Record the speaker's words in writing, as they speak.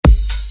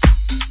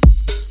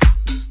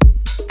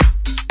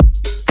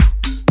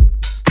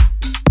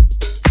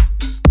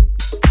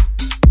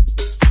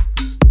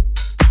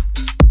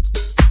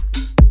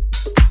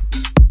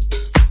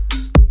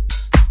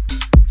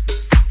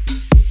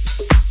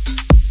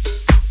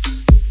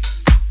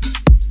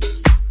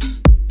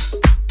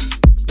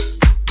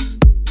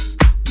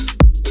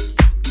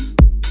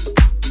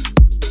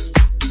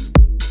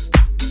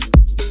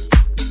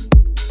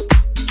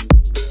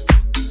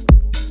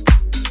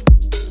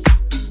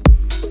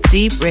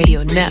Deep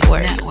Radio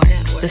Network,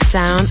 the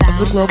sound of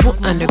the global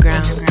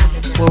underground,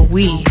 where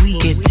we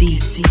get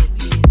deep.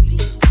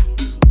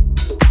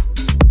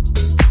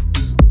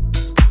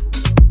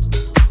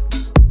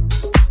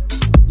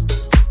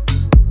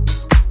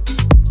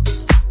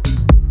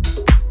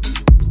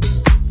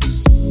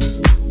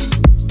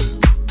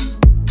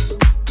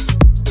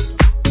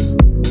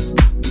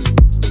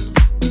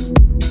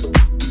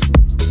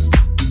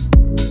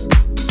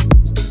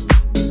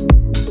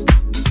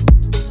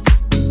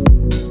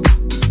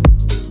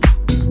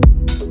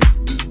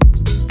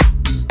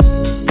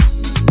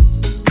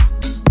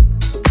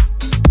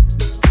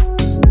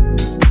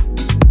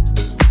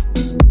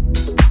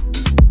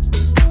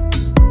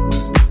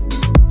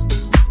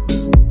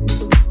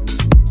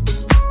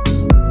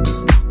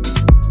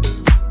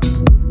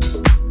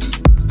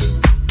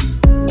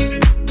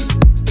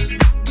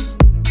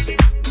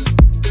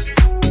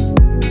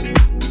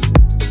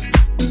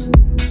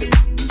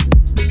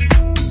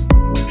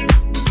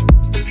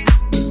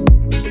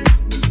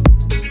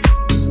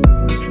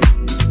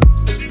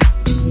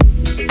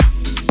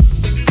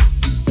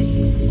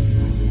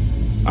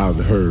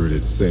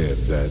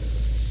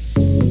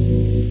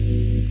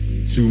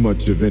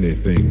 Much of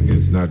anything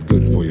is not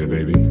good for you,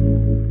 baby.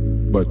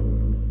 But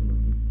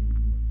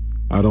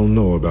I don't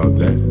know about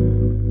that.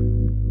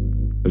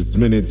 As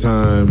many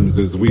times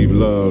as we've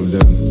loved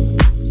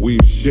and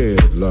we've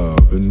shared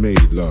love and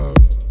made love,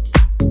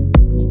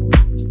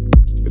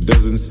 it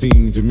doesn't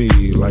seem to me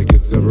like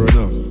it's ever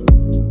enough.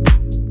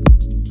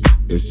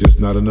 It's just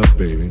not enough,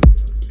 baby.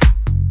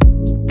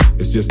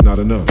 It's just not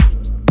enough.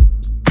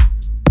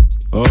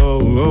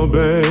 Oh,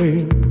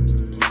 babe.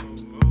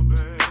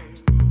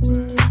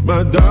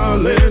 My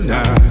darling,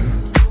 I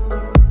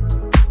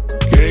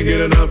can't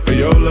get enough of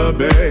your love,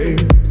 babe.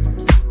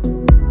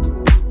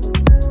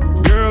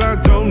 Girl, I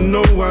don't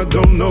know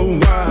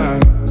why.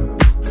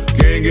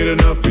 Can't get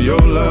enough of your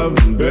love,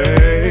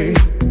 babe.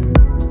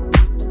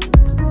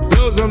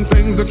 There's some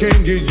things I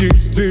can't get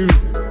used to,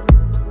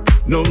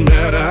 no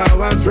matter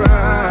how I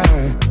try.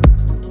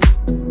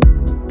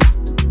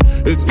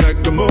 It's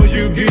like the more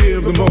you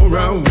give, the more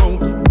I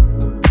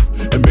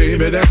want. And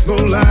baby, that's no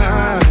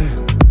lie.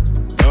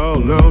 Oh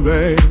no,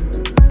 babe,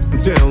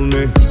 tell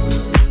me,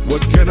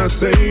 what can I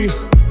say?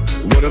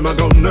 What am I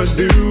gonna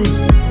do?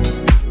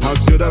 How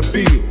should I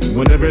feel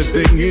when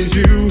everything is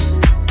you?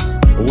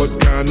 What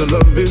kind of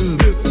love is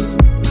this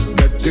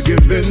that you're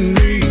giving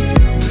me?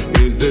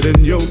 Is it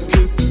in your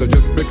kiss or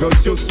just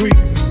because you're sweet?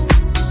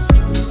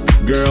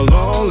 Girl,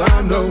 all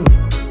I know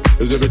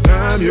is every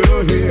time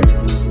you're here,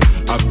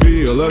 I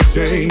feel a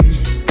change.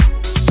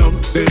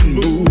 Something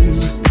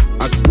moves,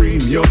 I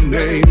scream your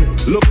name.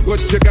 Look what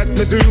you got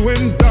me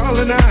doing,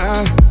 darling.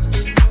 I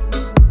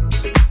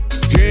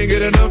can't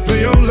get enough of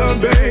your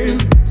love, babe.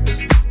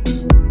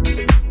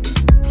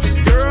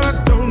 Girl,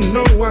 I don't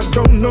know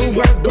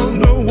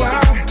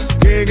why.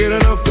 Can't get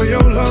enough of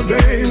your love,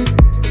 babe.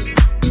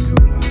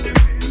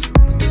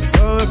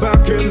 Oh, if I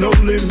can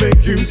only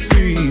make you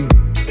see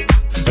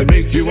and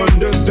make you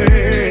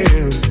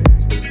understand.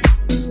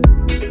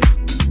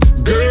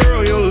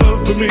 Girl, your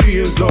love for me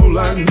is all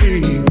I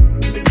need,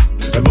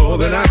 and more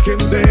than I can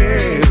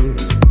stand.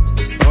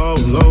 Oh,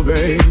 no,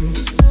 babe,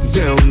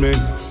 tell me,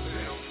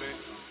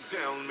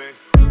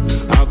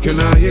 how can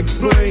I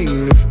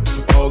explain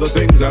all the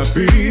things I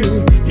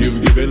feel?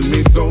 You've given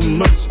me so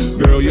much,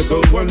 girl, you're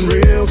so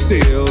unreal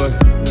still.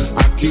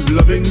 I keep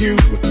loving you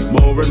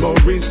more and more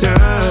each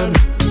time.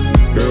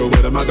 Girl,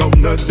 what am I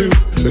gonna do?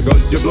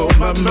 Because you blow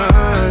my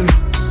mind.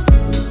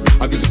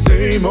 I get the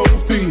same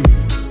old feel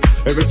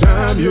every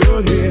time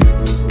you're here.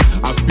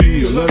 I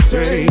feel a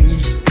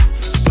change.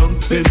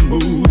 Something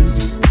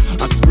moves,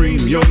 I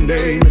scream your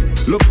name.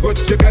 Look what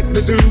you got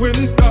me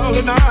doing,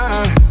 darling.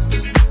 I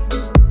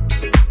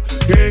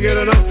can't get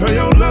enough of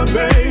your love,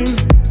 babe.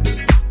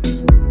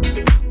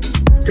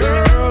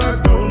 Girl, I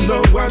don't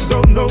know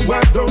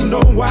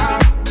why.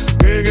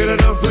 Can't get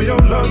enough of your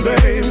love,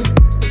 babe.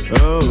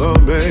 Oh,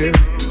 babe.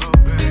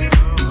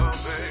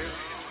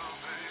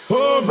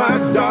 Oh, my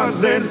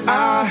darling, I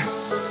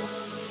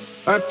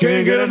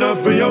can't get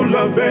enough of your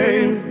love,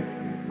 babe.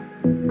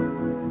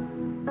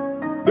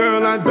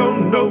 Girl, I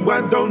don't know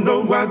why.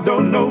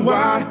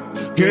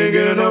 Can't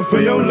get enough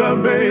of your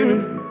love,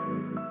 baby.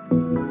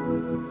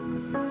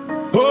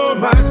 Oh,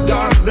 my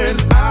darling,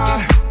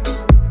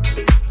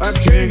 I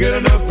can't get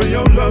enough of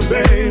your love,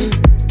 baby.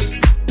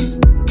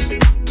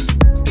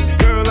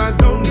 Girl, I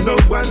don't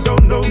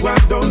know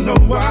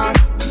why.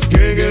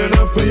 Can't get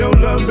enough of your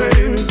love,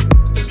 baby.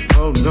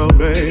 Oh, no,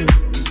 baby.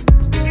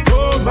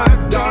 Oh,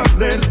 my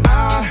darling,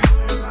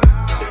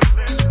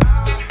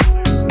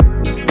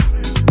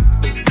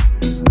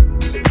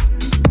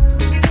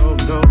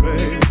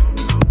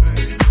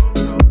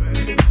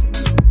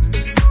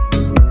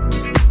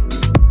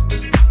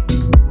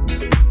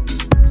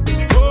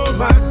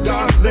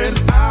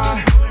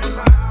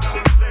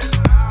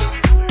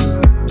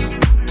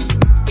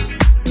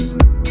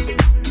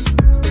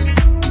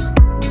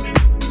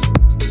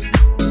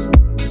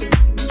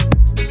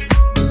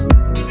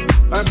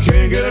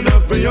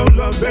 your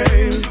love,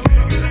 babe.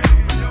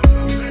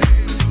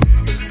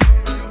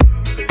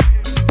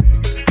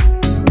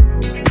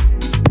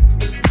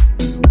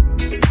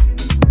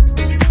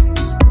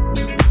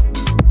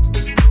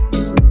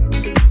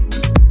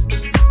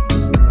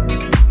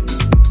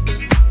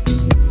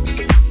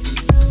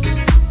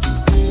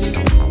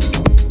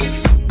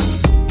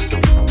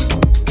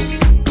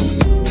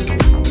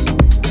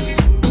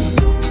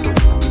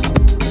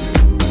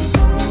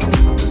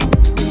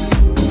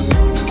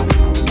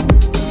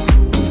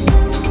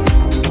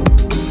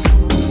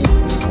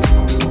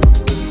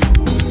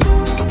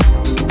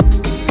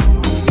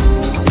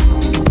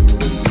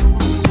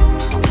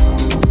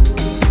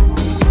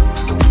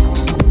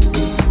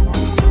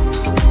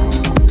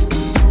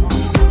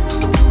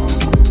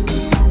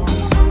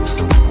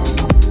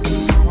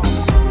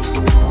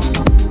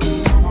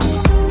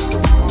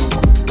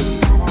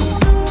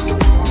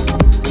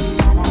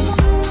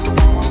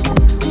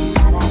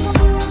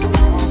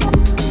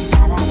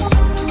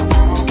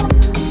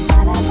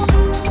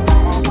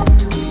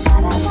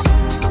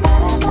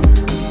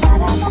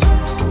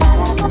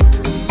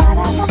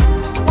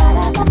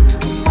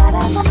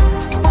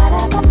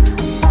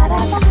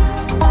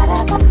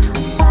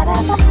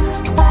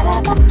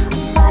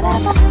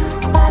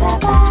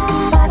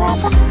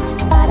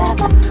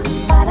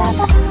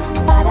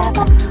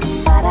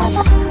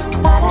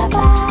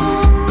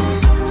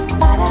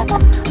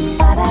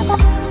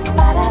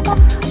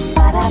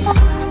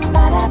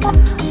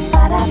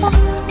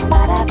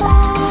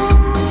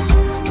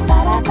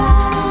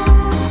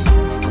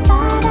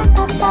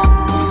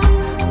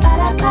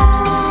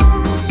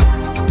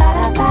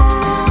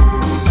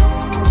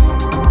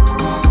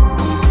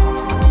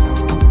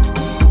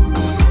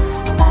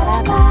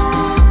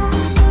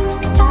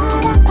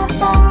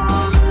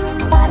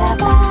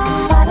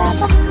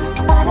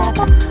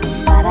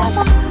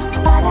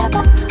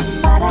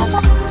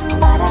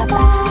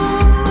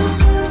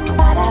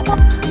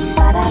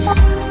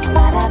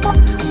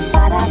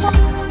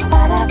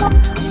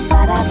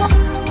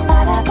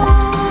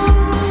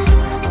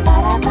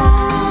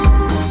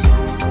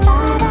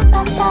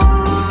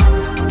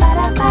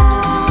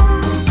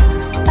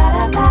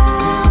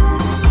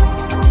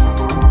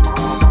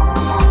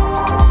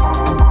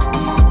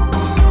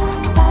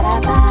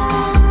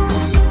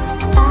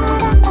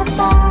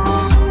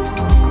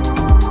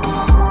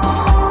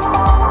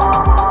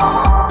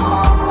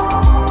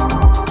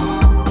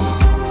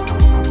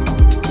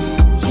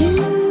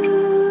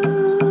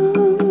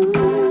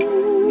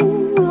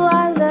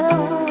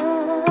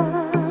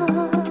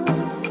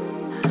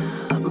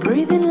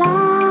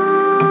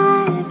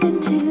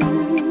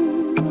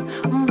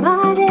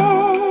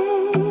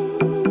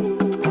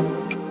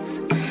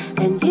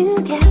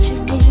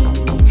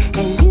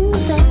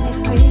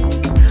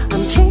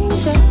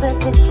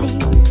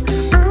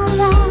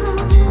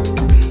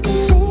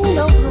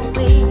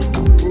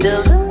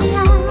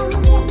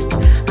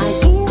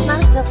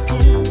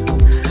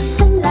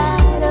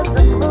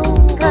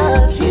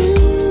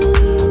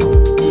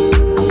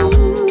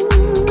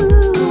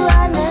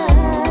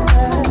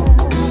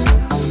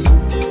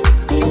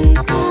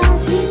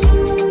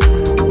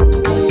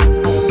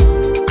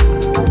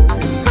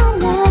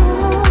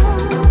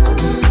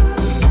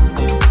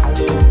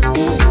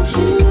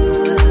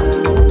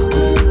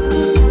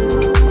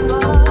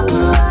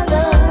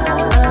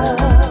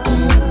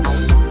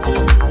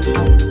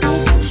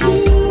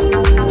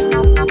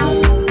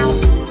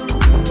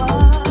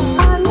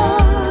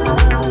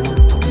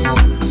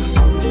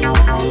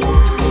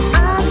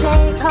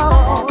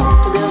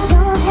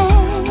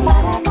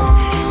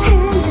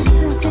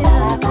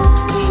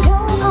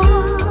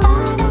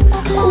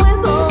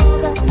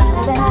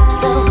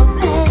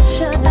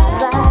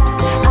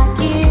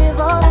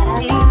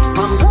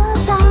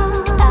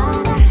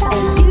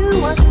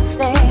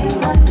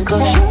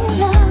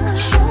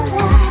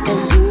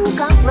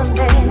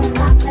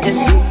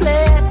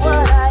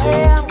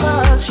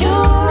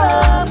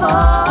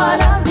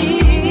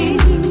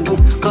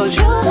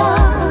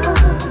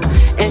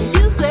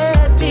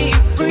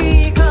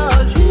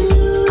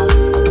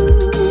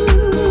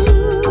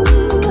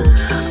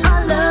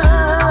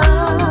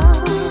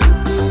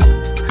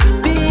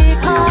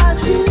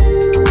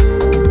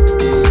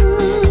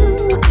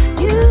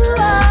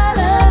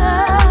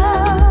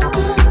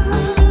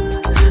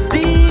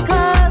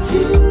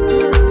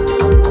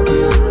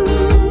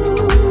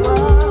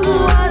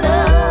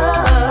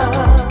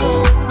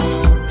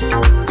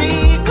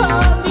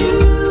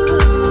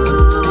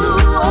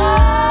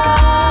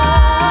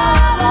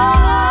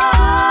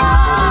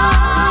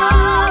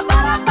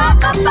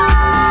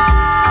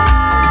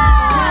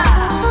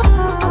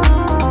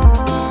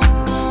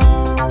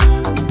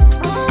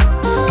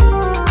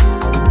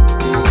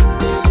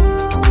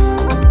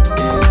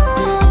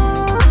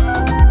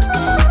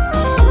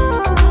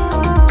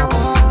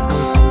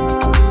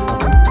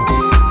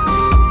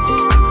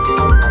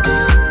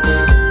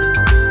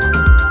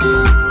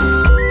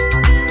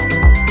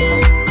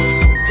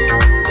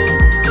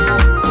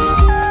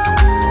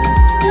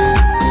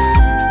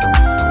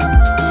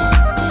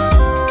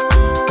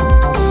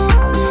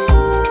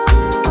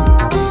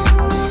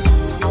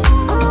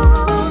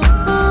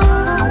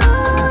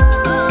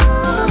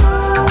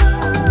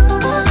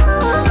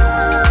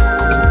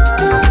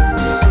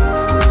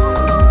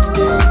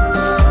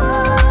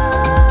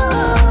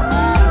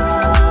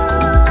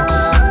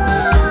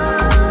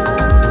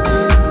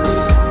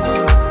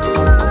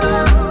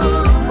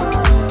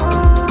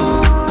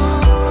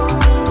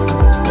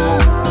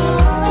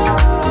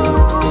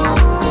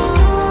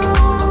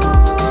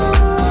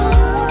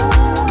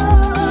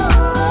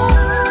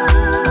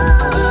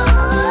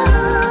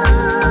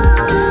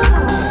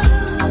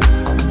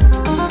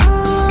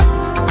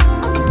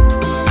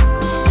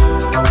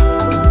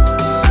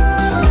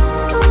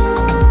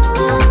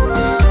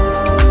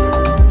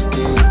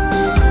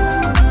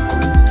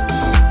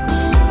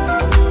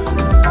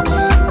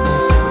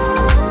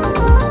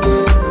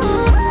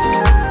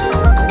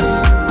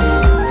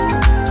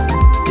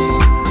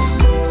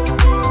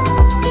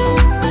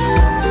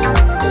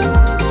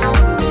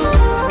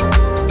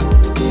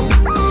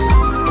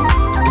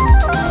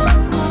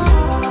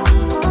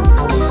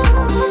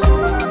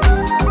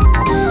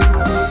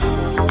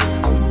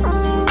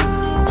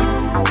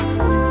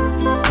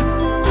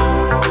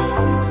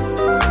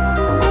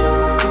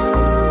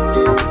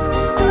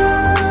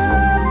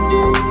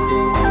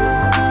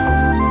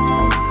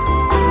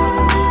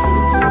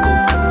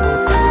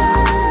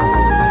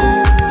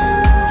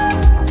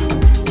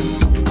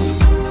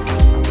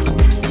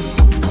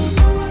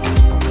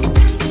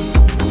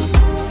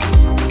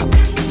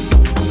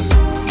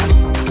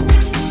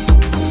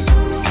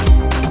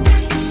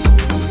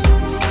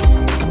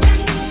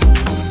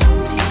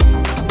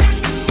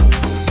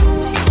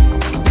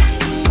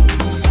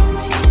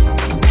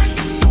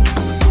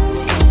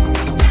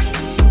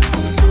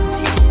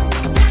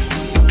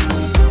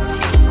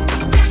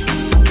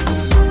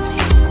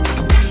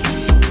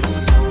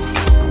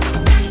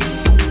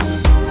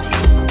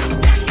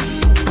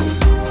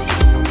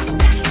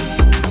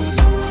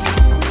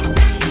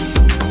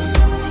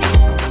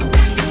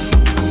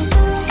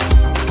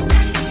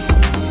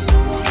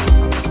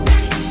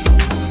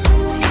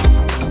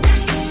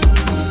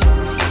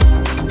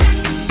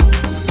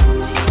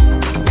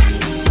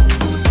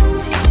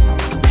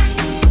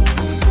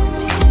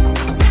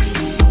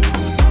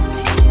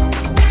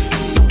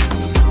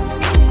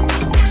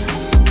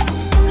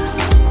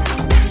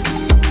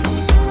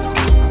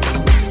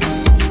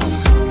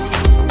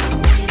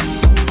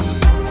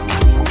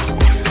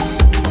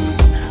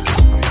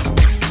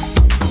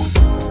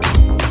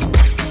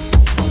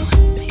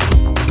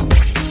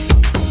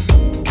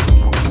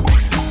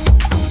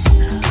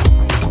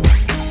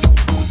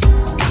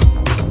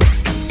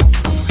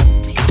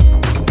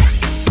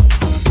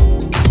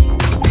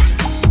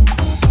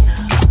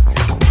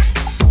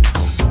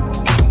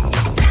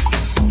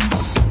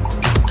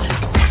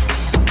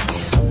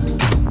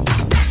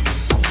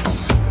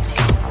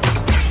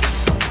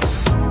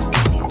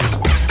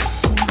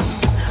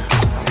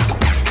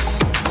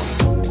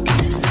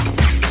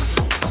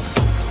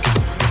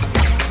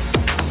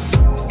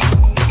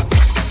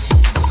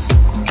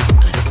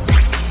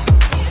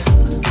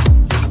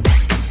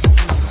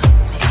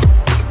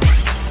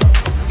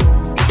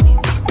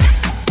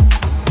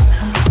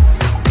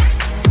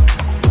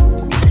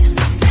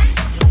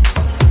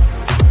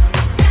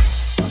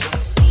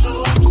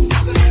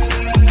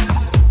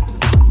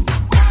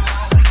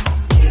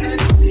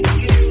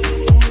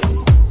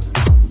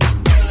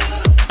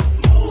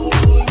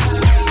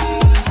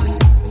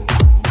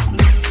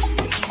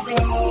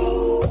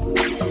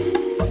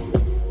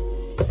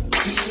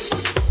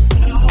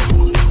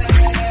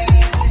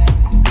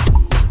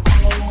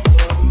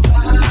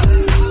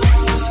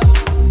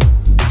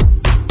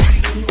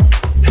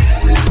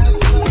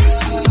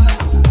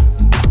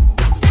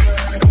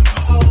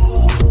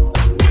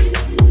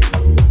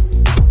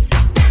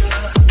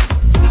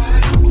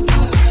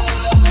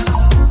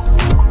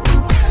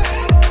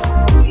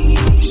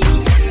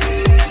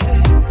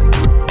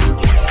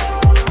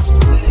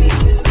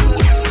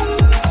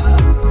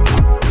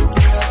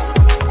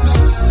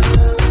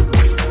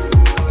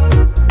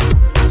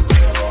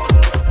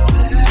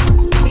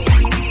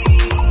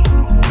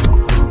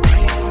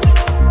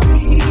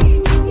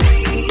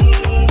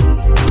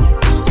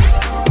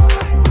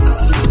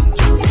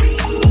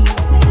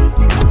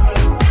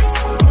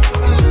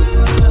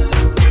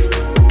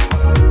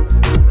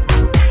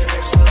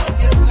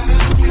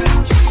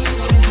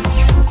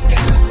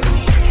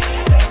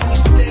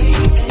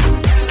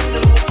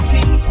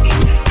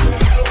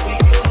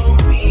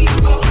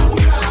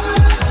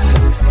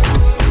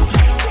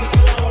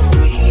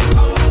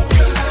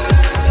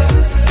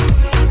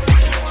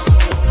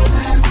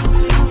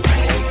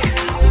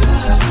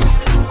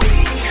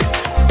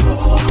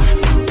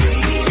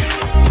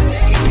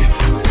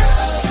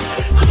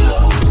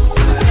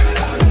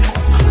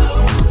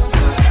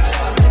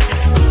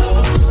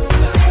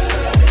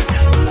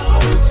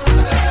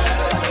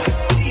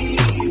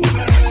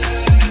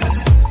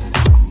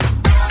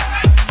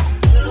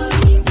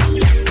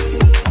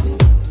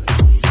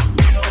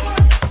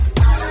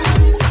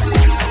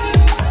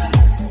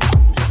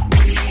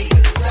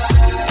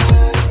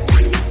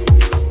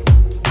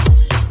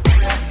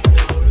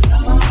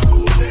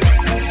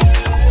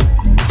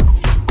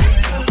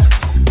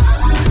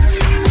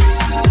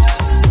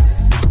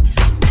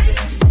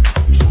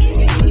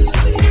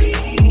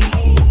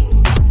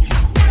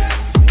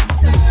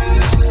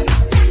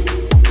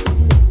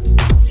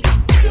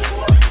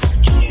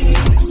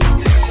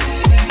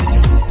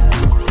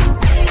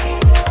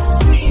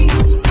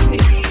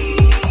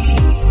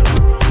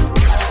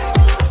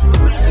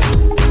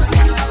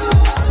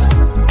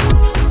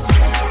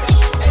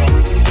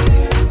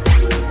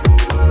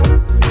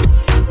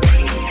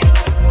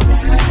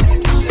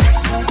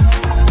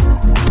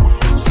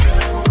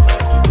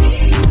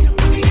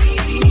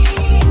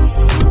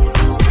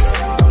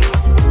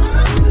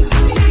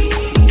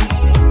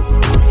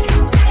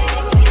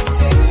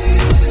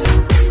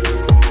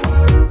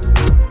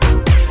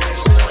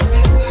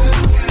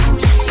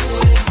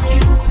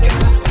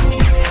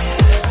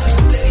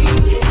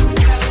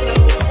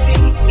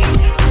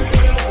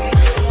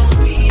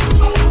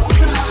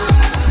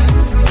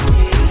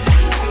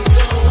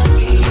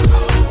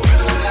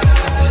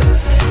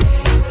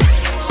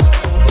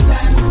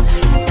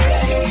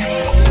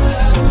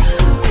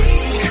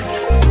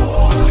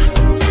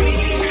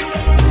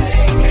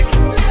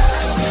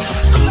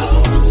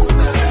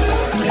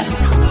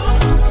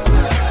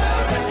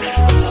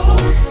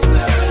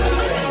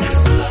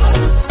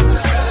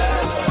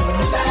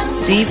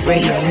 Deep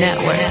Radio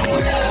Network,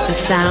 the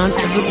sound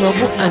of the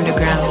global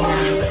underground,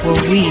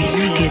 where we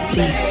get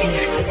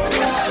deep.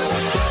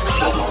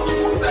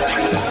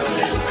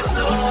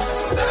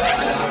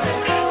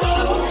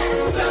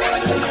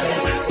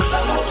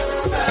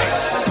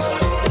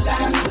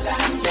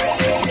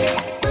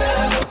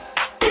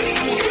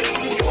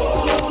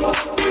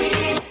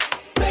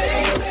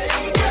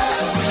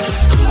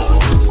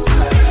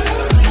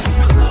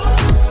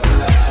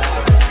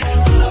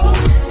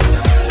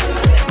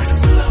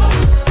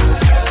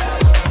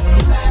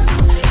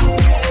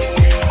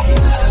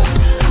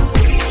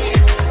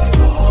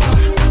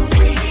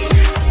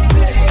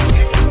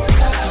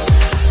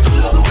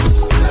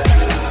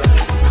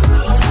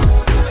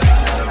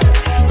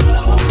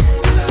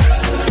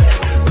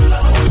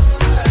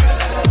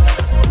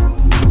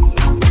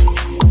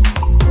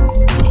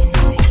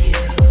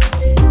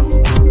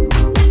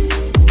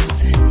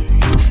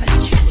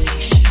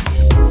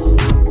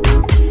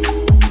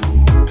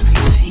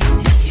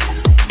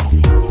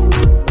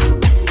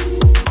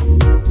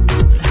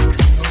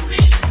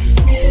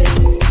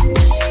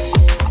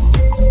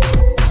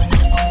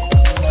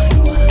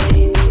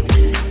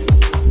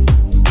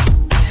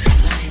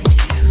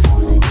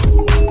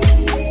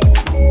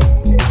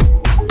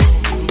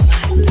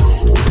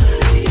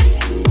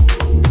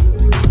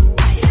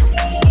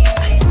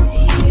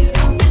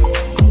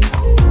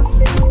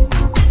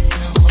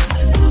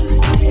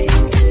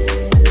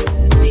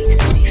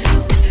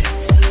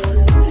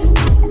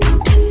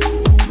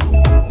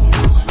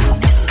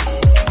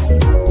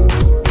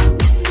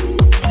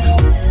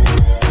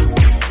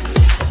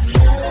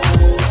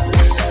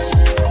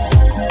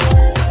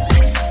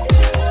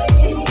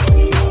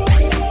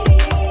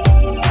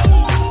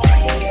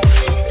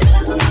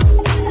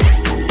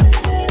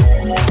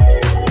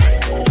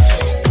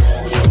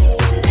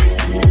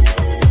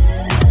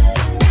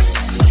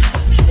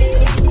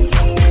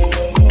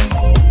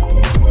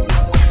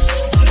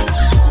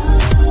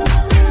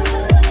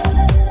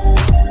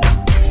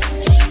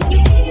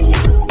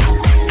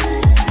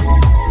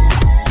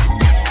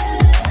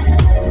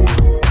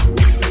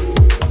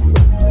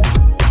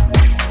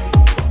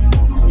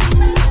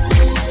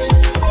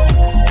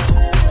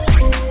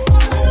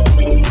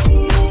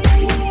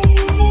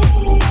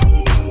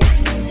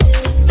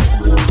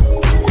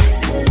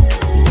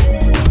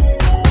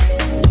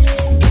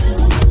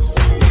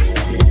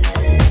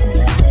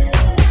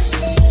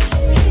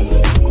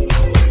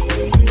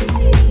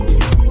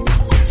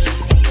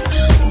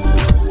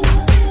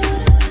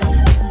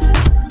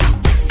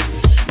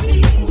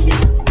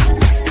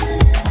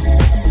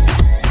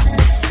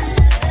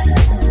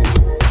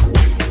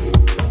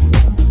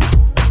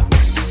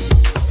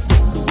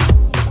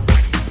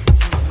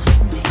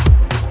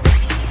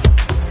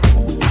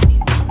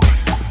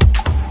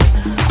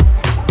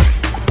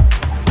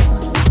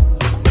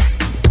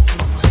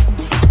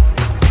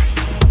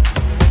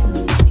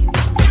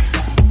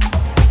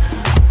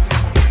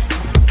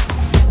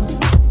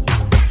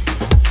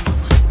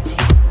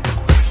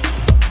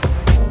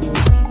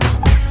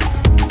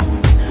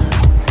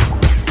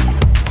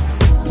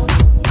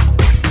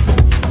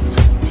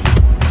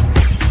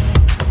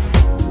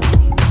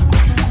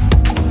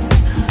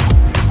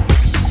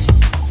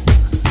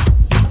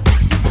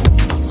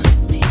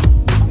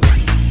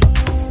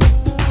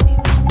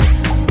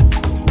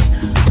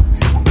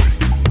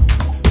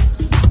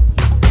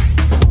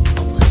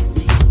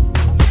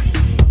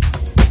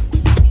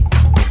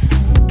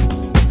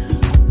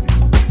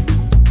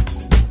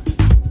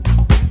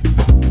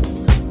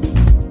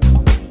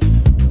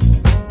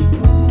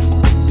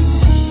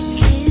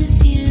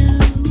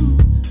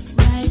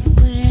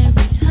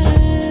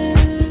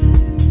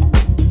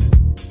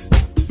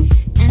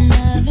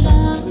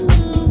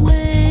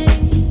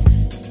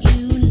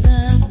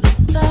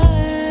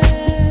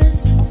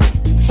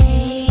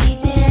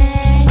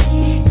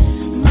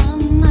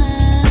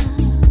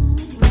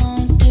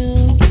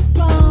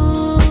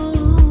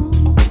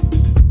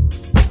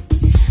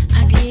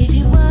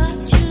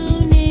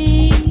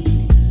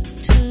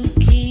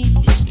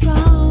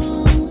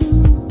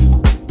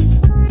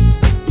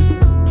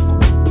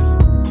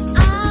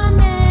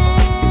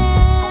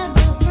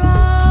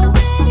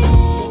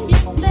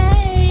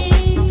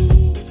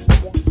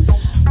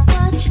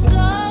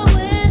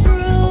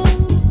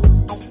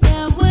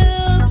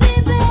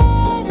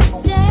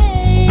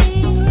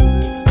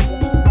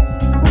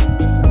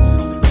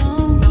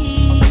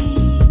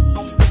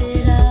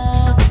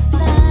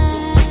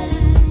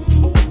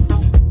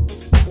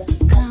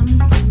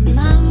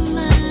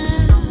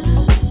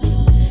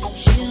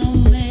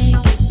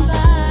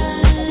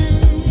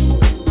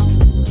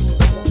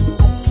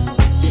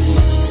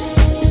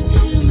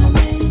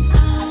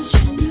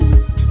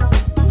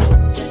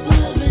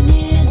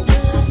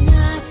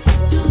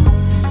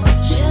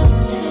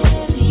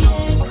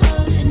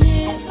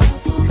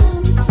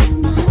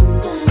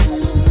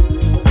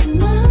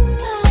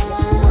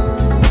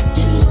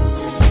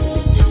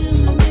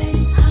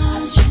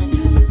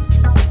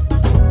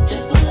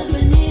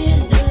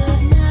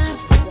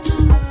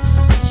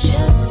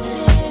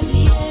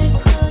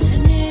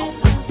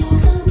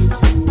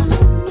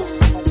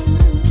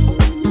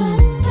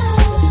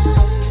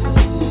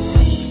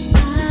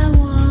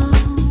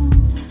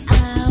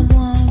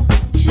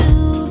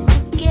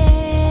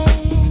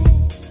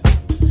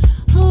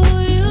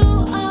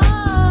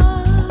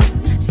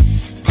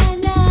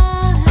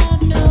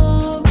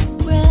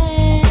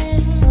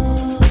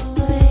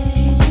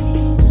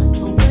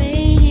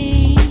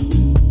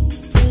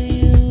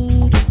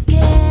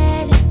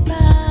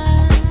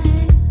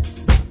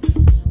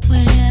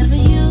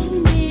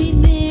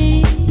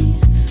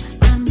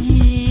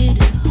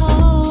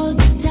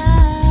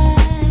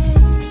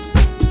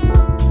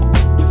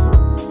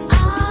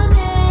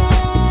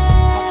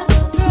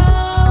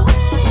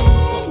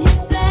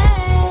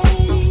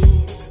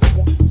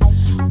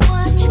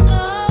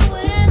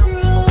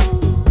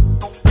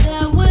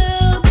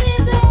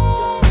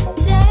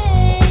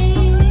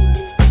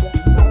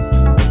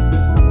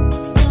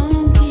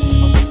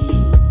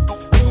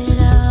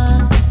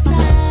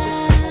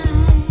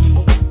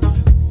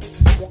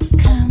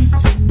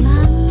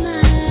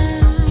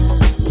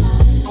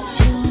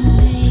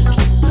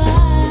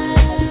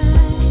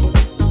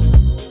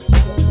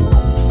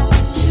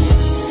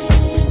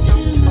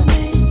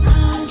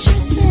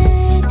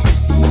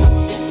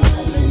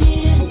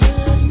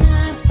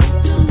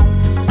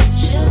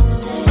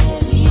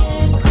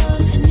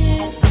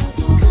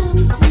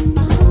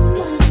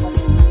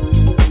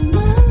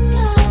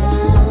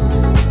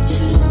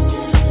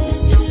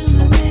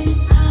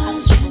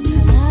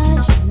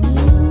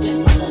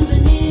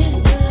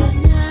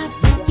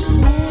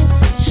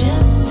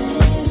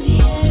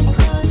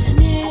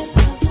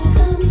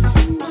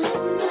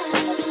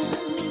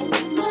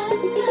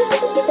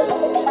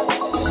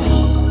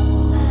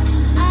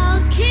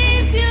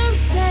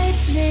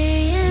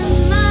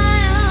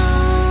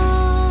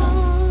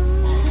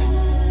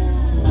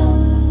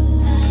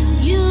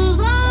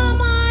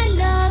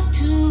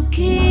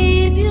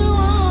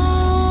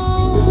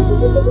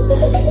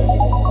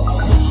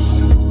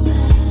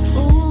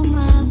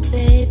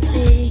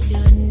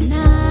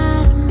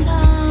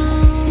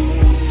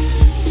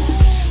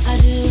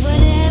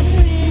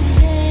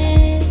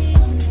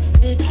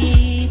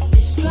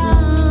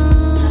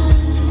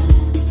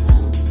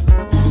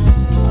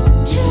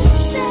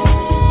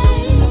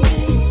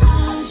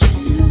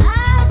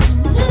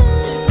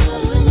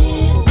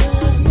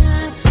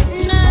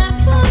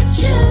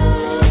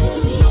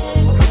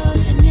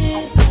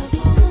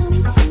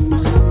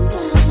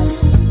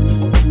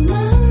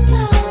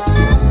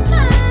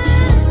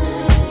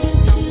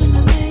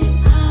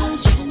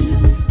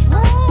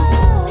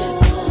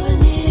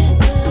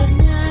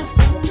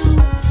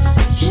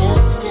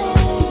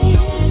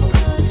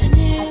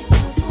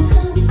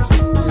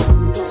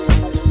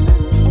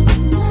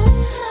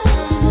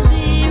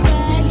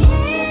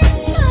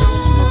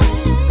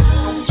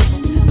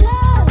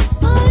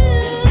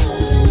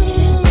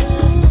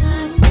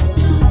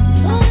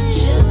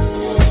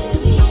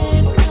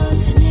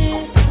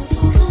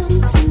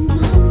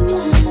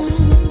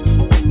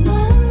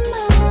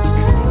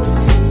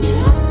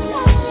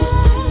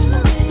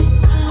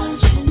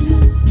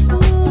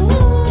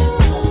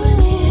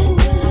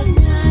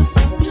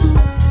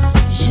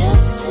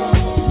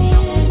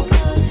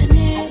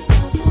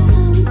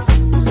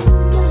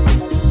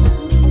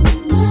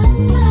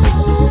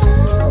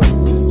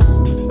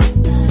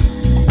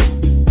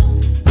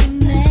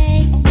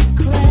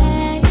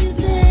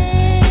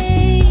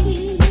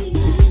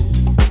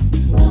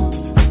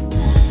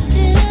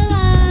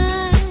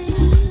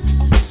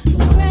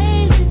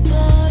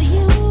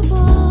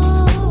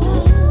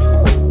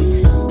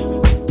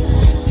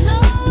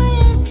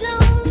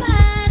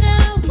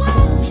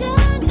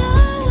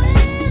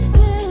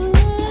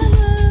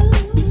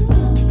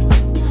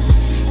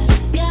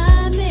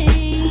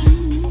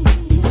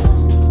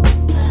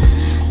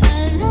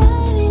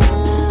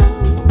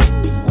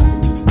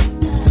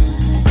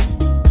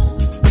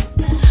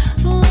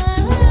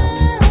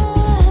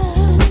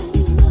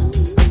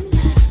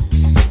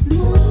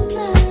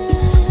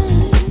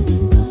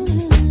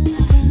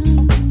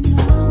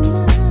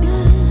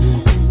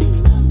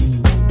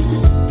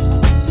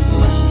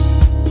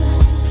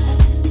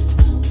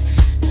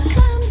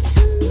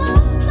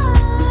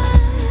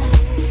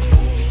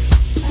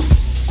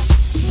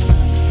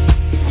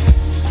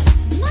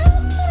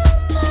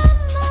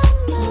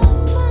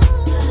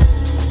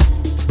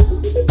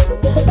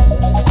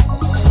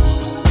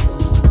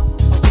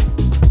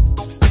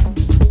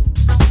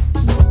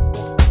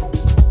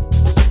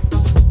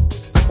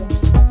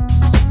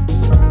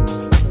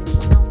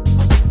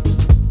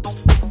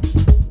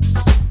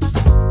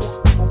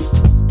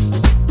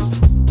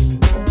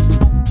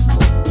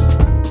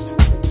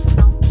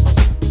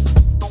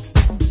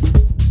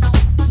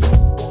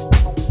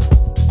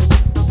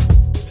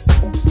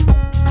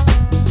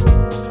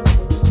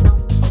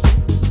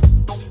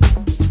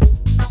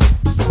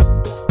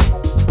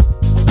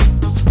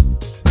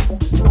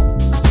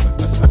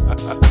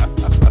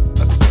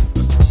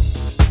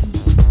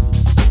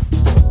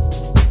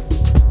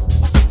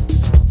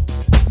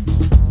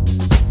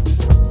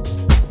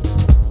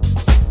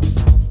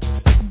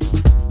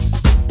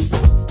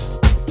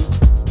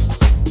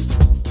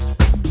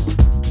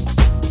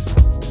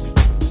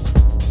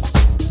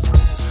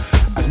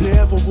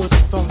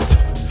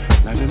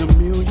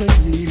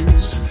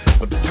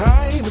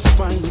 has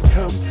finally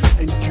come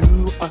and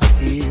you are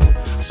here.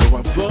 So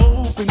I've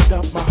opened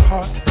up my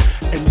heart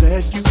and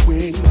let you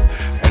in.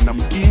 And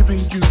I'm giving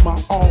you my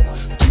all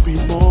to be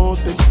more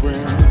than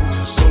friends.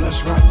 So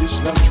let's ride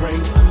this love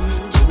train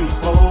till we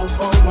both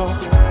fall off.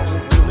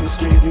 Feelings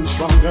getting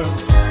stronger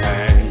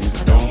and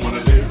I don't wanna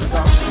live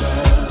without your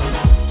love.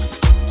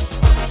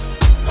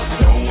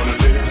 Don't wanna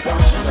live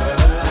without your love.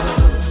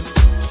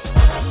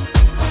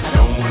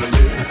 Don't wanna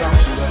live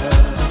without your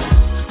love.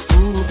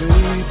 Ooh,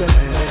 baby.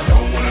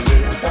 Don't wanna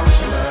live without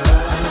your love.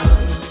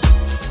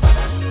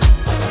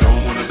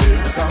 Don't wanna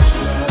live without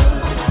your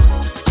love.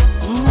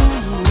 Ooh,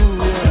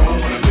 yeah. Don't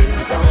wanna live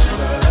without your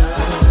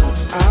love.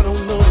 I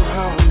don't know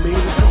how I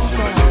made it this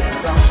far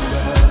without your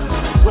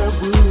love. Where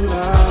would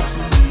I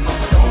be?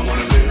 Don't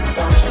wanna live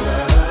without your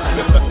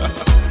love.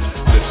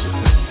 Listen,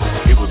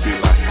 it would be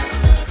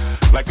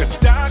like a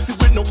doctor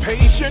with no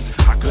patience.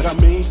 How could I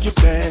make you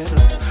better?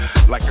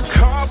 Like a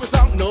car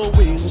without no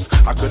wheels.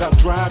 How could I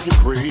drive you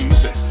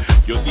crazy?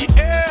 You're the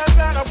air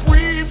that I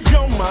breathe.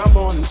 You're my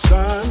morning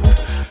sun.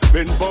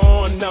 Been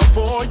born now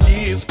for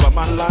years, but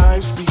my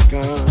life's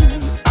begun.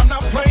 I'm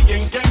not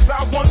playing games.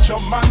 I want your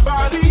mind,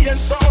 body, and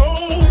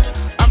soul.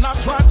 I'm not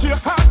trying to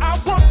hide. I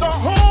want the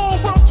whole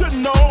world to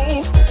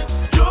know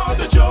you're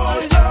the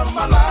joy of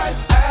my life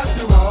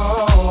after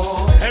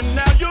all. And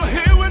now you're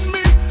here with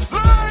me.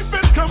 Life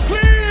is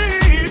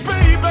complete,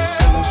 baby.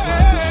 So let's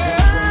ride this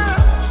love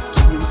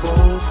train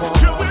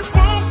till we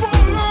both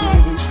fall off.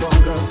 Getting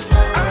stronger.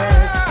 I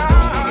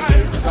don't wanna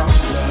live without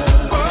your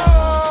love.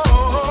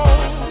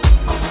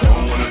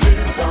 Don't wanna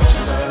live without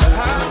your love.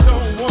 I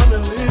don't wanna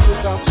live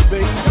without you,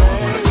 baby. Don't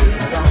wanna live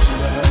without your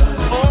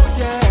love. Oh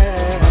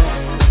yeah.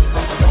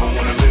 Don't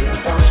wanna live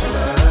without your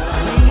love.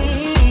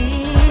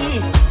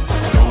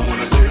 Don't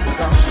wanna live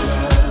without your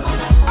love.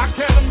 I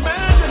can't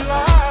imagine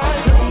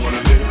life. Don't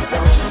wanna live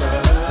without your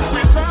love.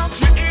 Without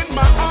you in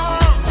my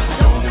arms.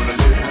 Don't wanna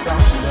live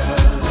without your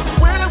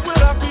love. Where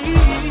would I be?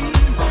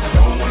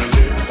 Don't wanna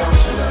live without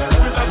your love.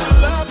 Without your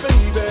love,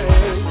 baby,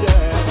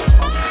 yeah.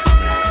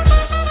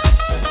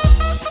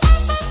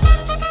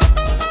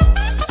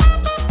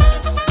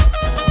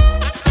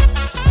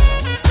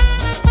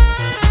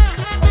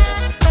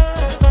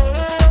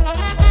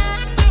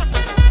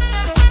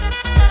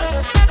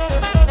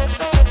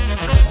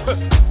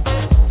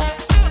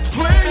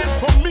 Play it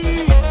for me.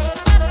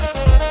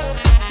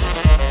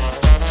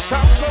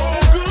 Sounds so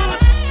good.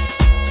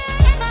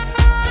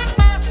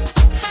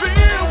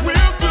 Feel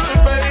real good,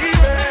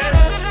 baby.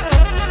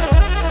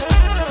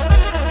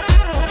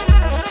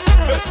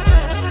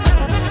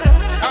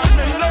 I'm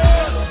in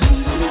love.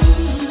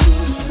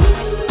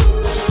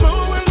 So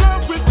in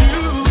love with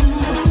you.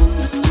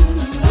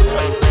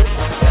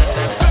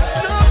 There's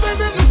nothing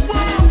in this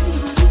world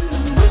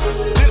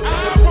that I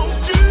won't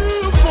do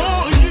for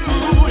you,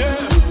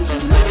 yeah.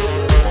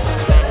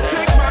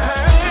 Take my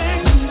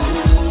hand,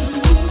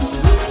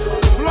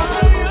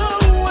 fly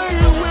away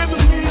with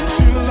me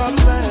till I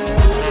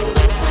land.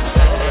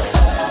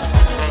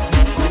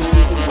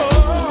 Oh,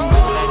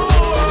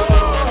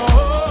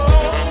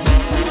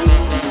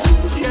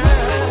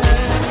 yeah.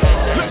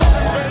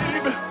 Listen,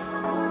 baby.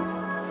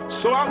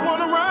 So I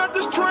wanna ride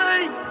this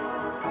train,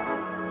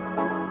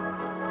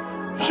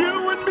 you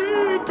and me,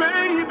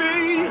 baby.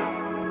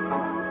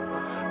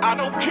 I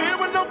don't care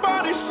what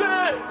nobody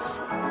says.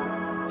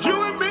 You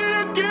and me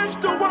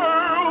against the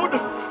world.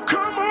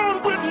 Come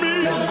on with me.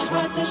 Let's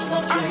ride this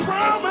love I train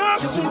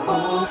promise till we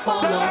both fall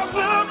that I off.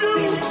 love you.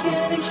 Feelings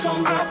getting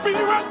stronger. I'll be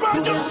right by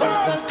your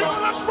side. Girl,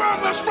 let's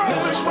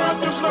ride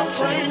this love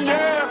train,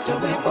 yeah. Till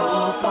we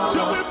both fall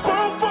Till we off.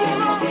 both fall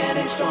Feelings off.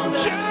 getting stronger.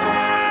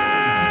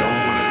 Yeah. Don't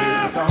wanna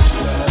live without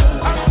your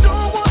love. I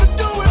don't wanna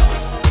do it.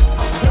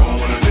 Don't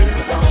wanna live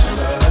without your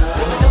love.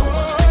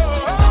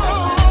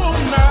 Oh,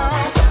 now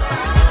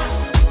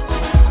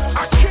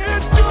I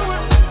can't do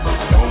it.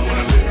 Don't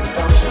wanna live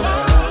without your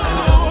love.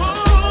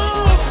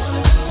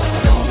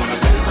 Don't wanna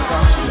live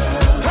without your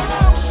love.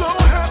 I'm so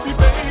happy,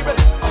 baby.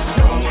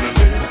 Don't wanna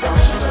live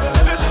without your love.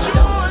 This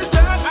joy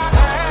that I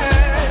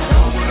had.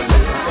 Don't wanna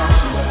live without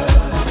your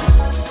love.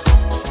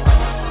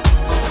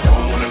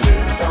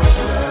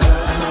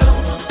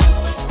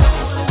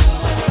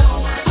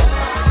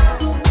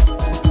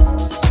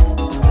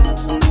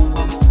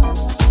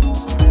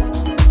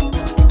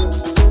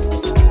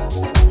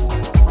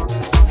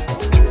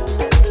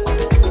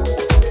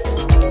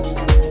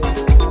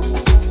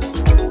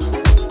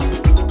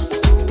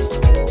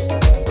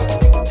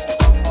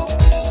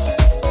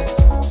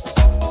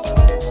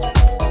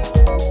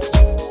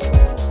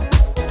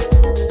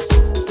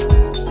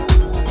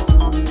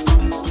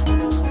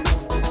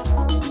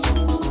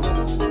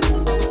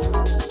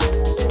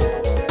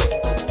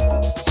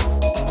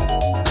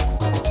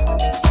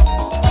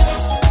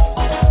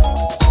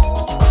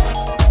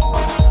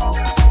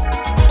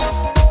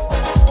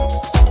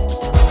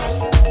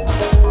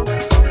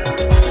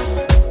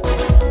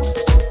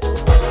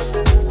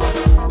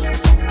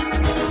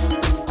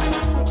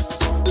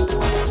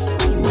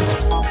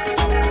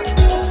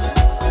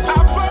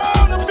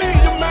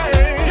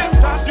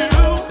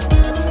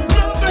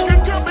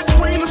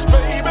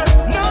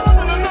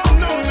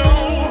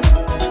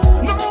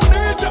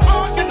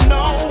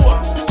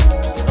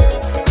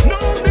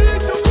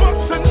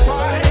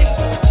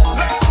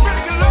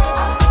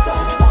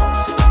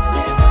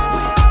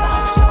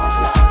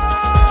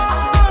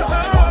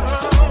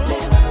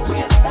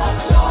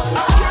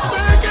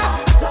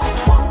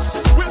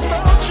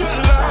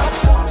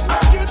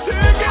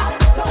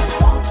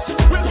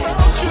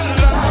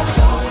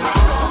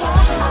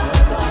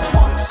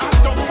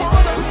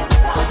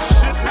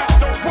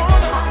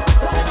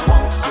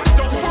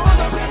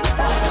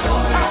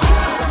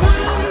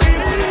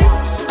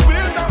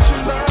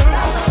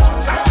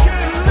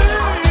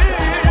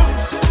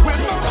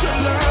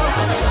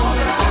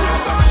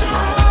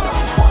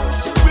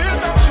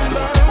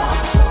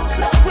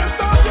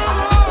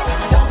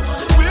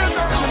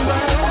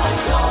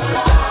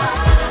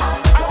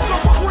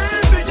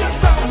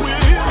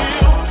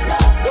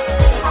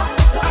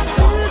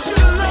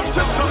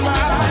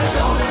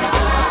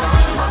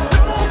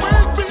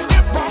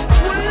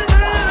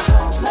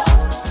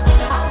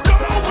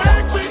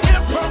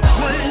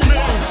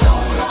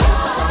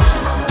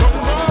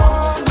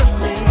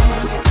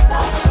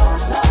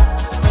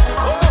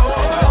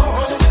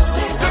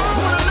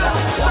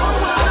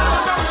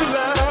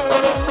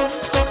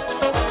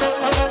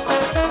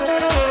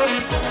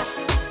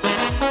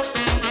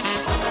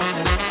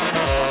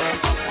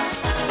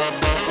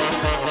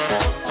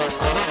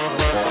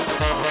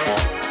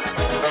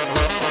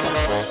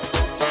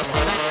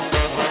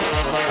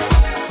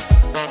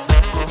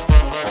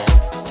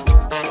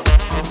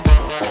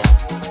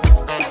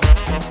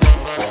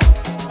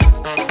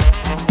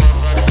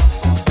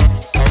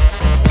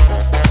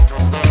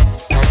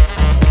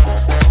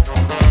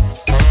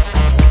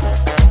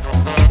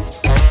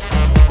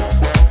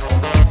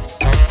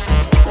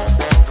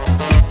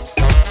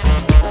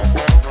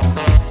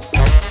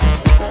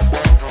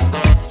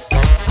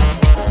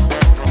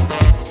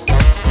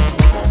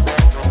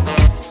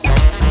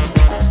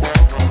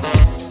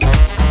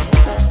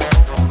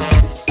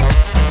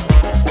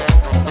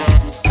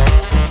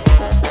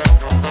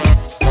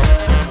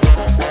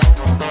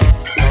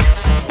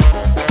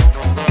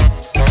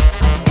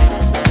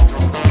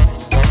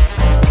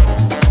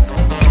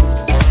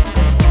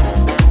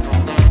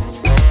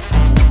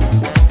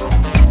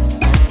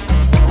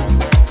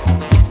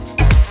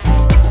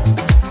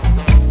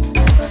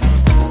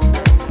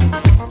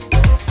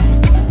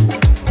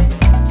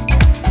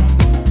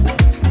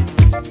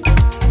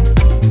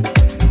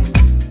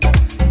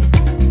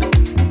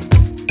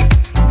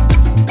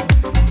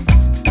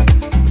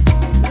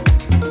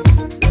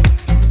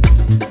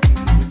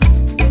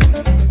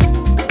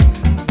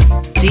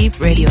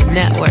 Radio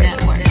Network,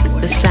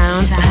 the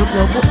sound of the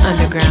global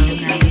underground,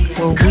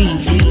 where we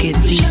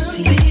get deep.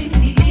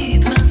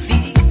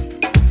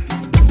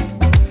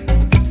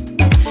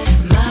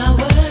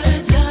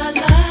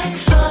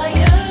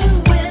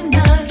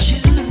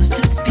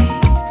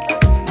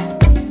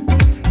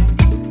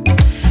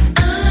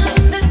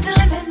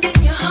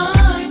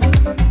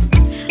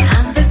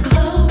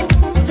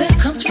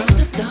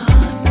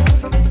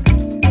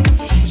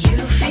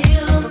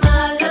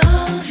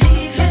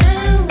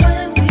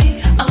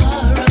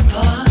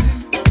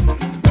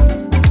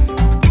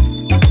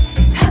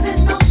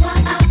 Heaven knows why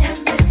I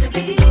am meant to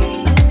be.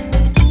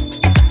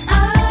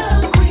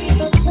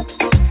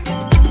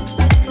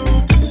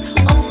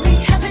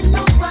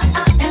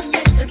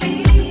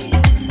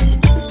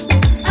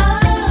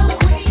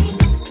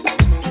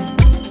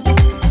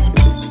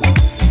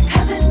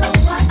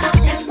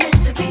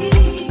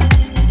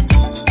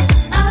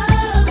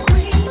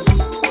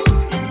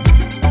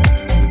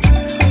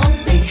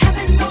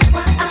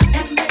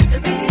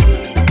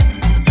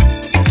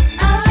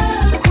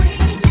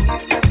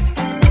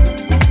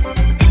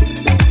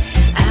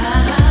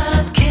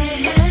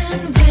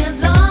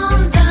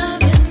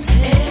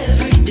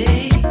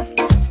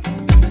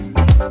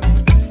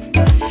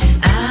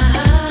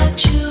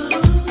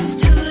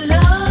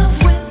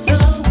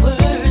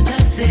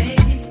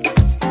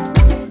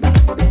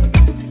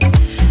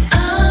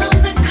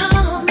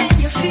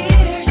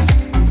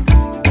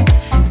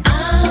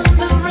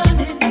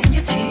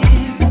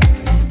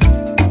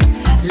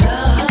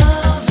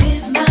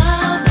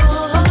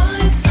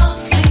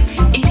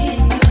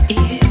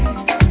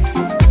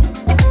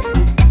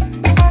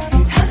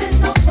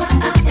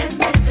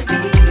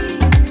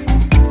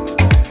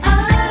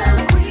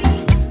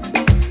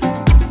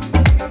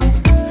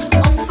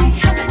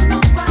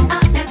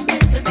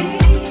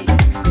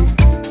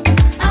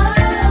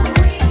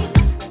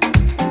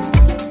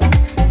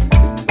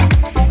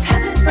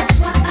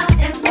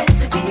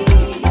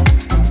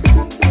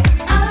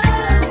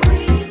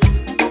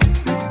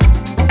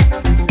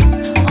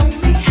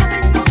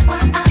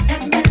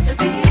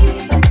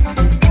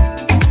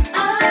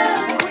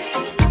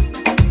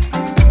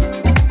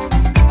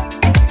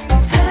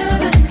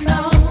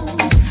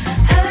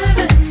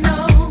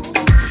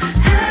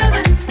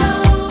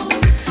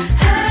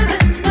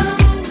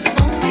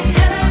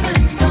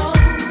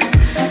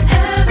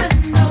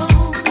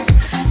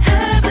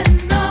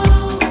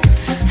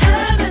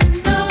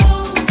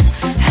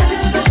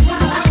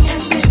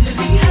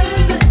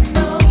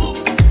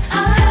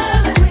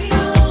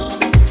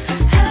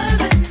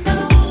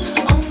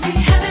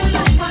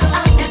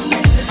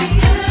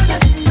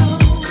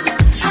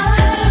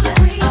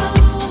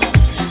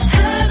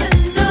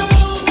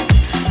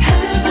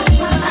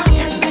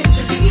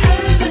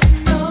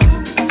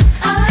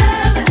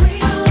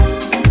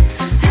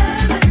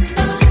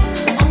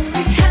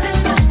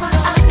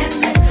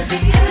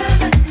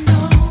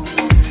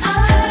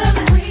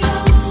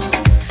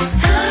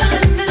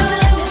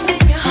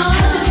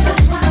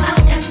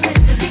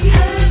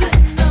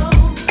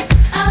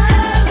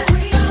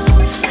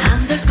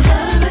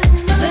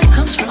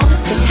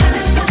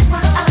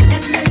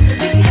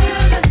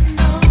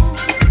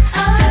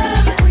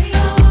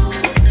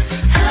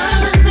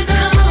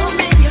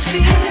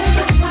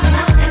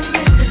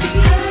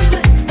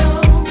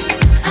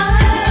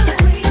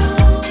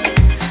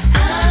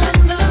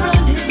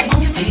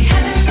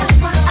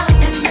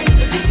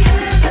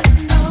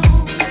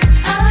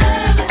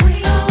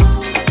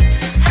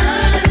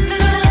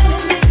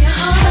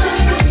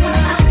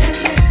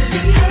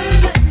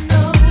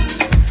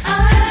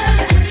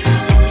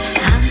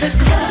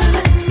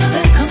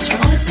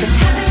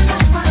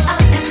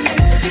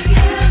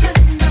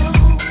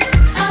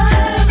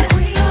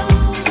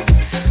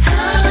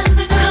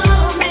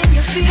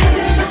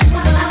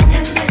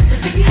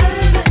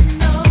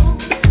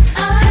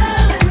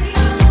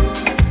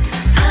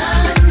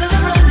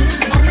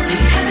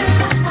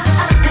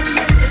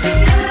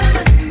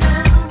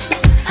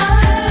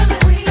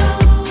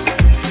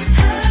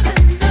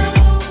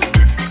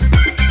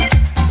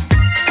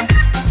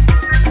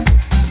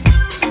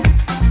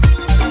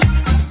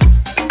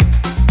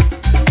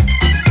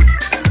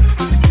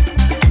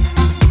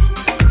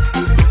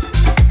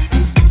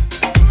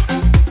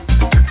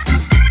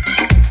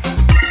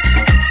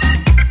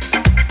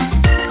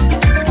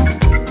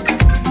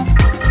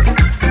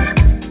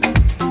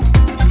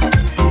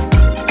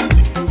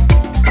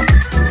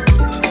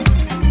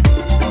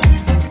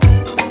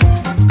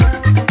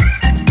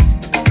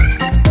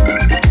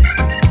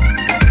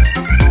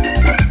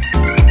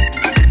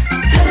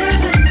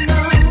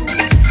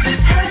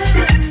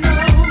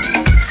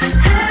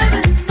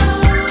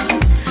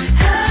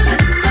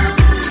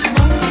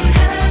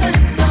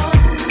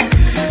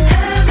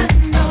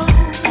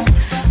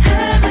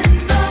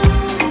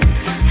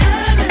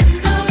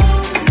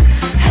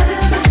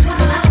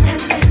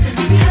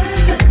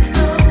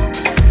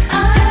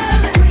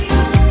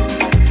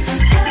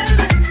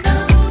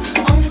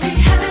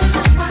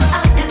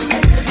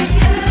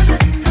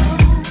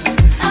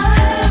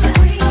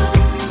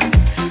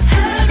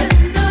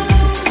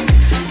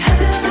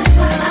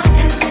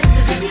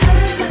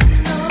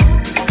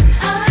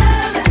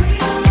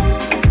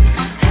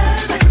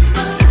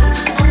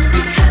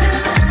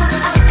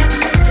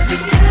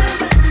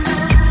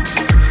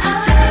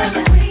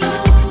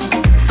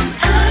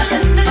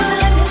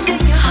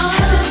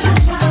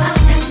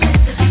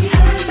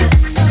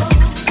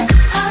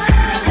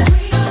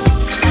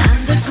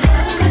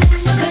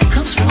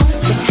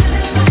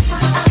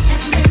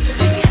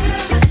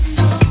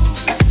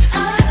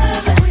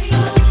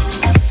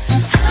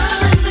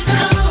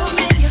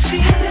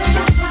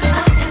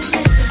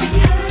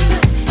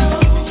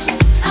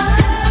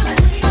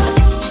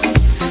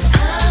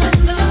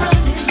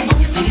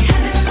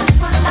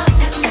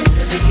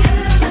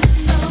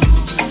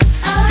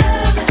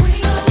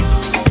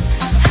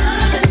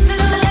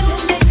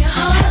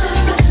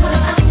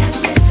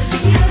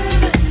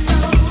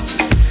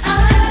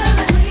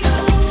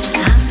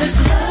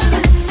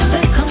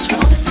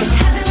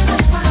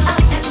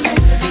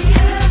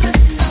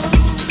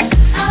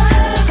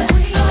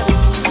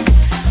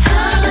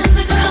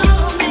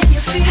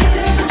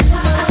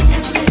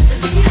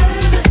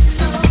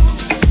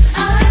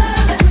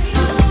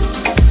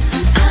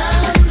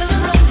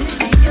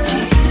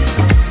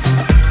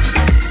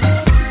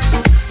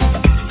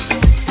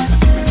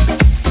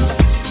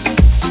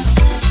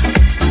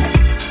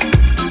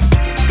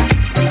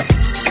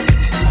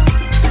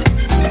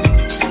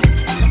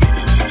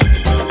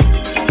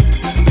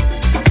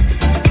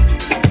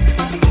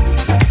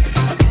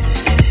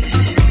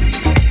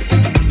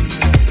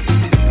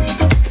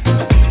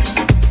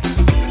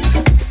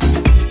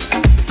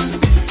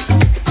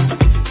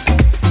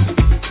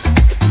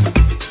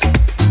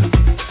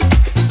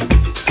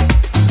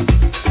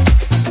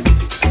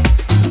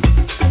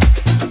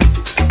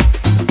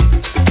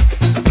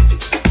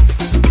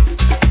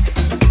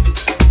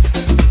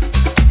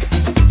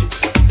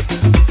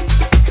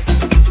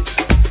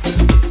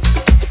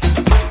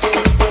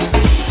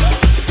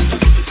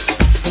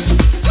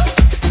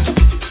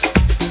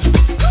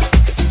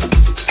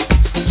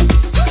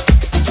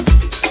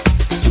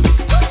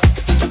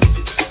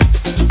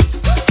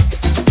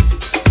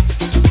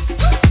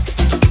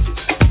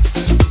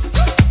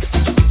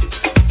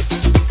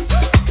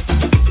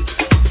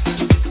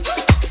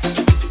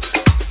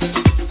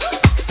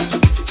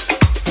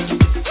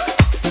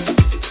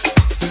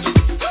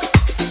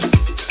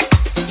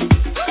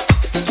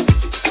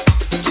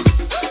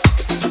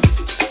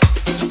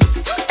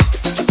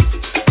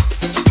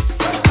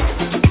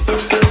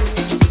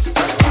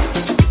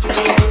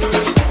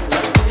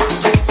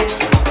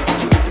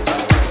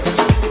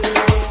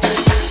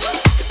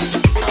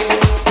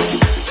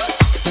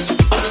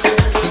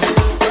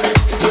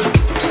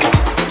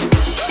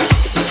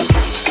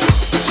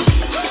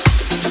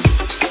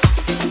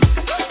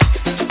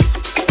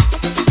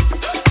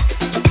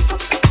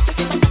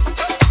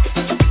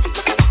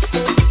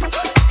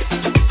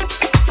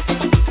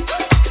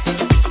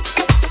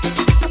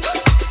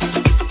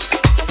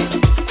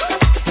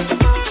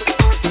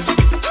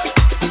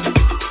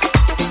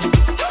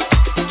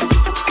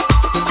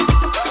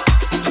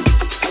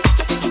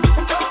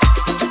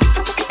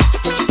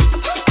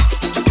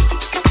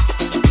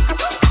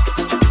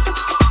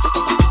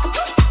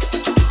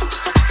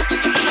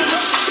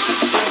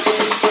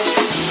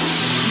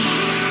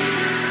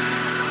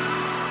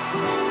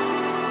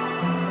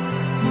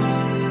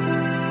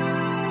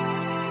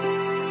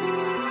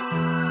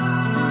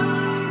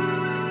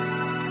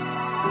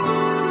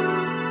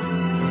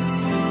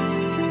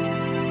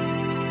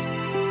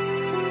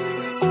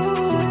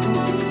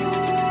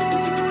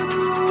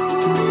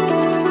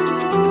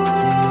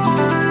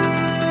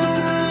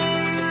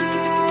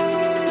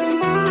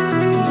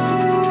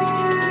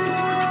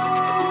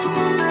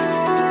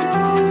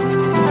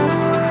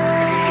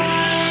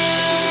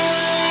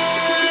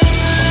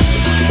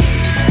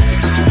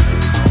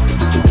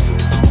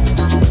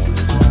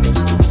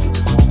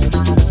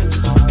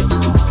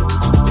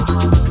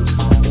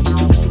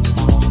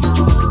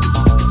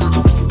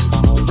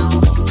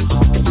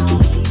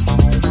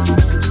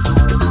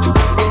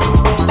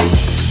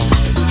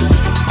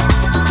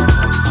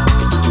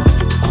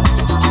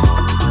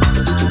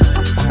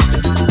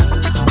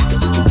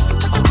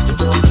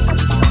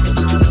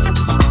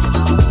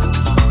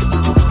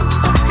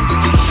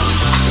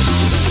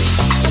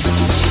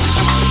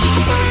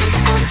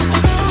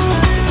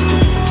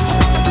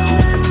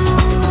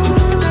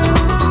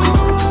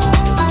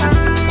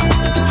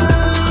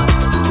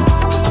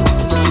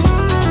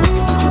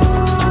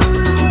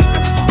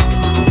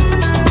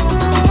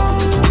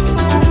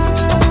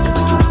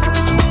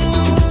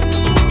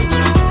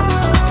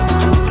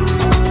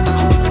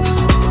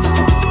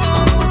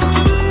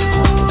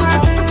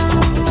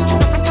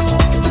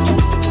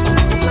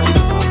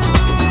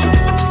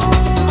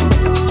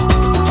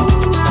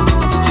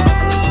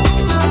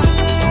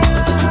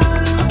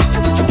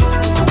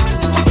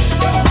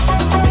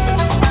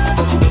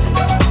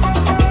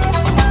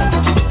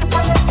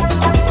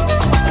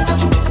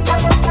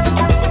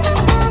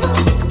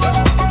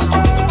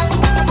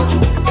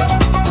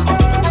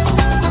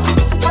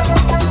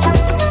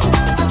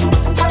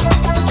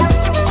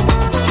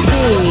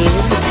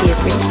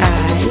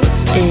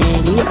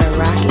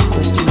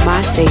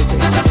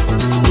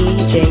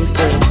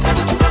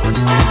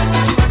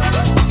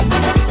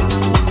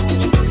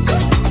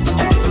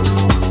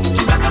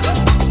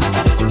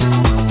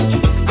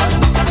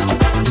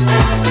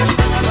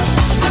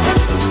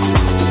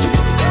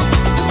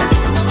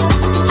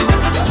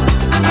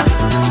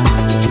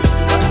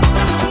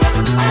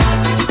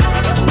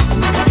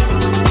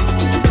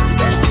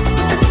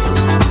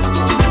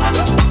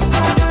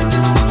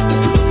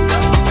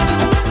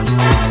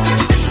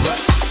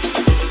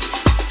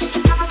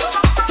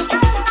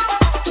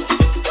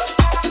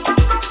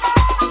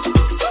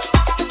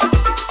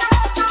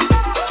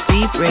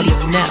 Radio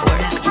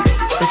Network,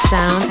 the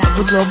sound of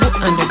the global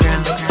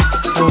underground,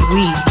 where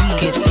we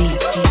get deep.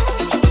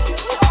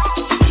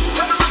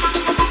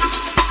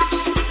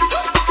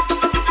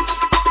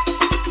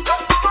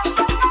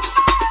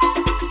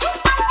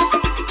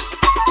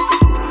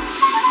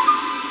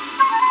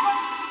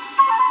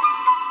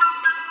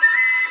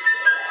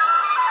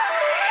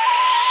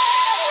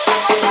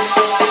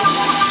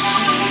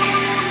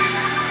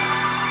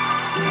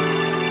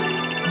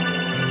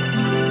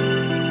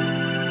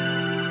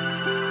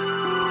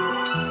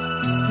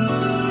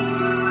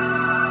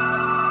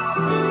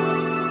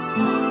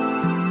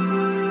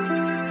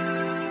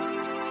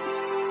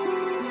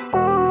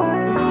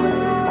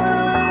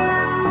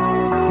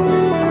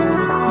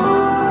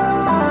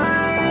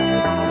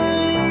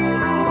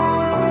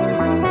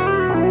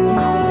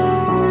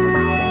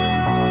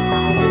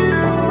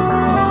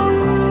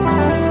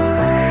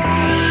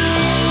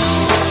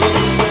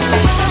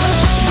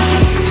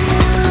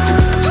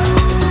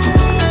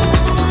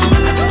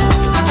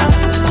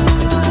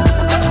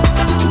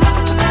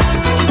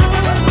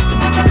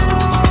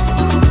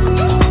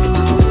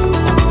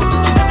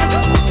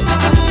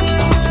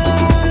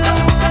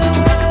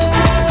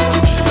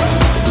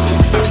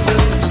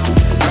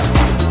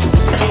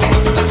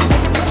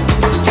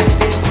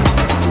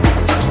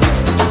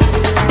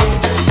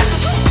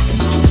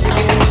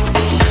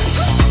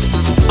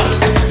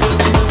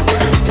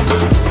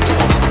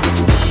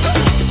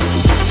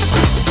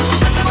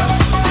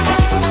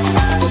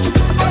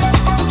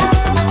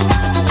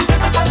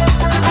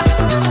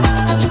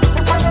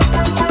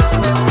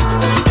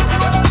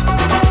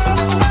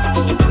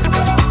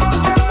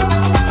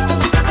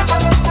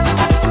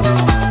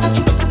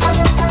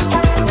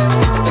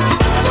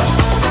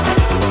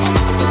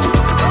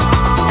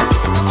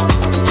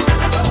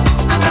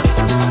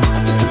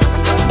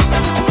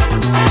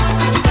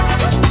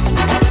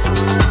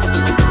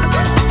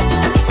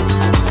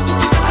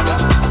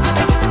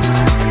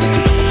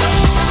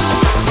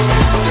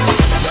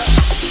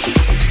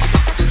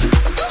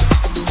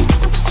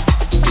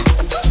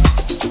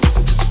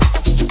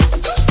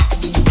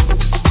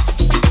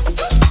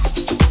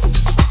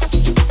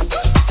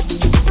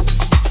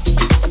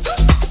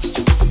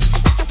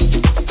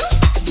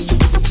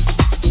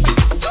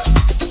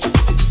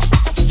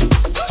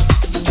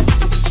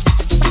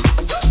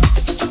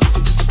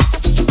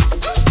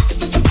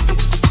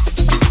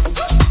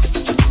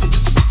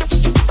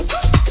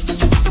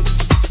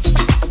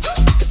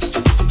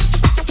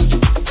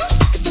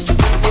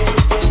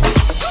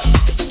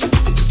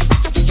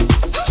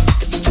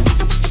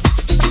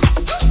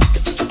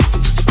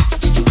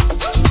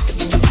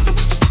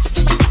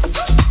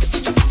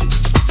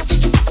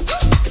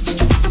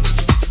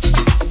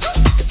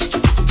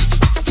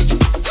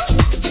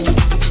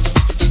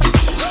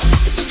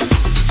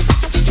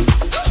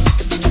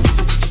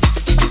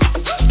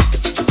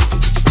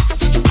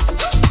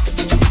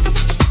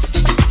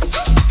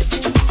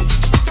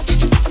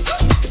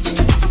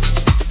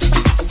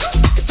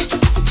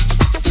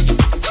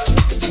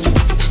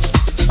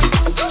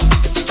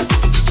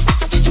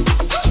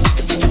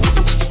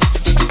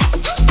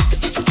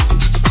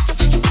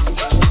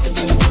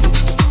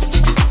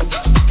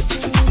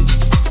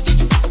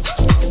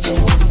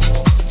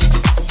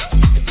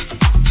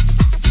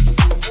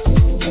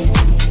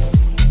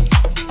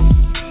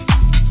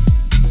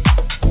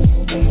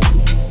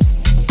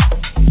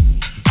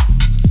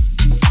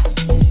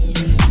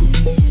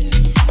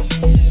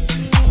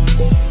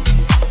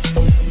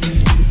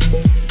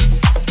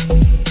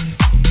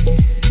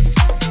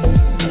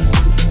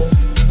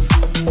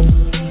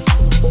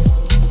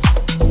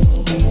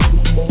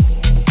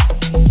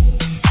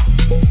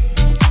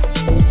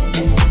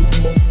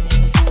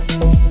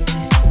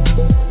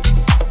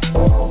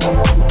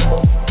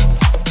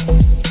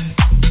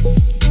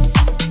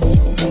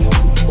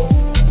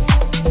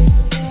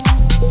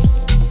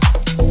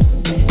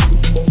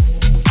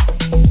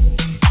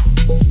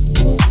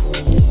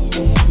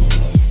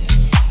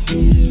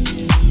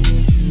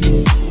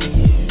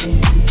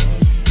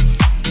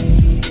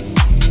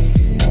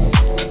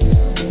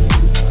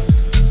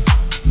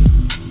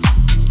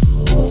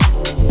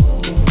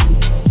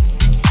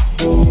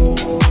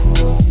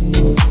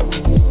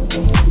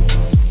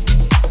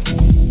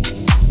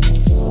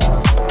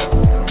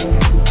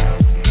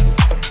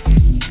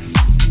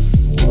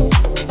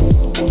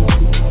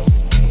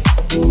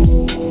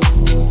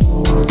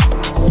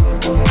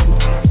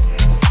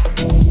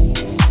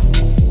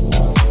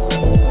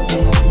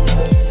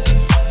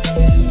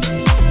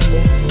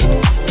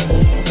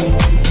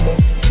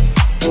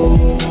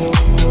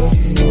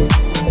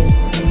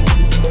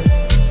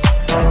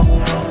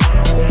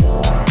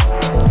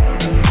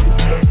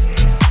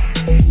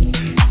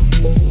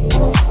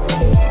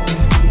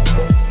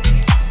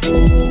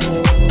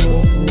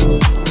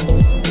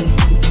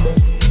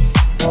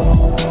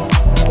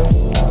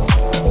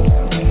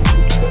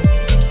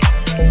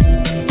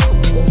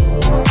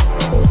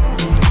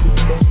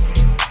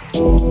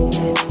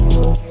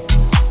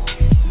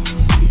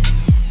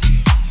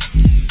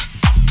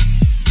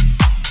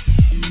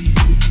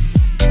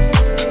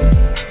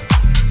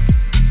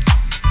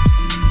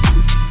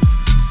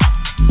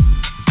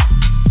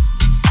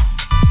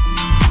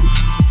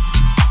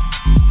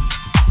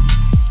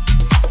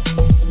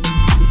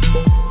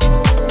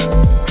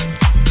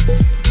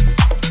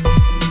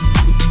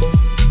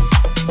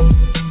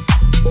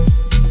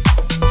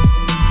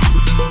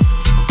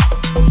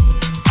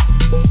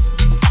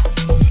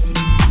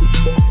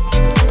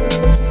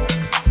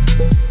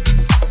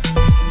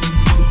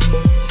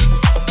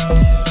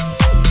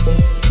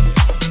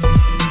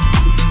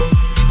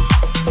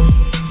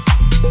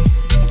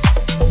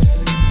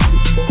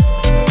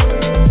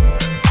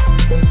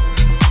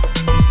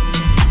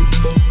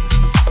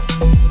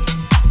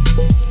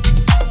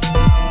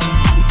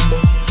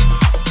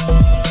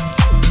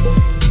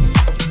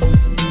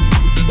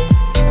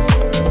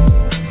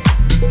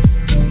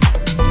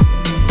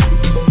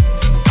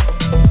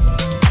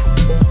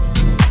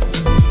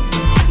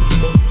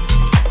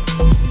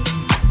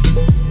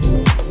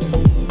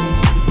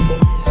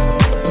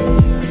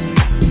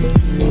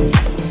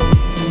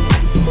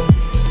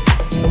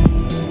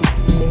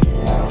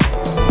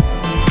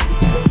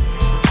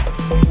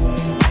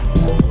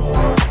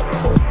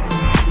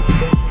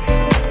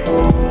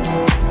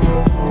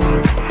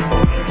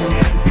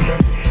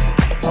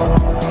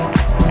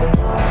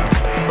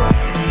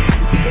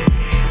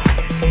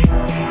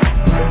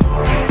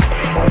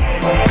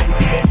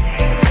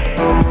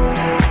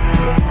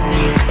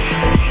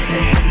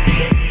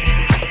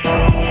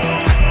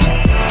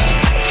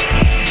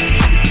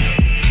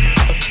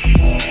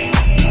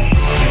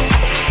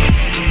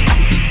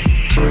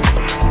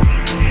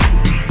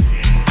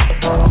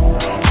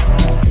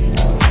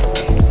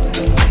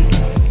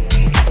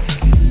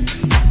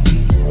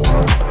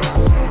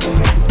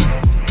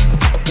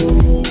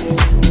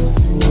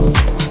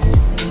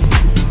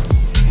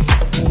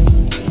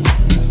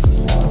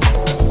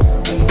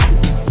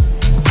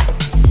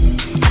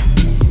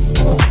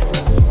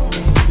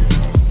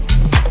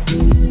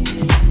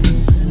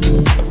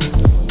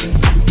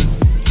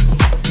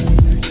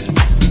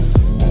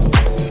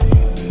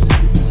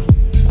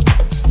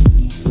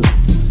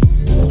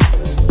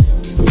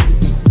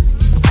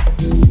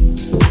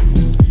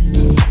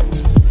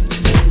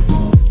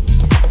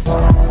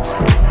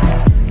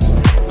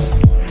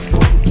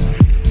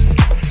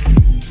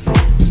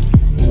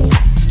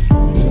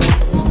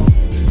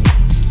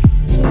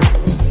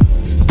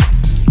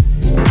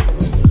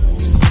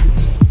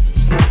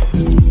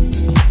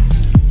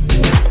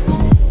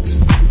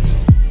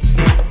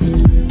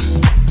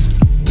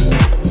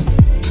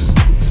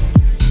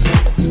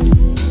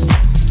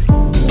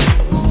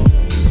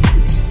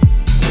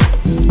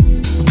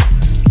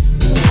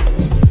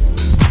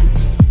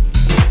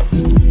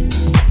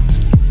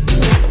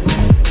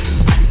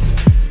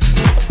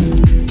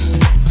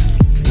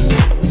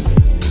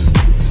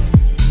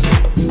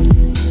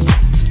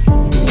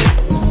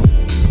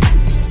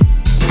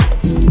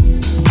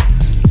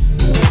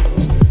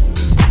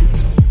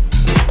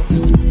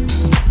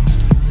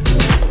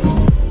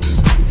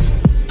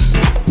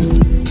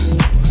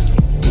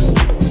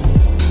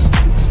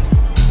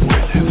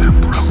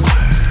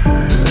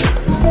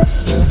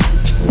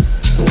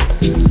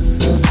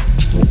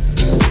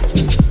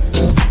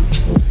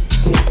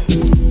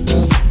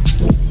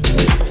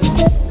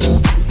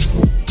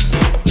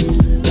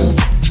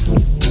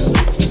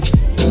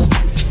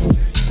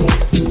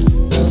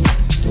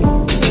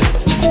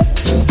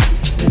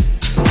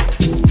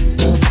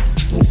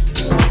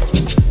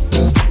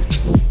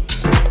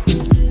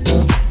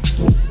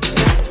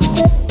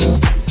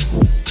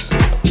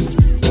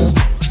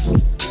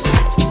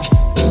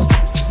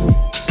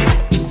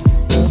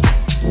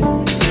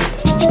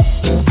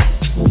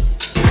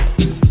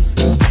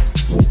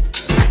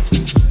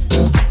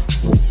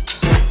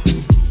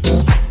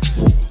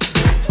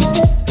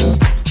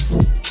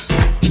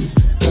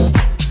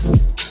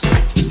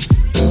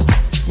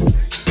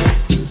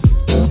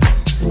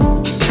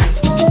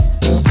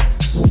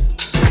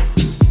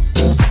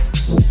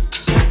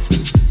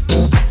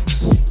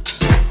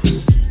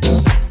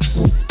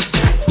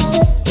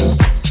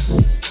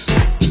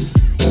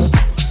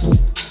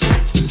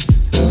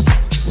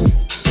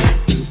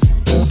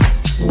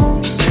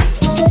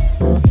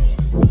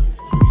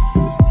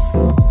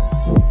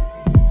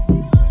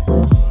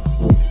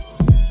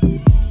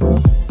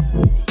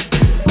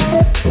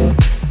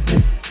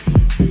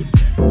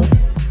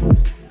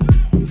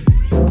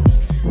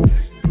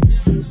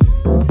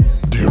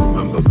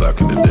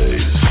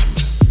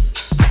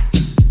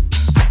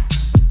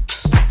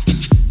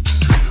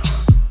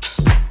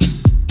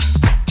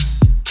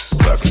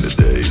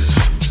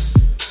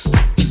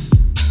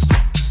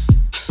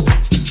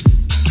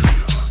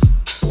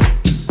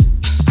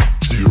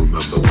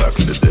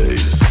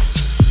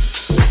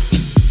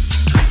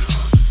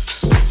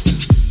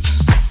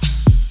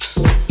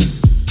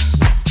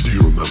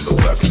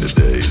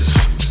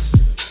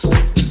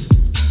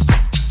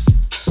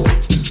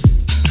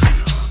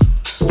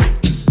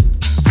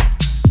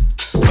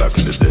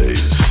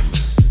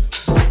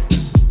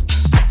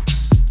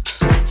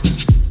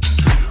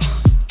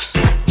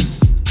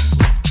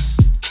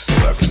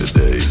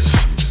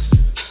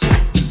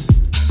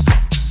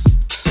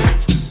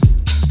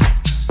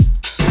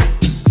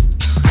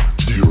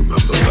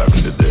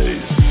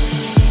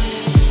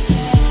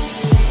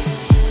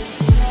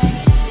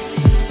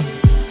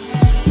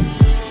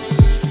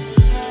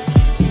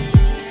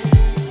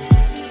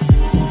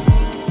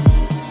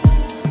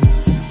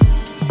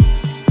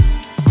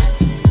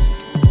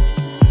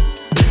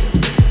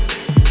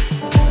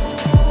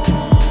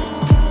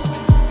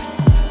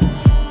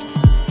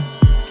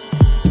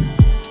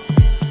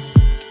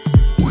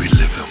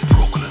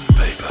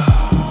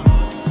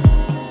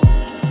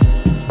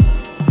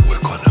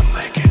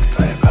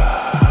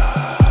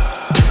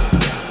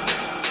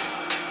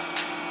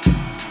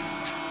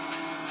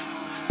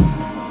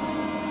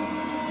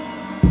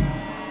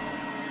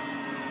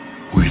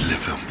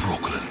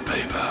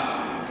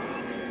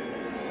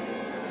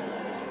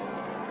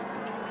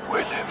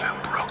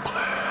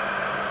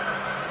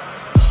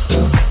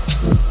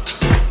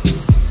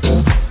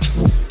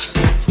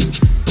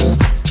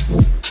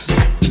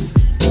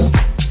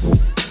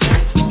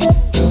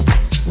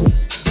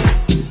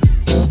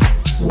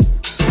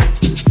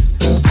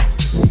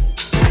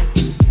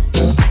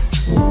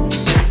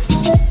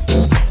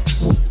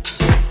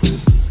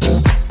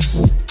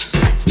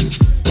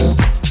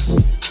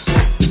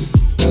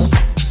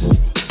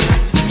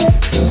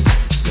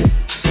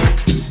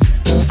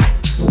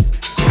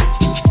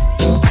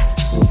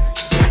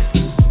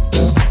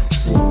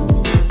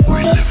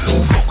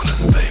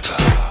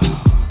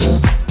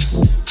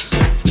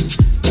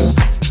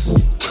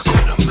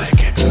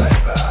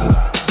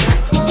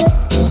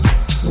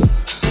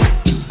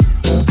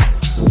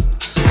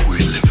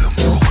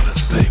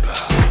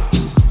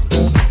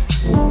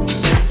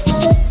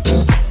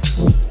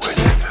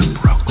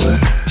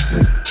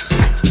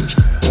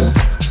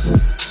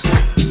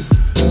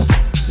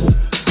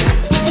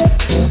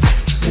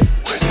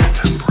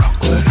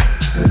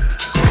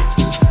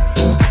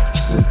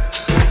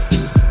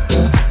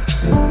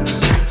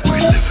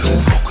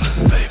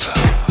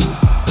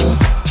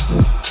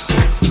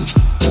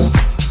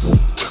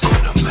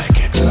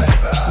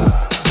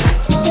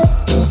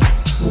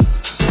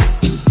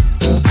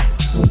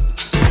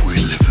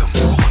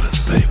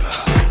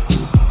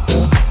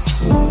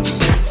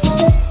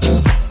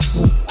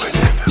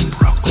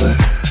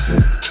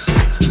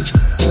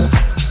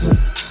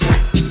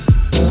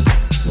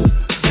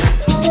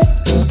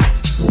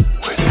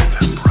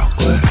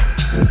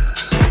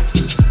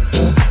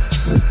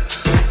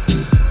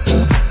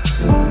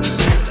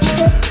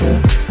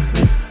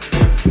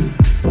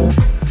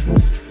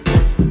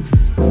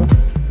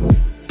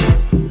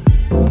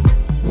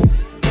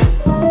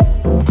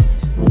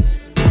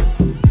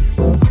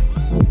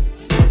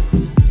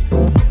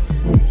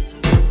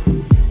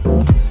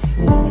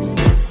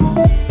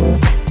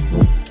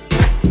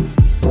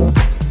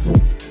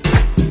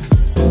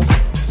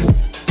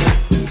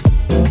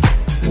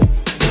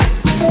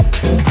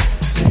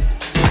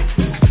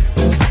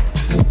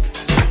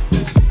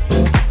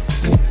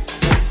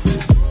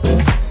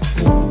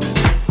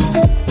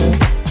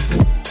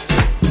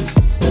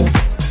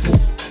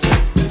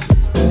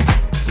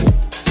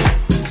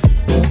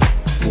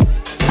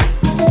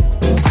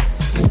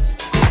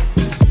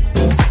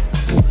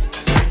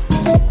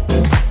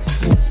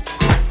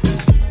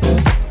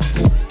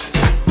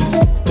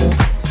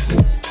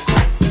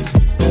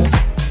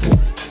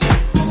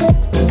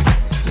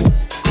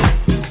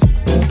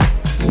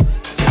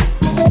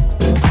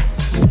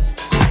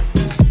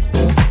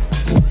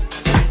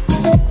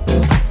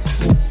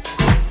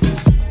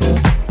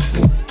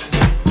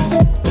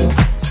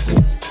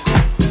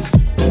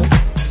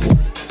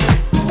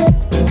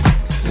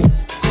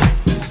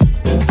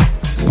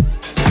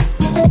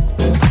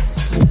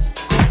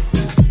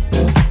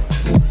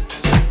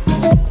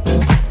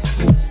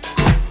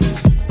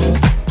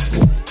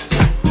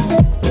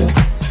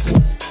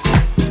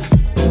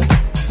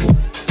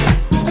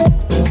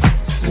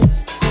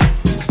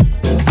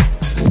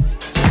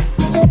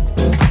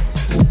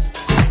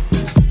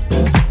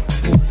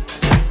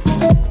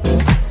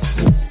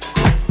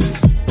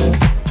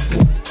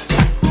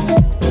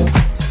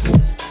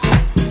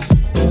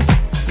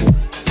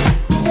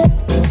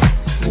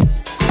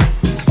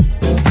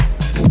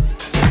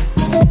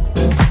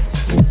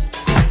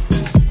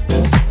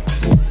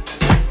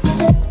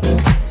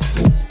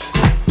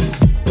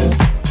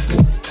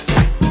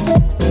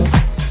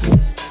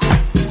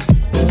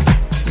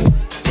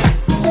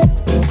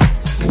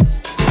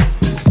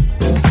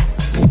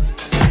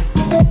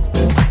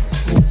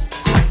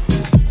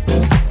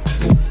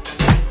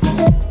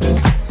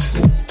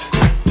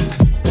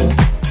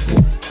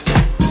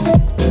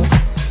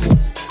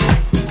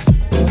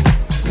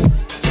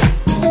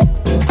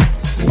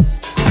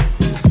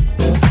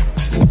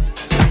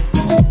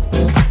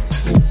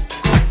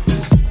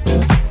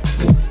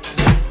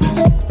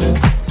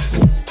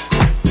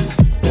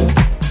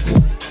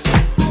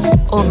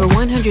 Over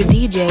 100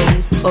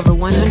 DJs, over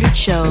 100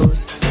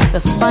 shows,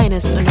 the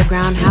finest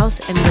underground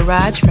house and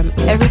garage from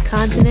every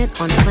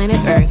continent on planet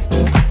Earth,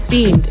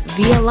 beamed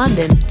via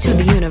London to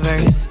the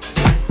universe.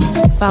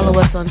 Follow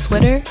us on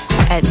Twitter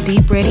at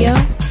Deep Radio.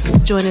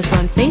 Join us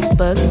on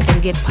Facebook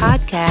and get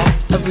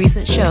podcasts of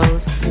recent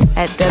shows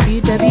at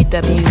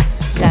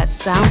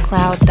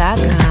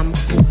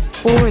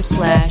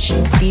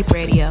www.soundcloud.com/Deep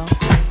Radio.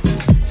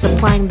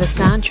 Supplying the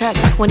soundtrack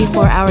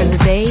 24 hours a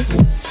day,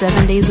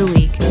 7 days a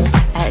week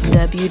at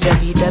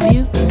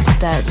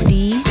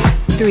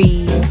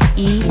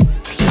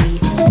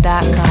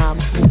www.d3ep.com.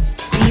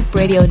 Deep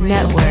Radio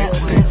Network,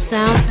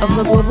 sound of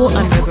the global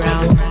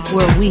underground,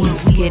 where we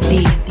get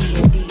deep.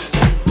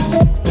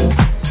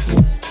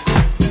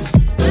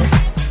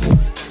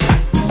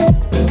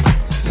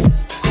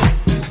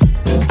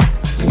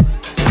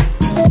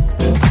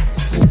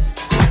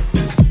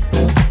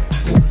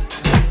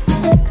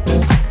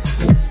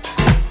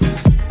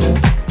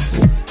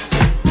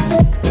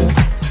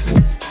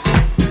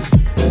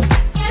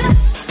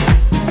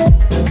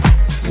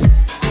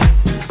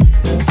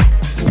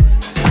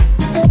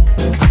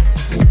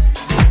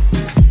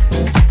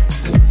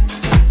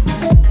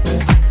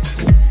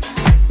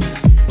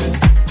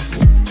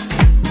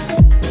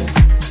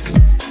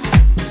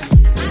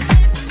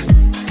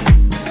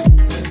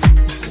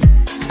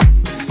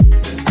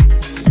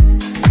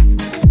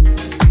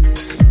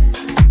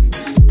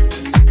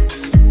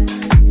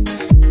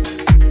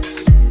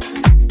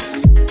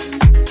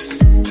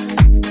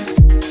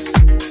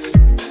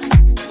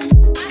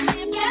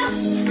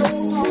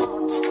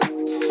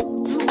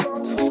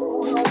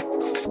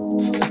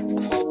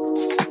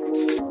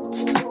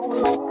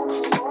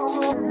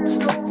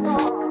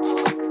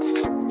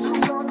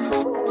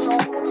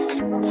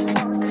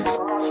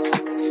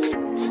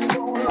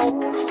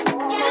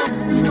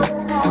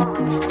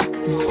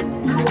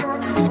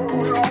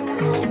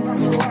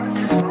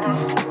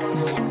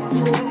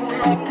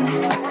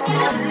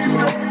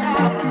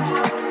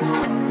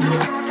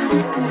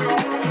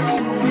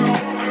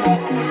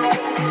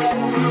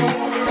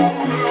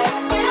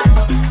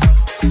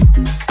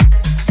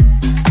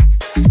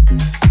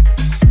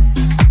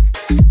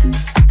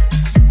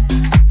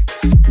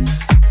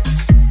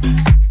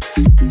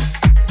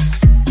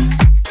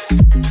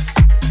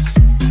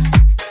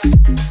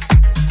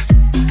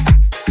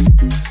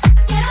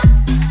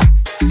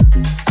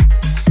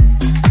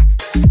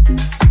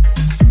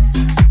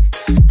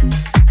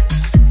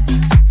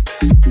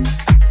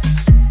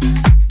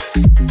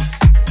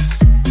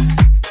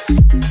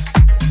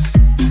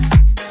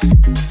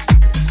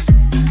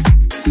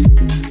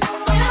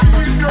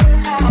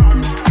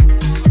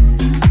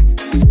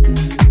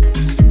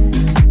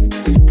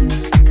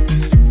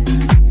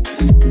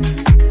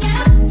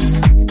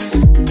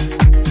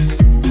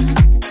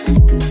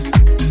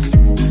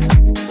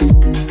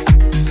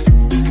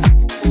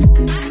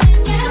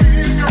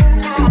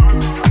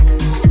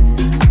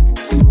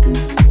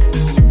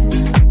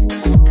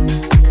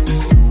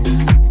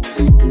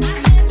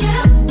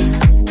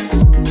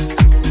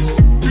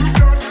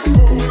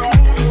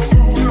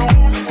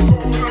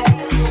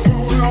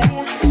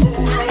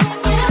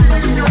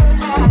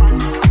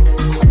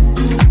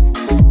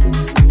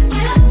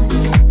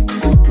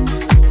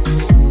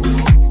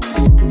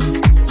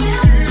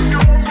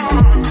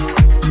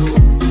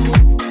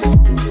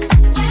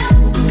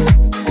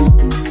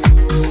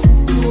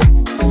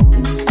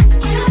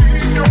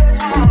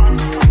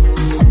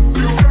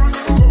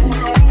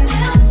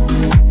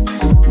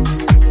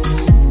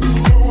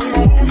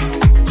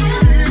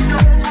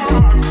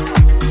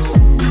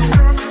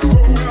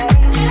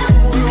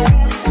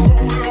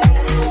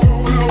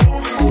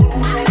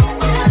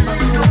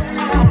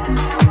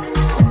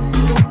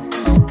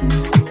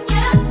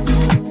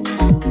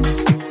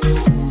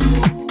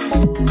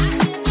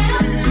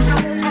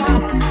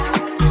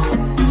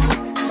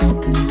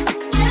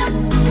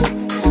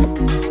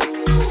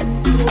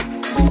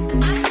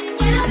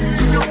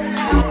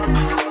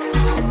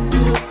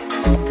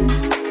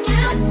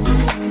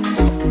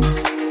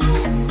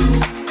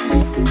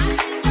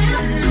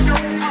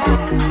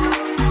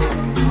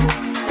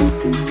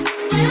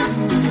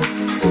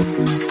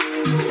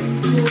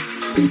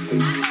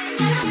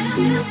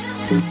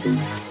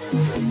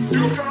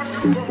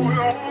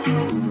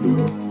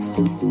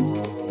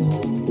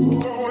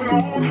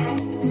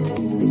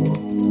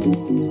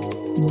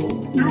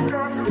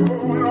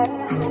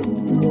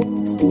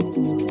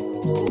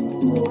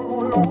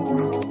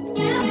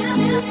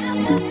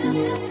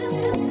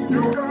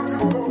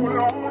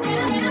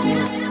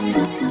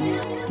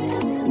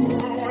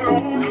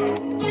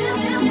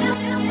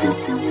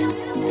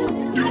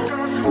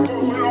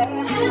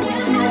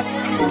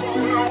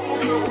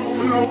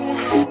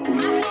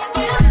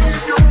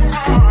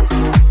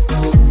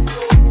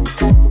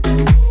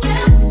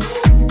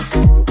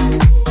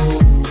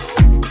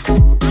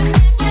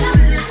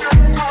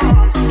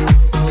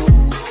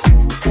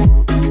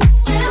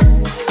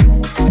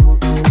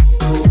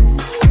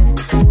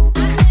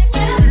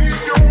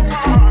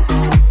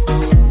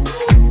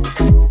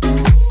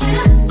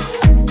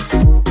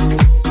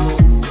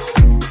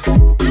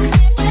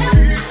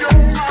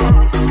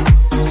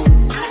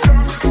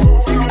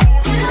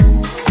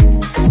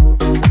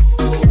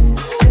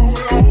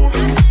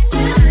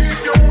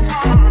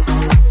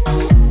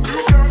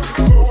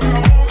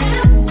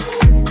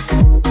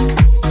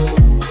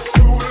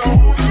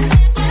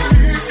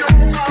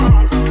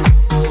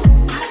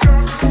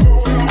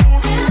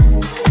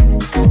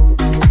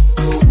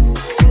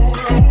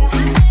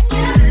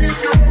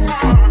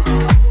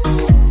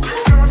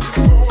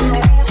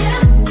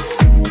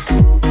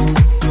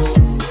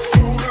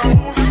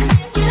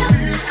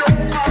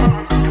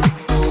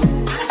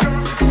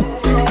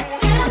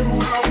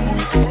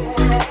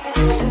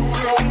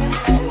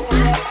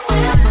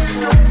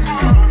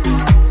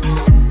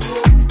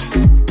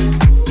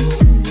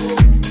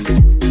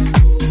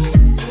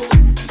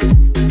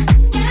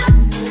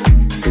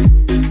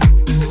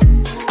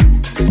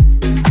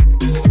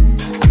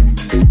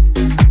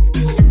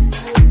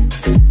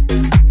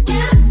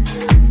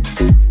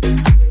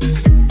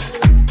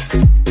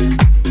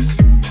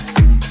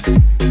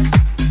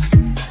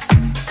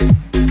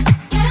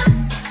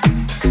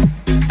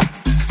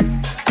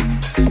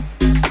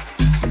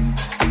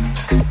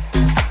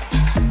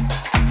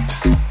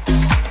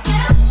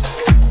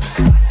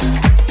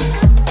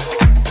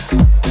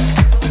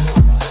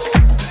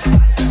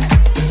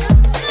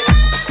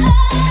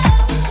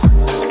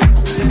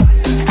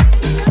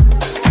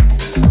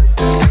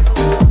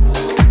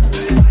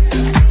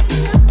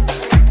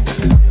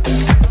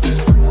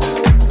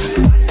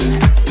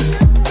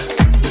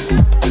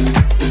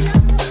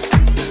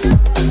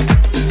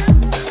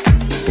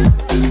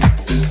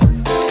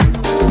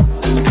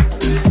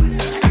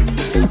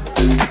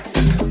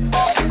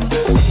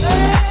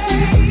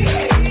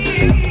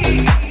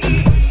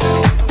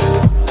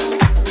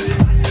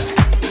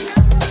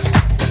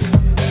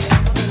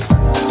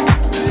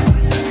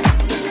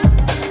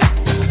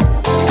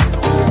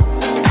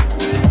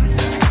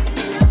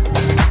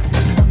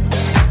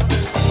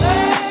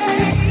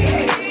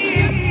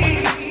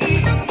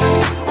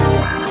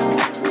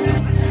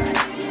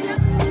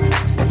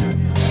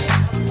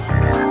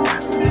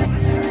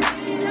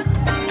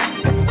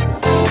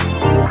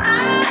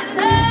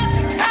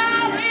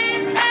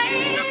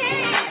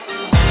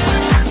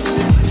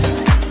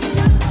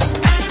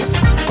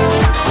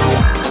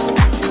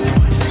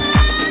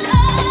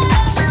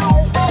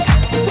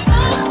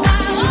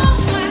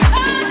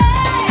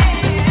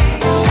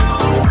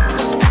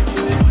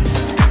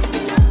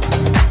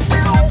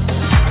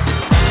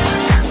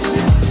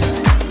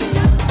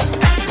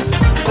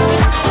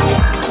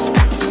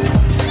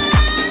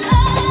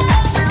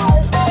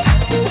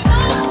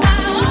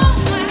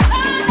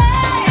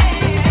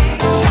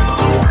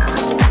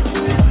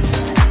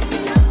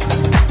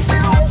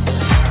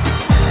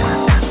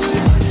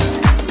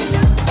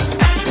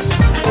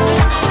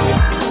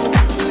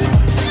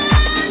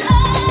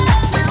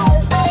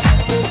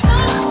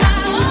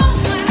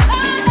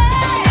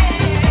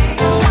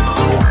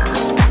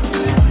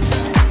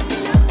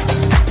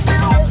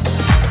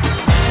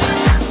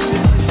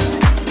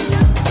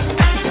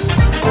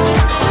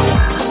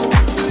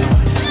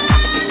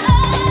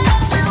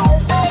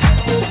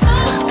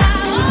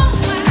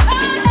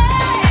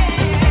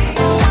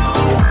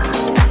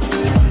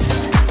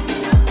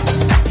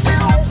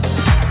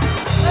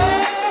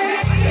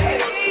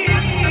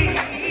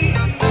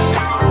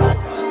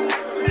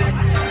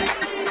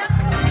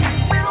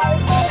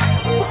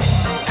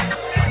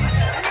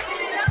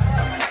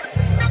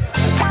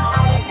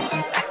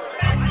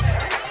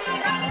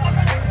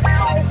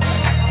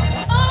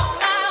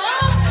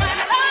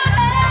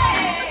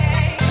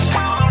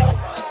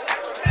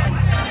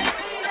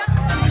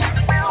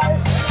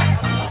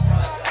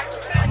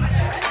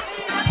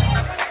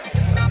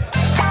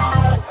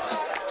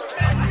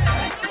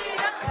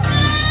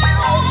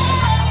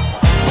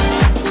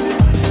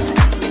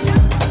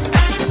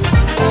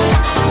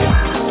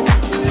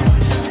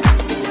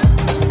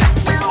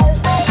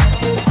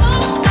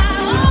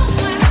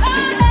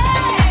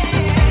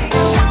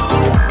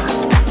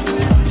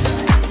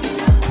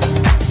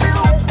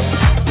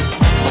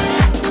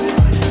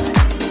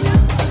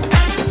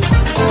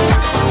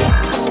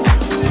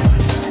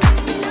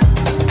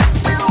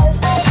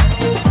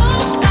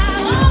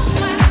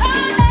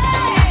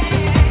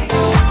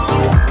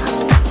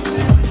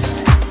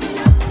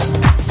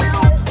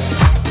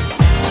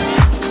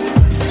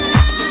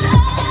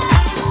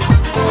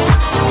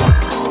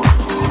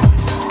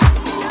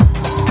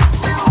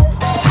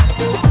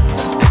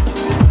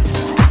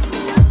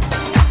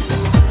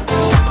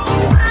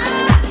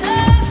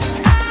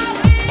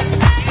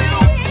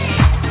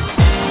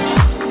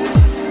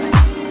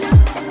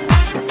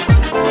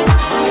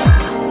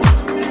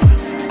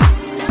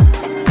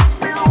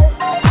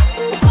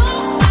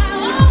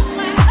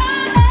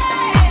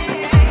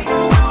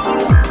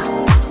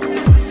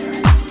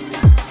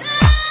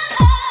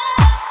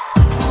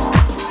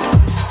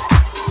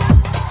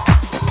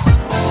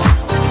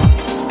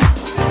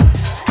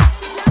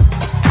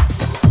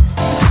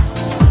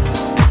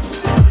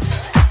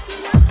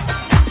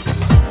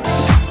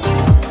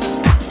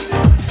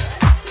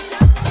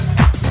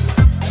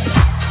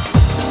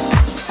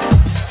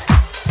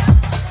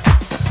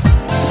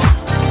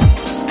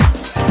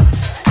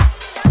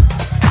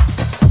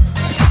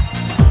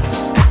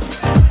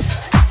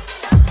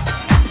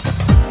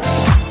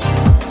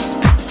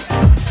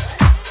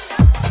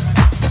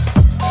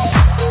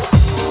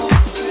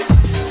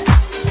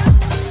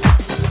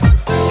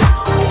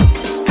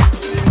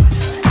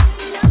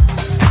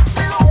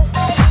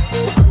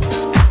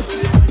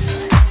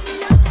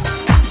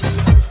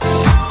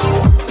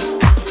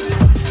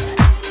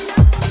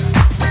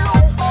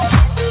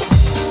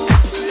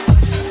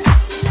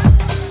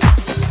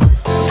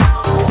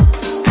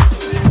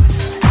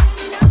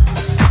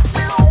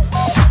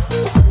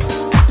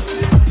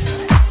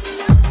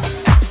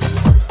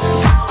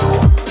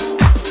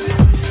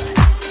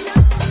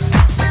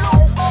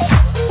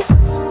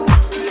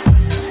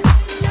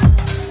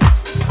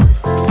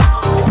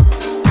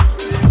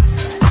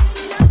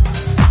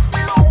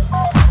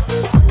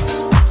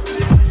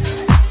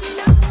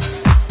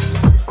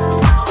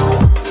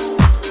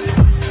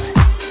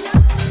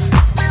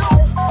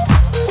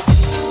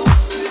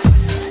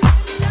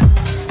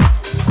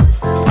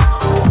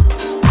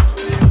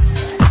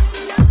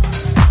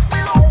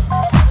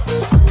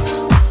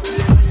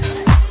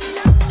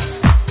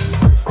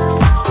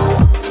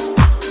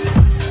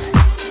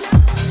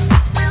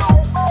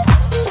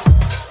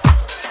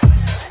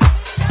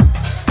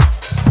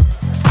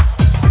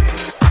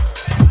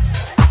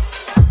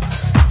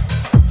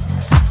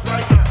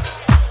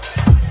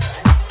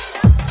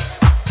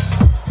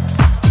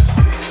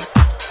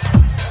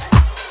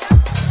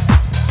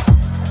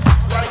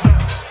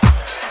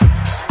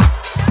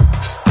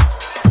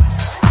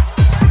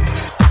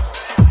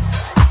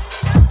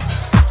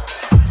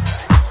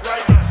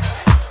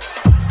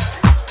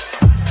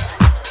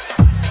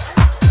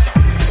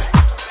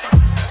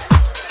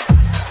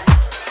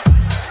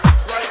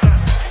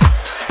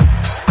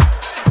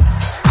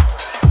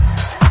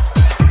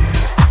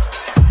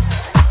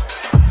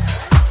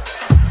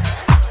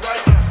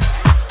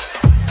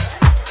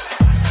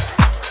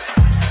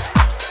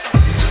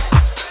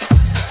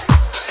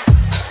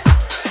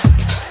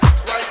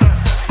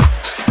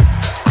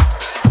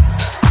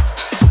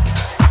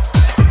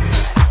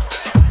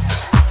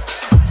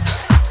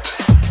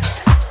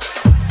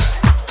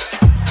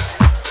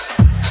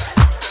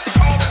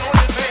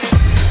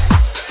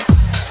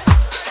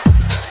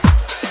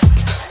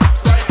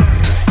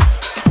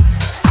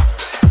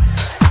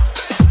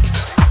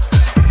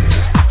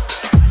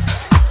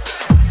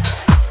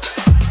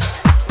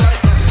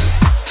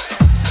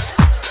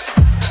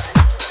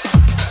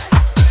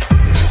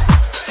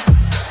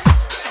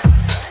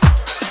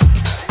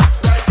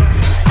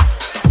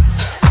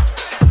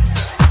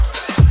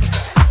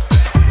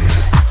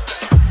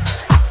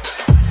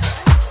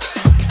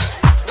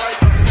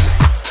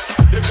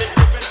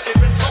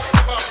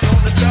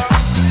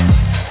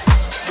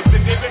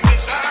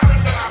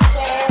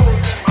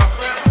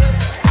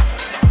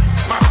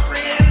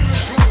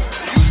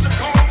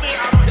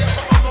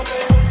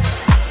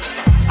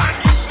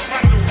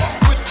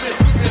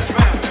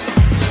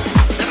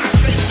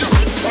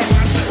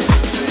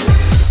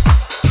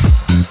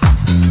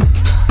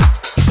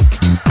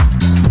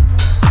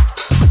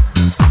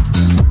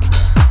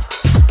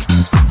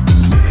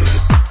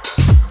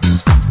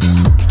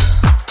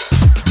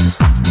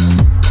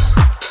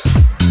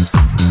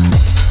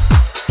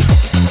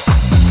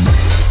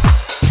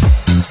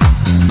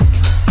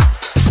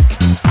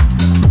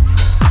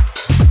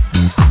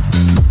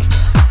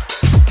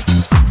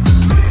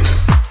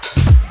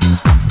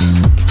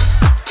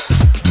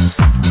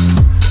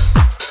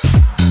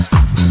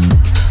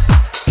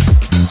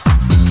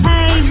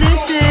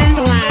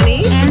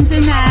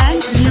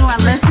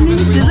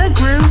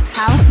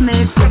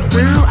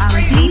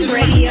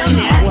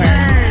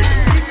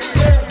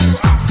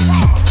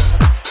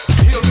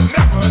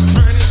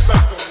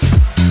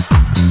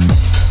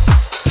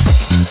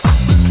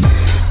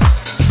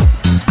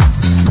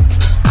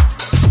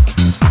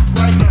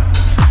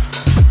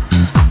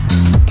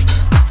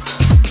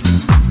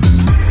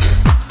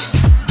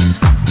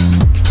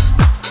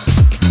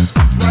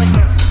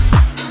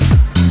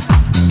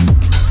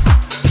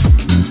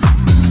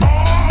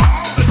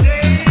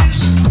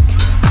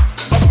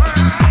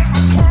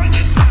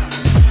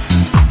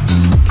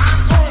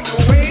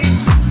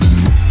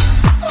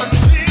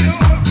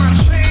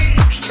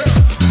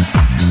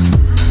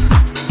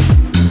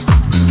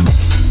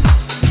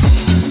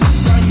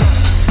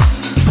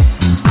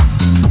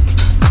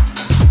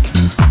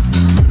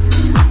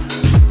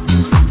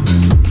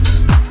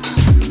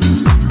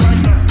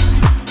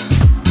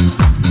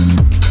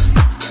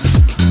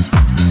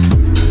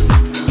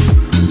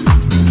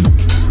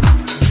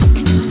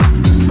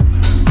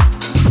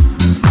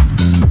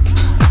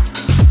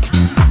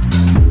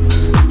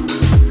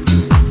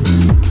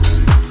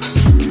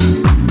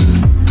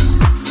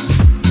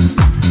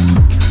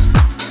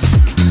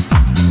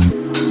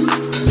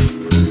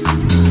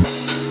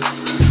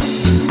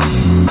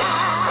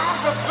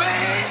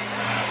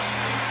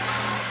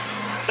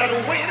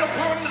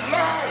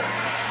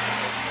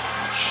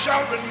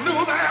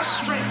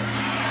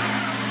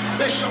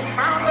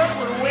 up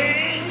with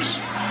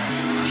wings,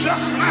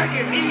 just like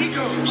an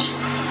eagle's.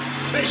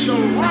 They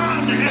shall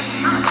run and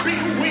not be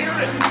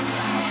weary.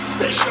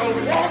 They shall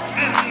walk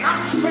and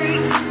not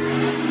faint.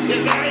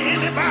 Is there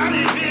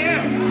anybody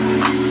here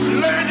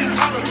learning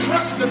how to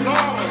trust the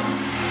Lord?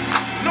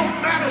 No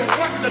matter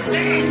what the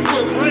day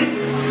will bring,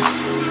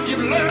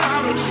 you've learned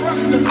how to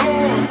trust the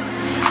Lord.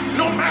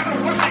 No matter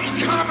what the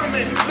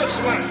economy looks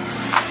like,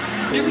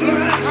 you've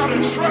learned how to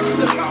trust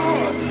the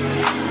Lord.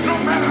 No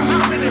matter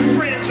how many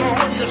friends are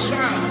on your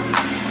side,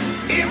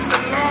 if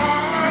the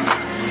Lord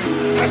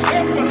has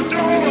opened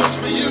doors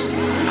for you,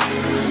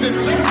 then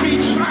don't be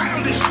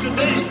childish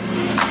today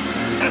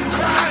and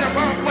cry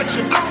about what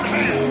you don't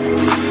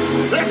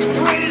have. Let's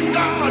praise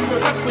God for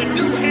what we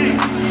do have.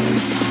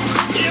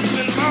 If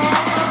the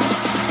Lord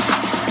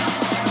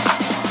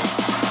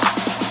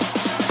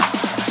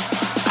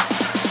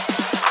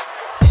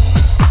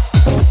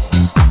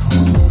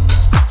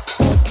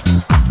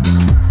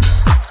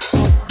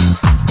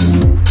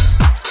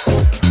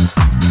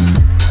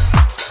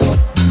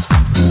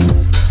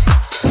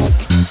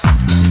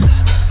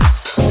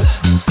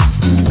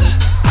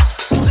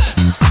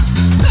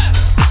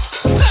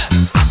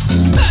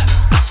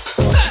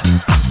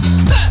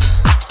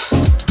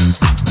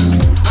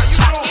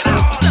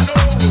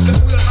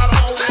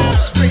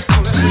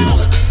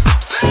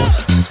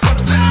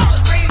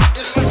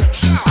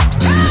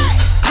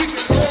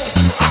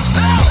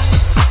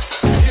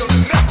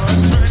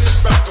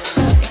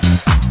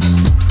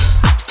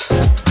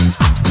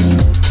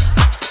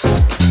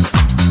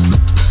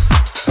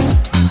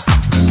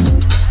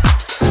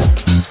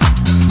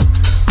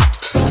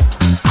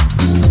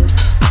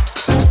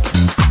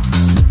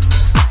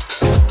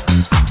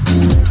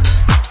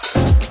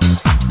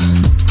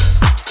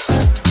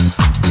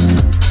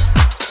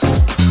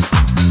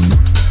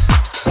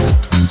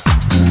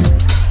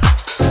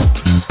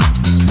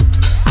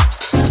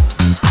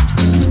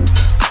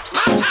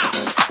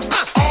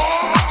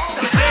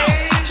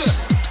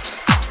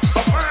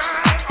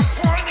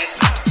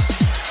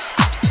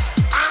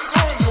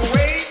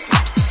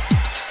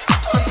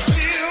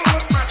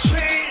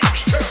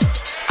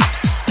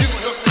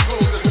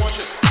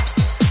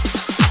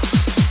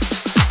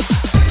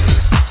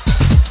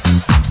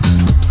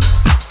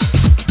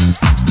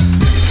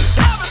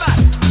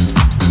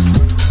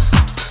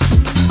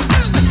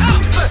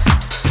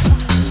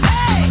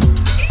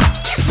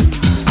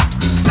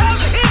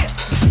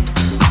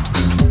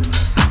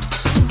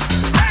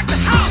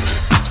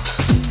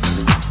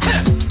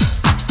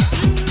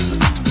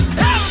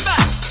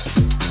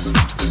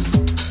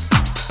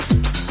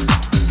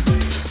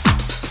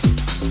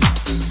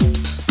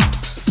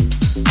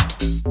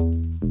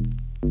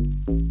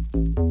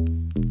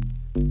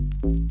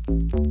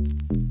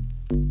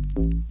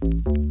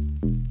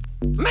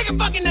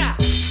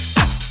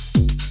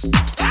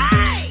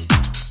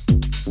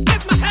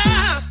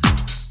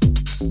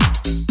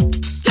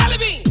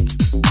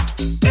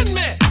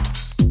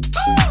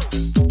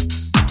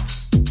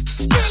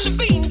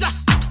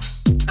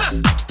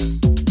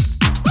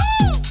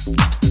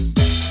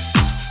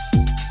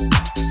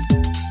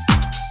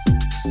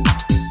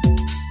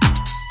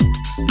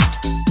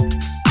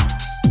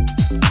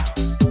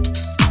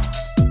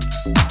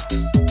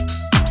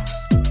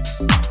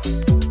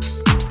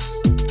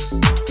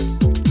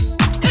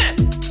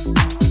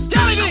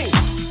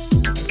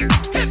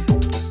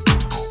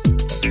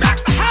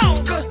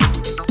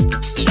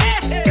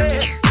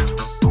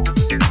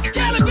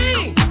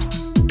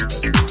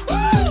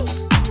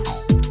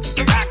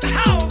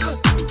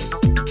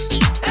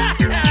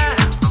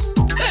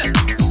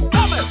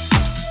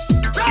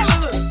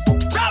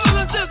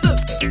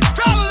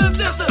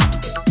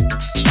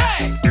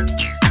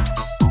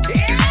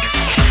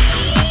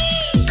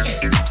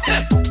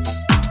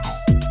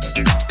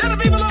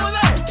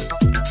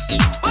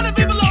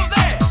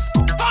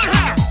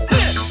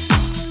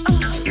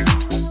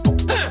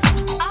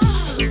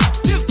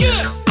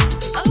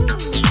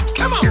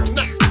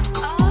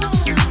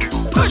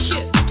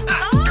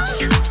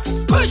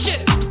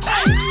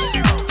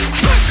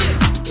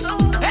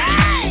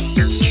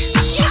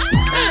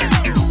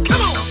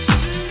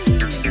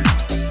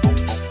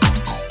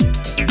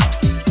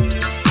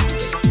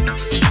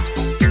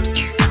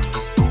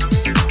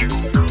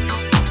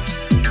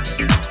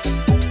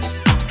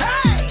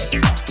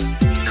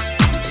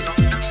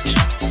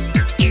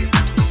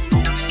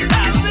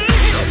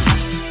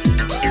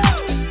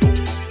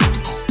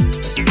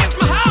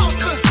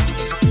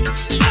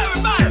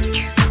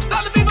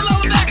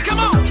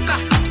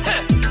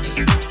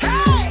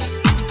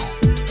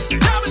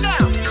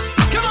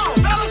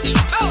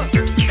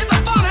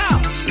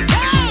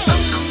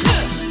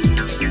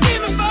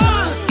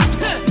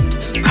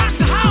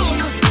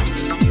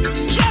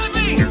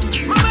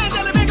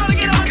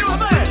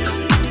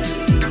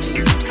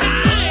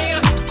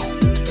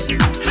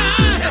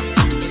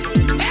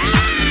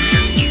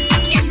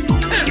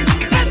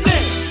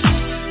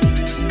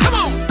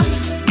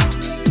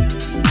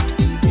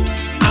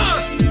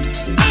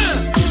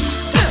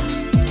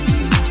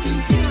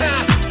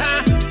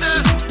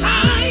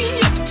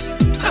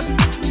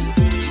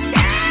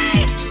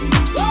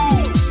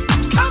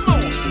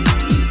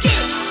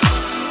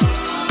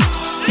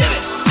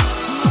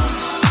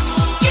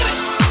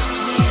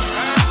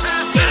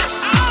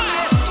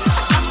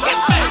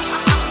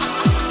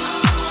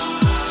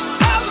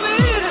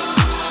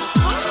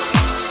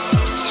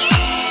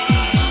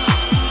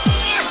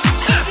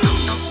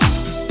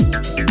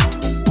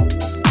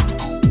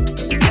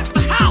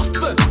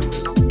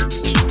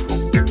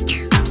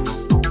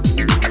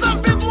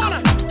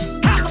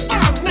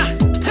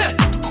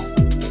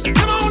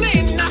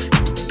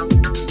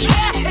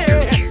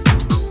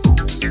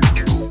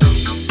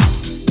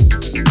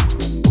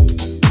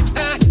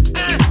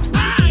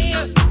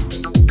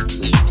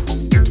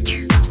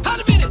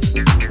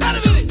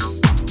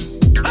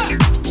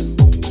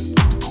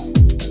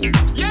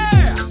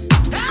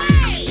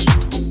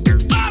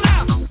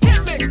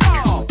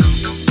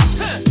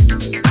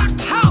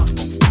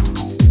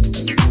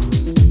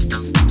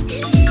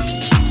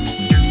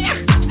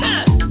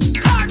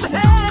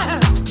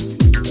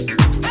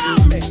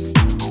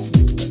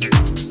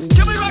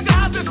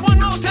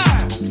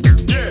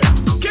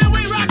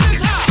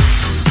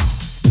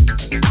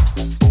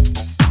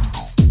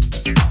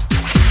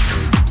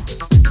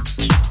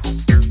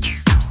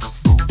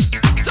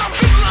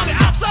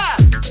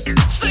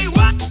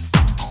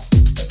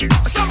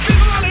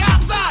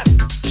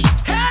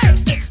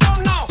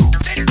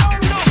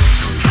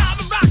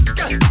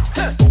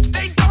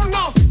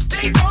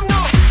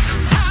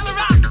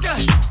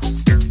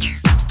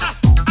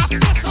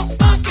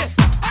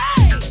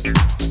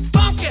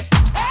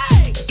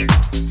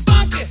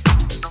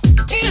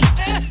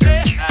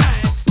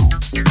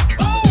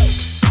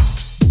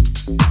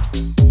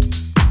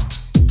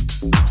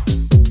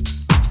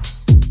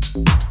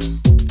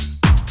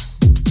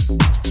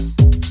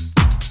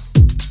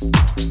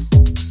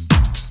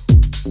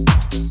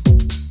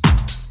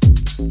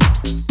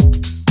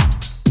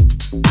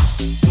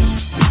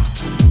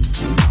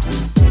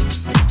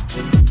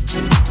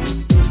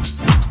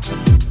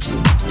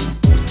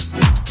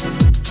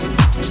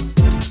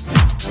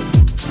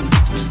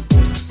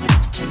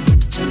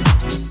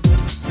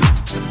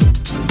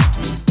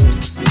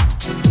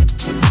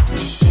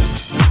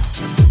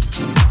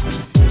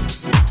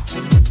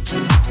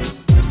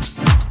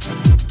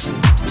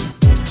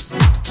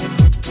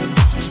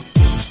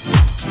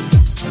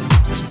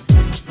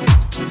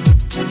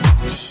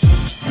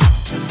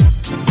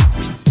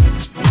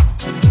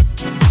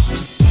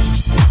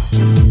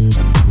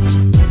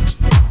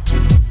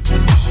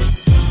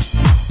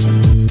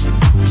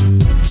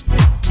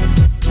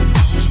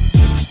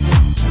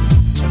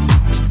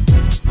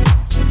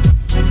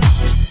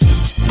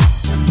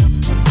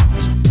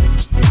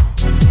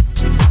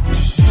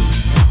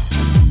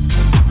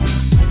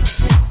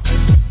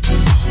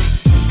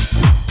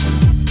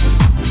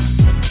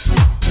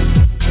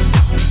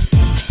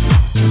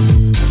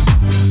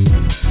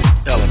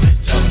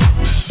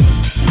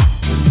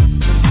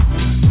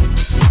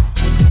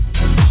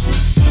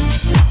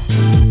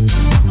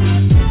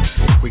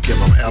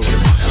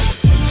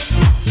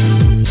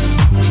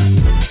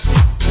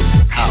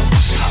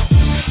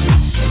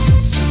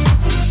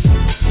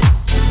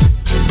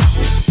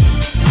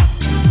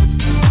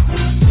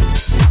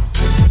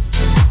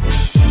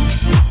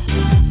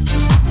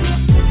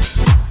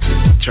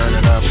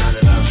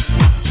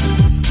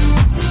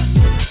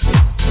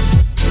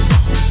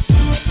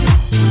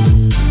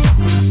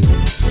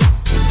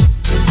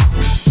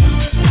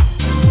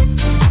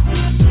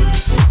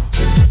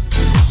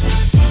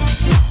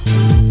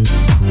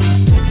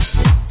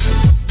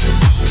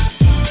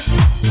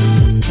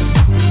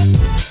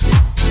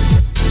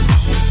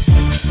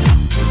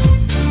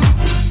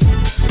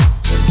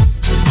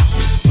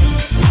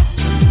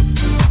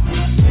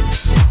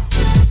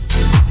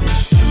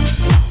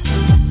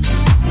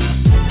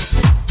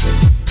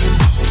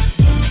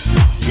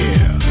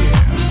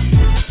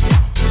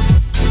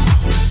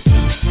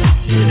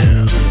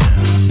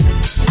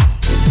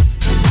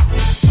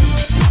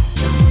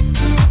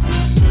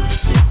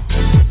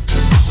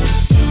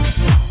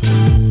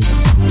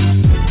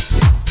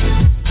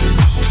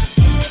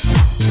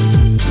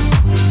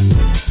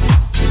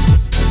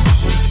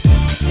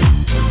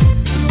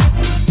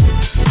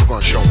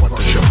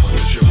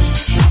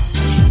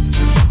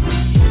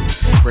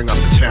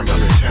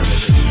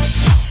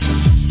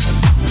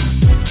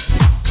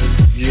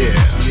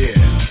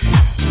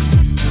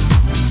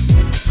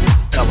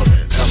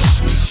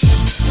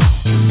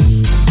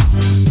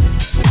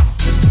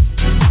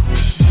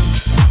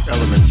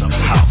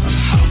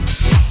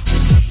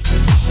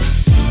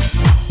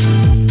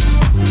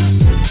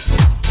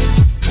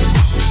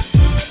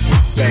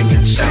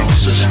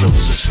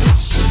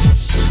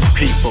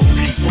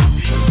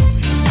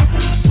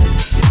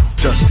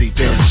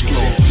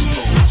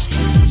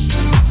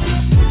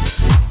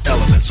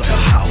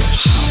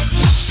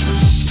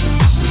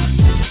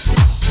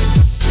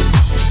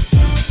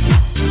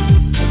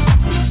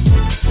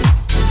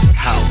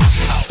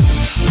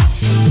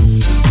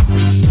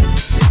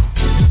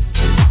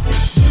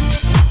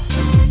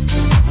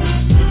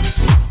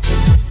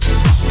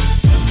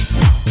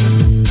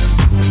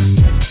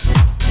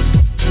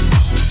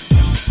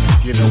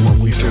You know what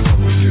we do.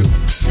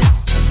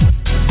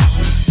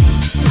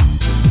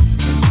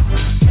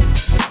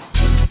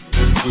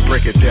 We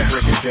break it down.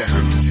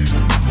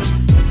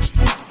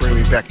 Bring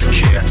me back to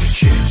chair.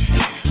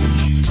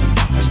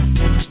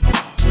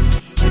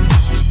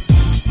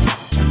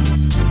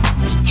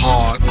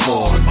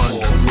 Hardcore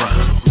underground.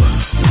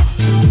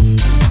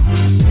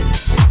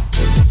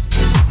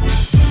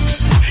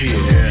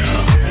 Yeah.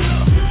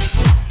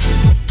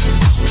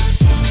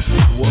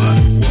 What?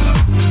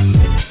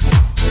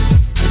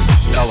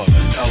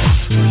 Elements.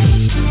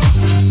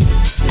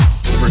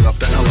 Bring up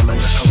the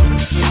elements.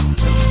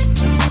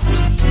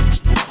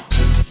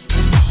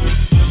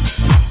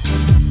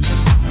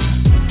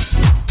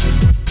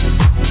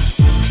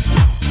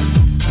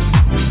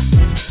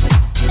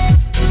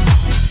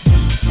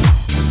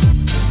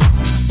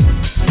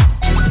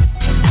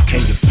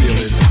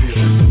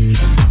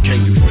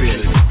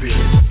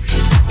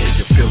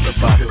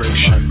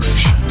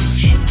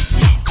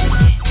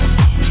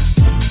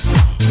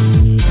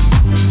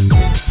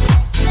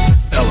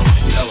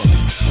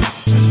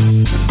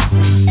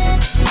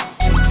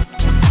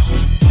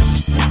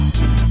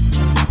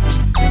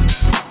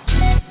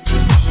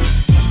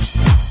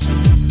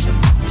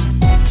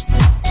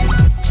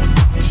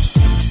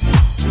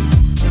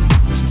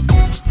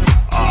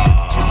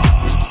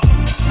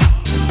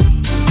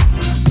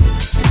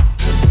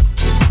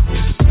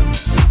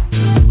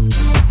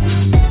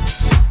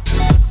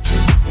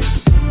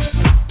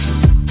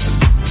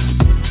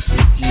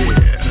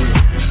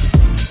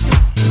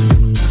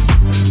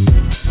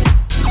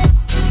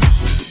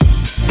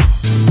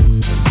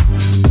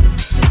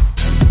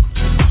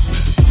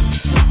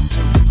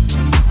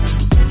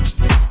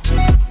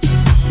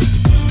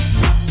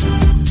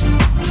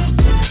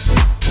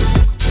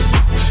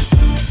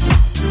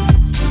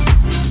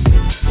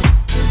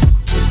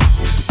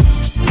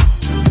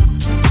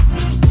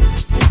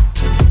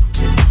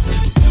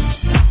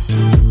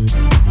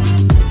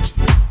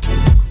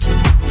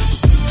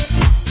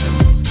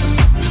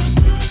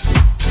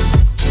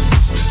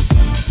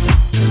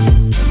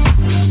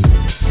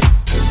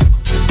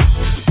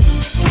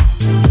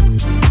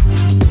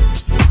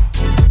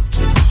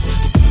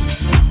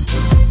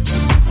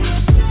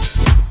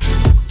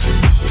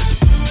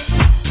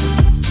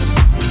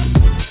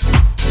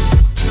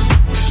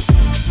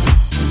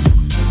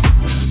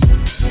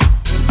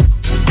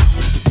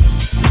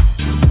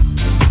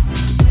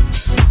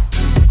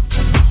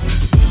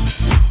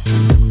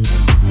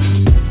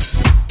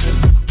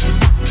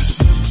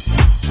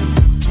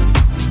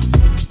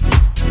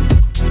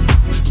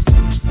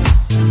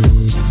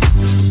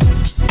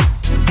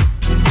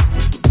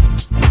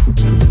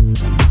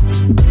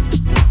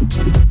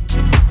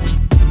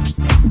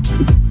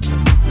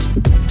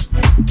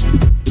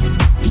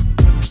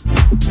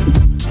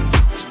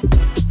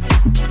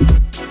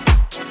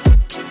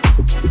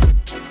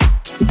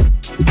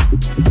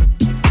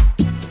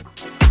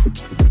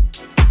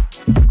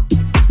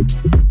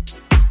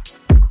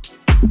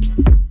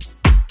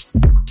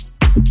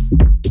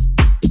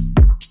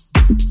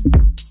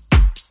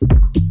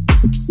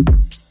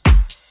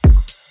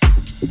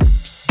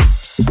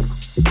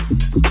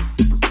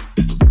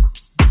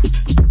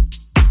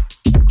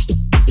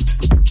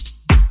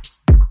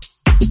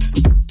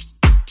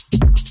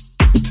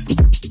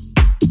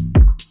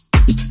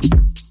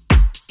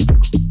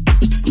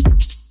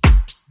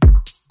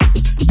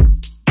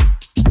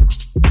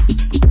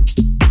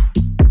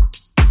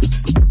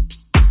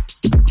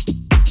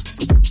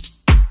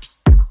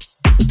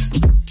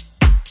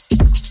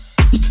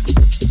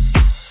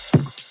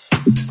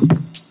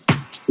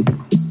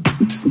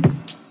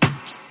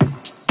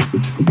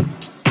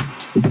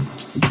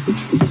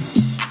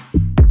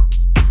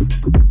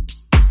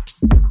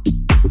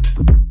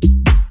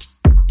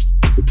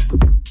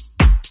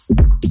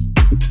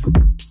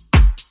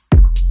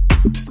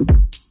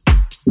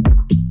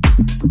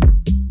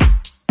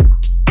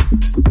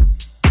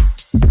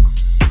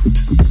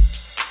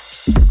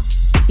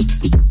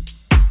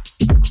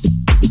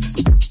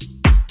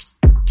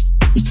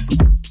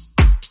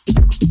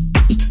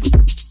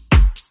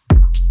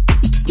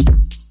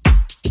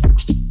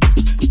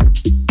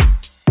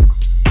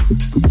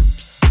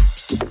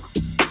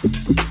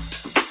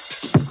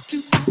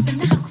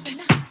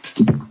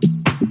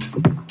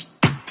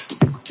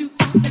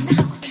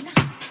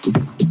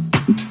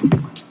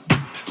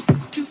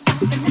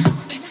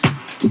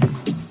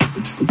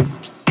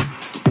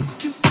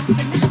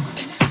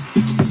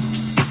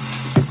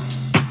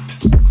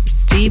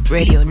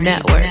 Radio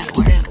Network,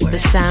 the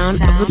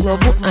sound of the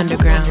global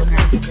underground,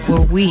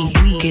 where we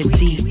get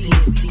deep.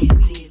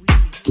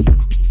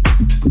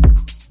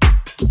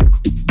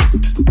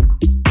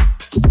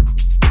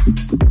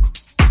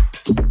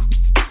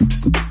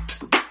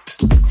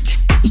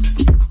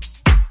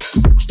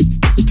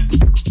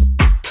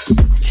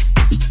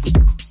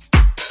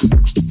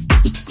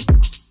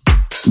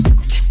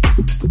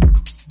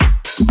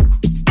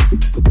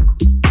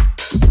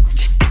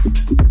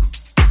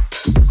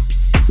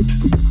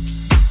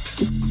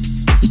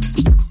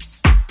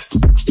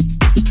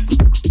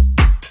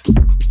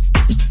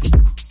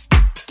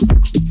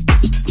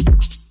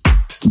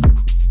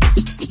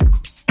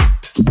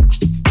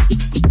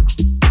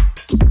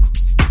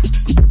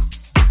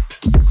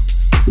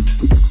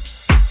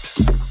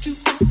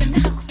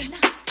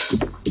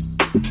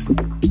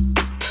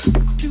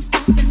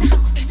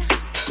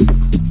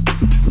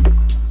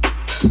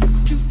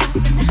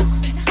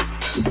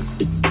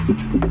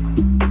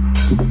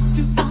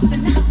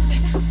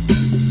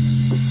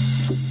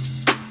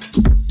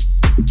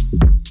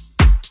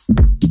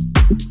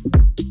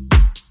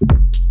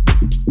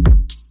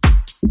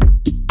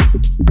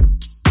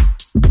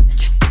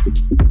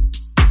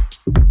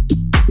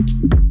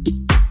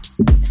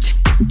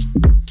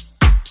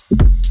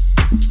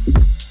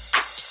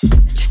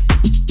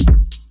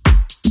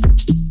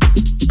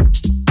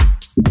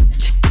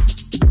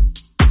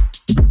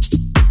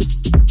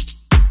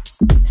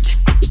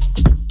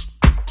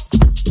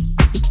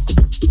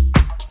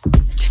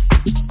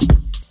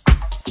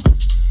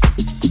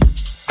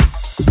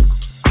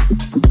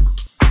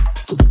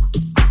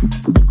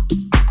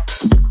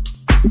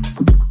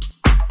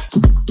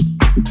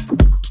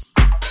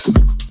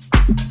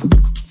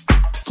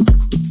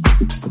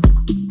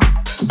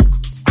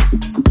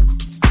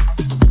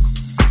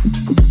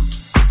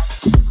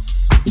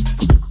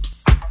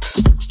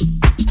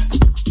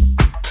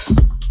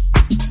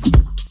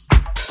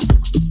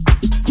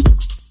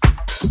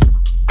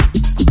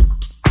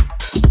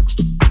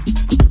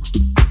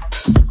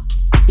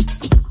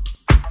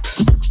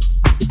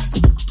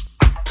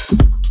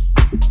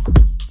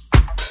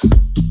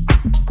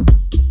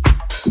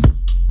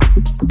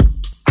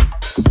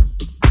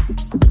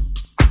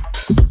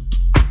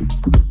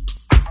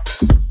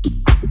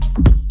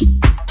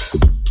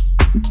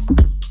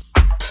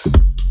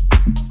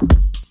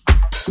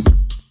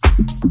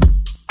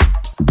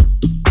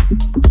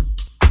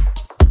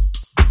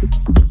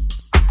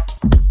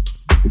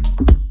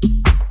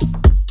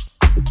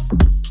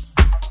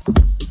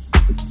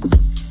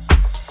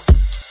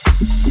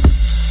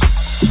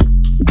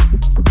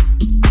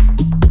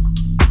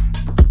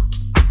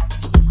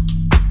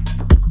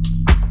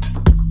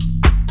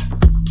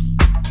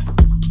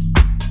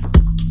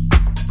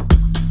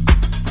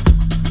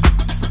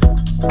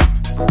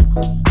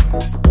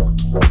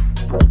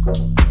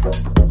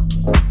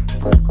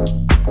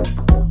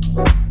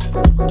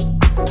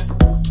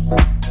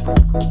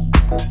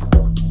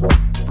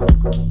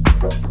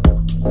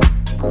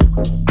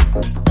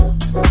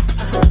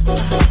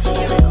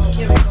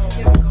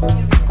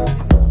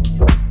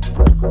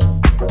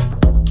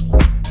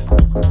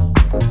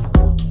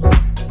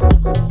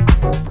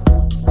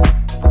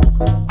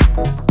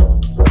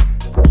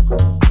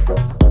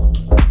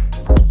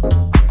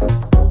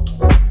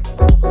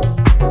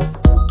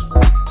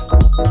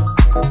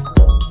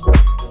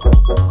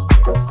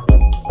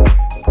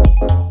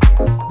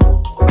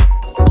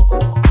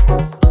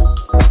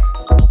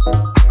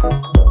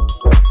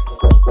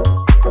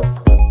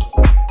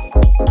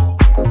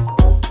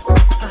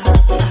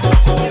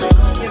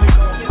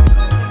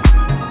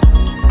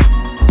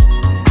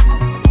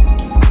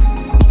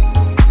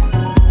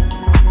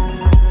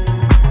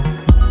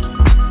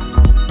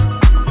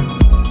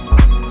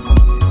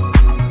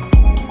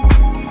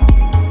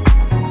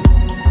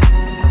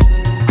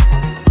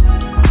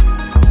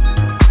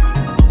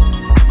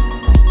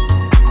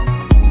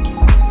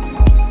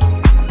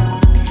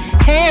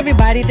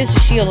 everybody, this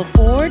is Sheila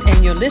Ford,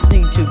 and you're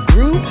listening to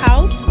GRUV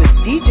House with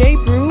DJ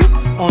Brew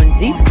on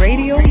Deep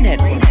Radio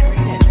Network.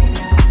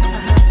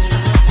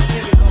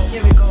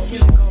 See,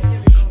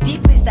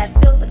 deep is that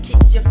feel that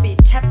keeps your feet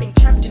tapping,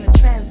 trapped in a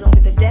trance zone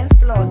with the dance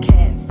floor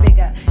can't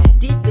figure.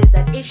 Deep is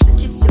that itch that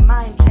keeps your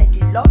mind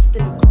tightly lost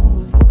in the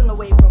groove, moving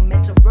away from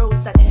mental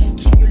roads that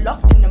keep you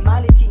locked in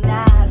normality.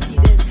 Nah, see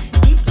this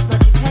deep does not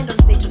depend on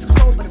status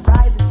quo, but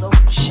rise its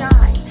own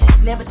shine.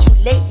 Never too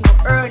late, no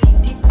early.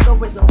 Deep is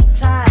always on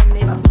time.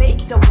 Never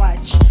fake the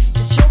watch,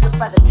 just chosen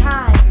by the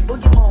time.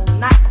 Boogie all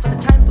night for the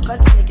time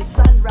forgot to make it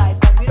sunrise,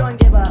 but we don't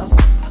give up.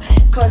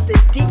 Cause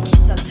this deep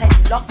keeps us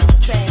tightly locked in the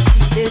trance.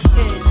 See, this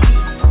is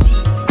deep,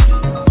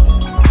 deep, deep.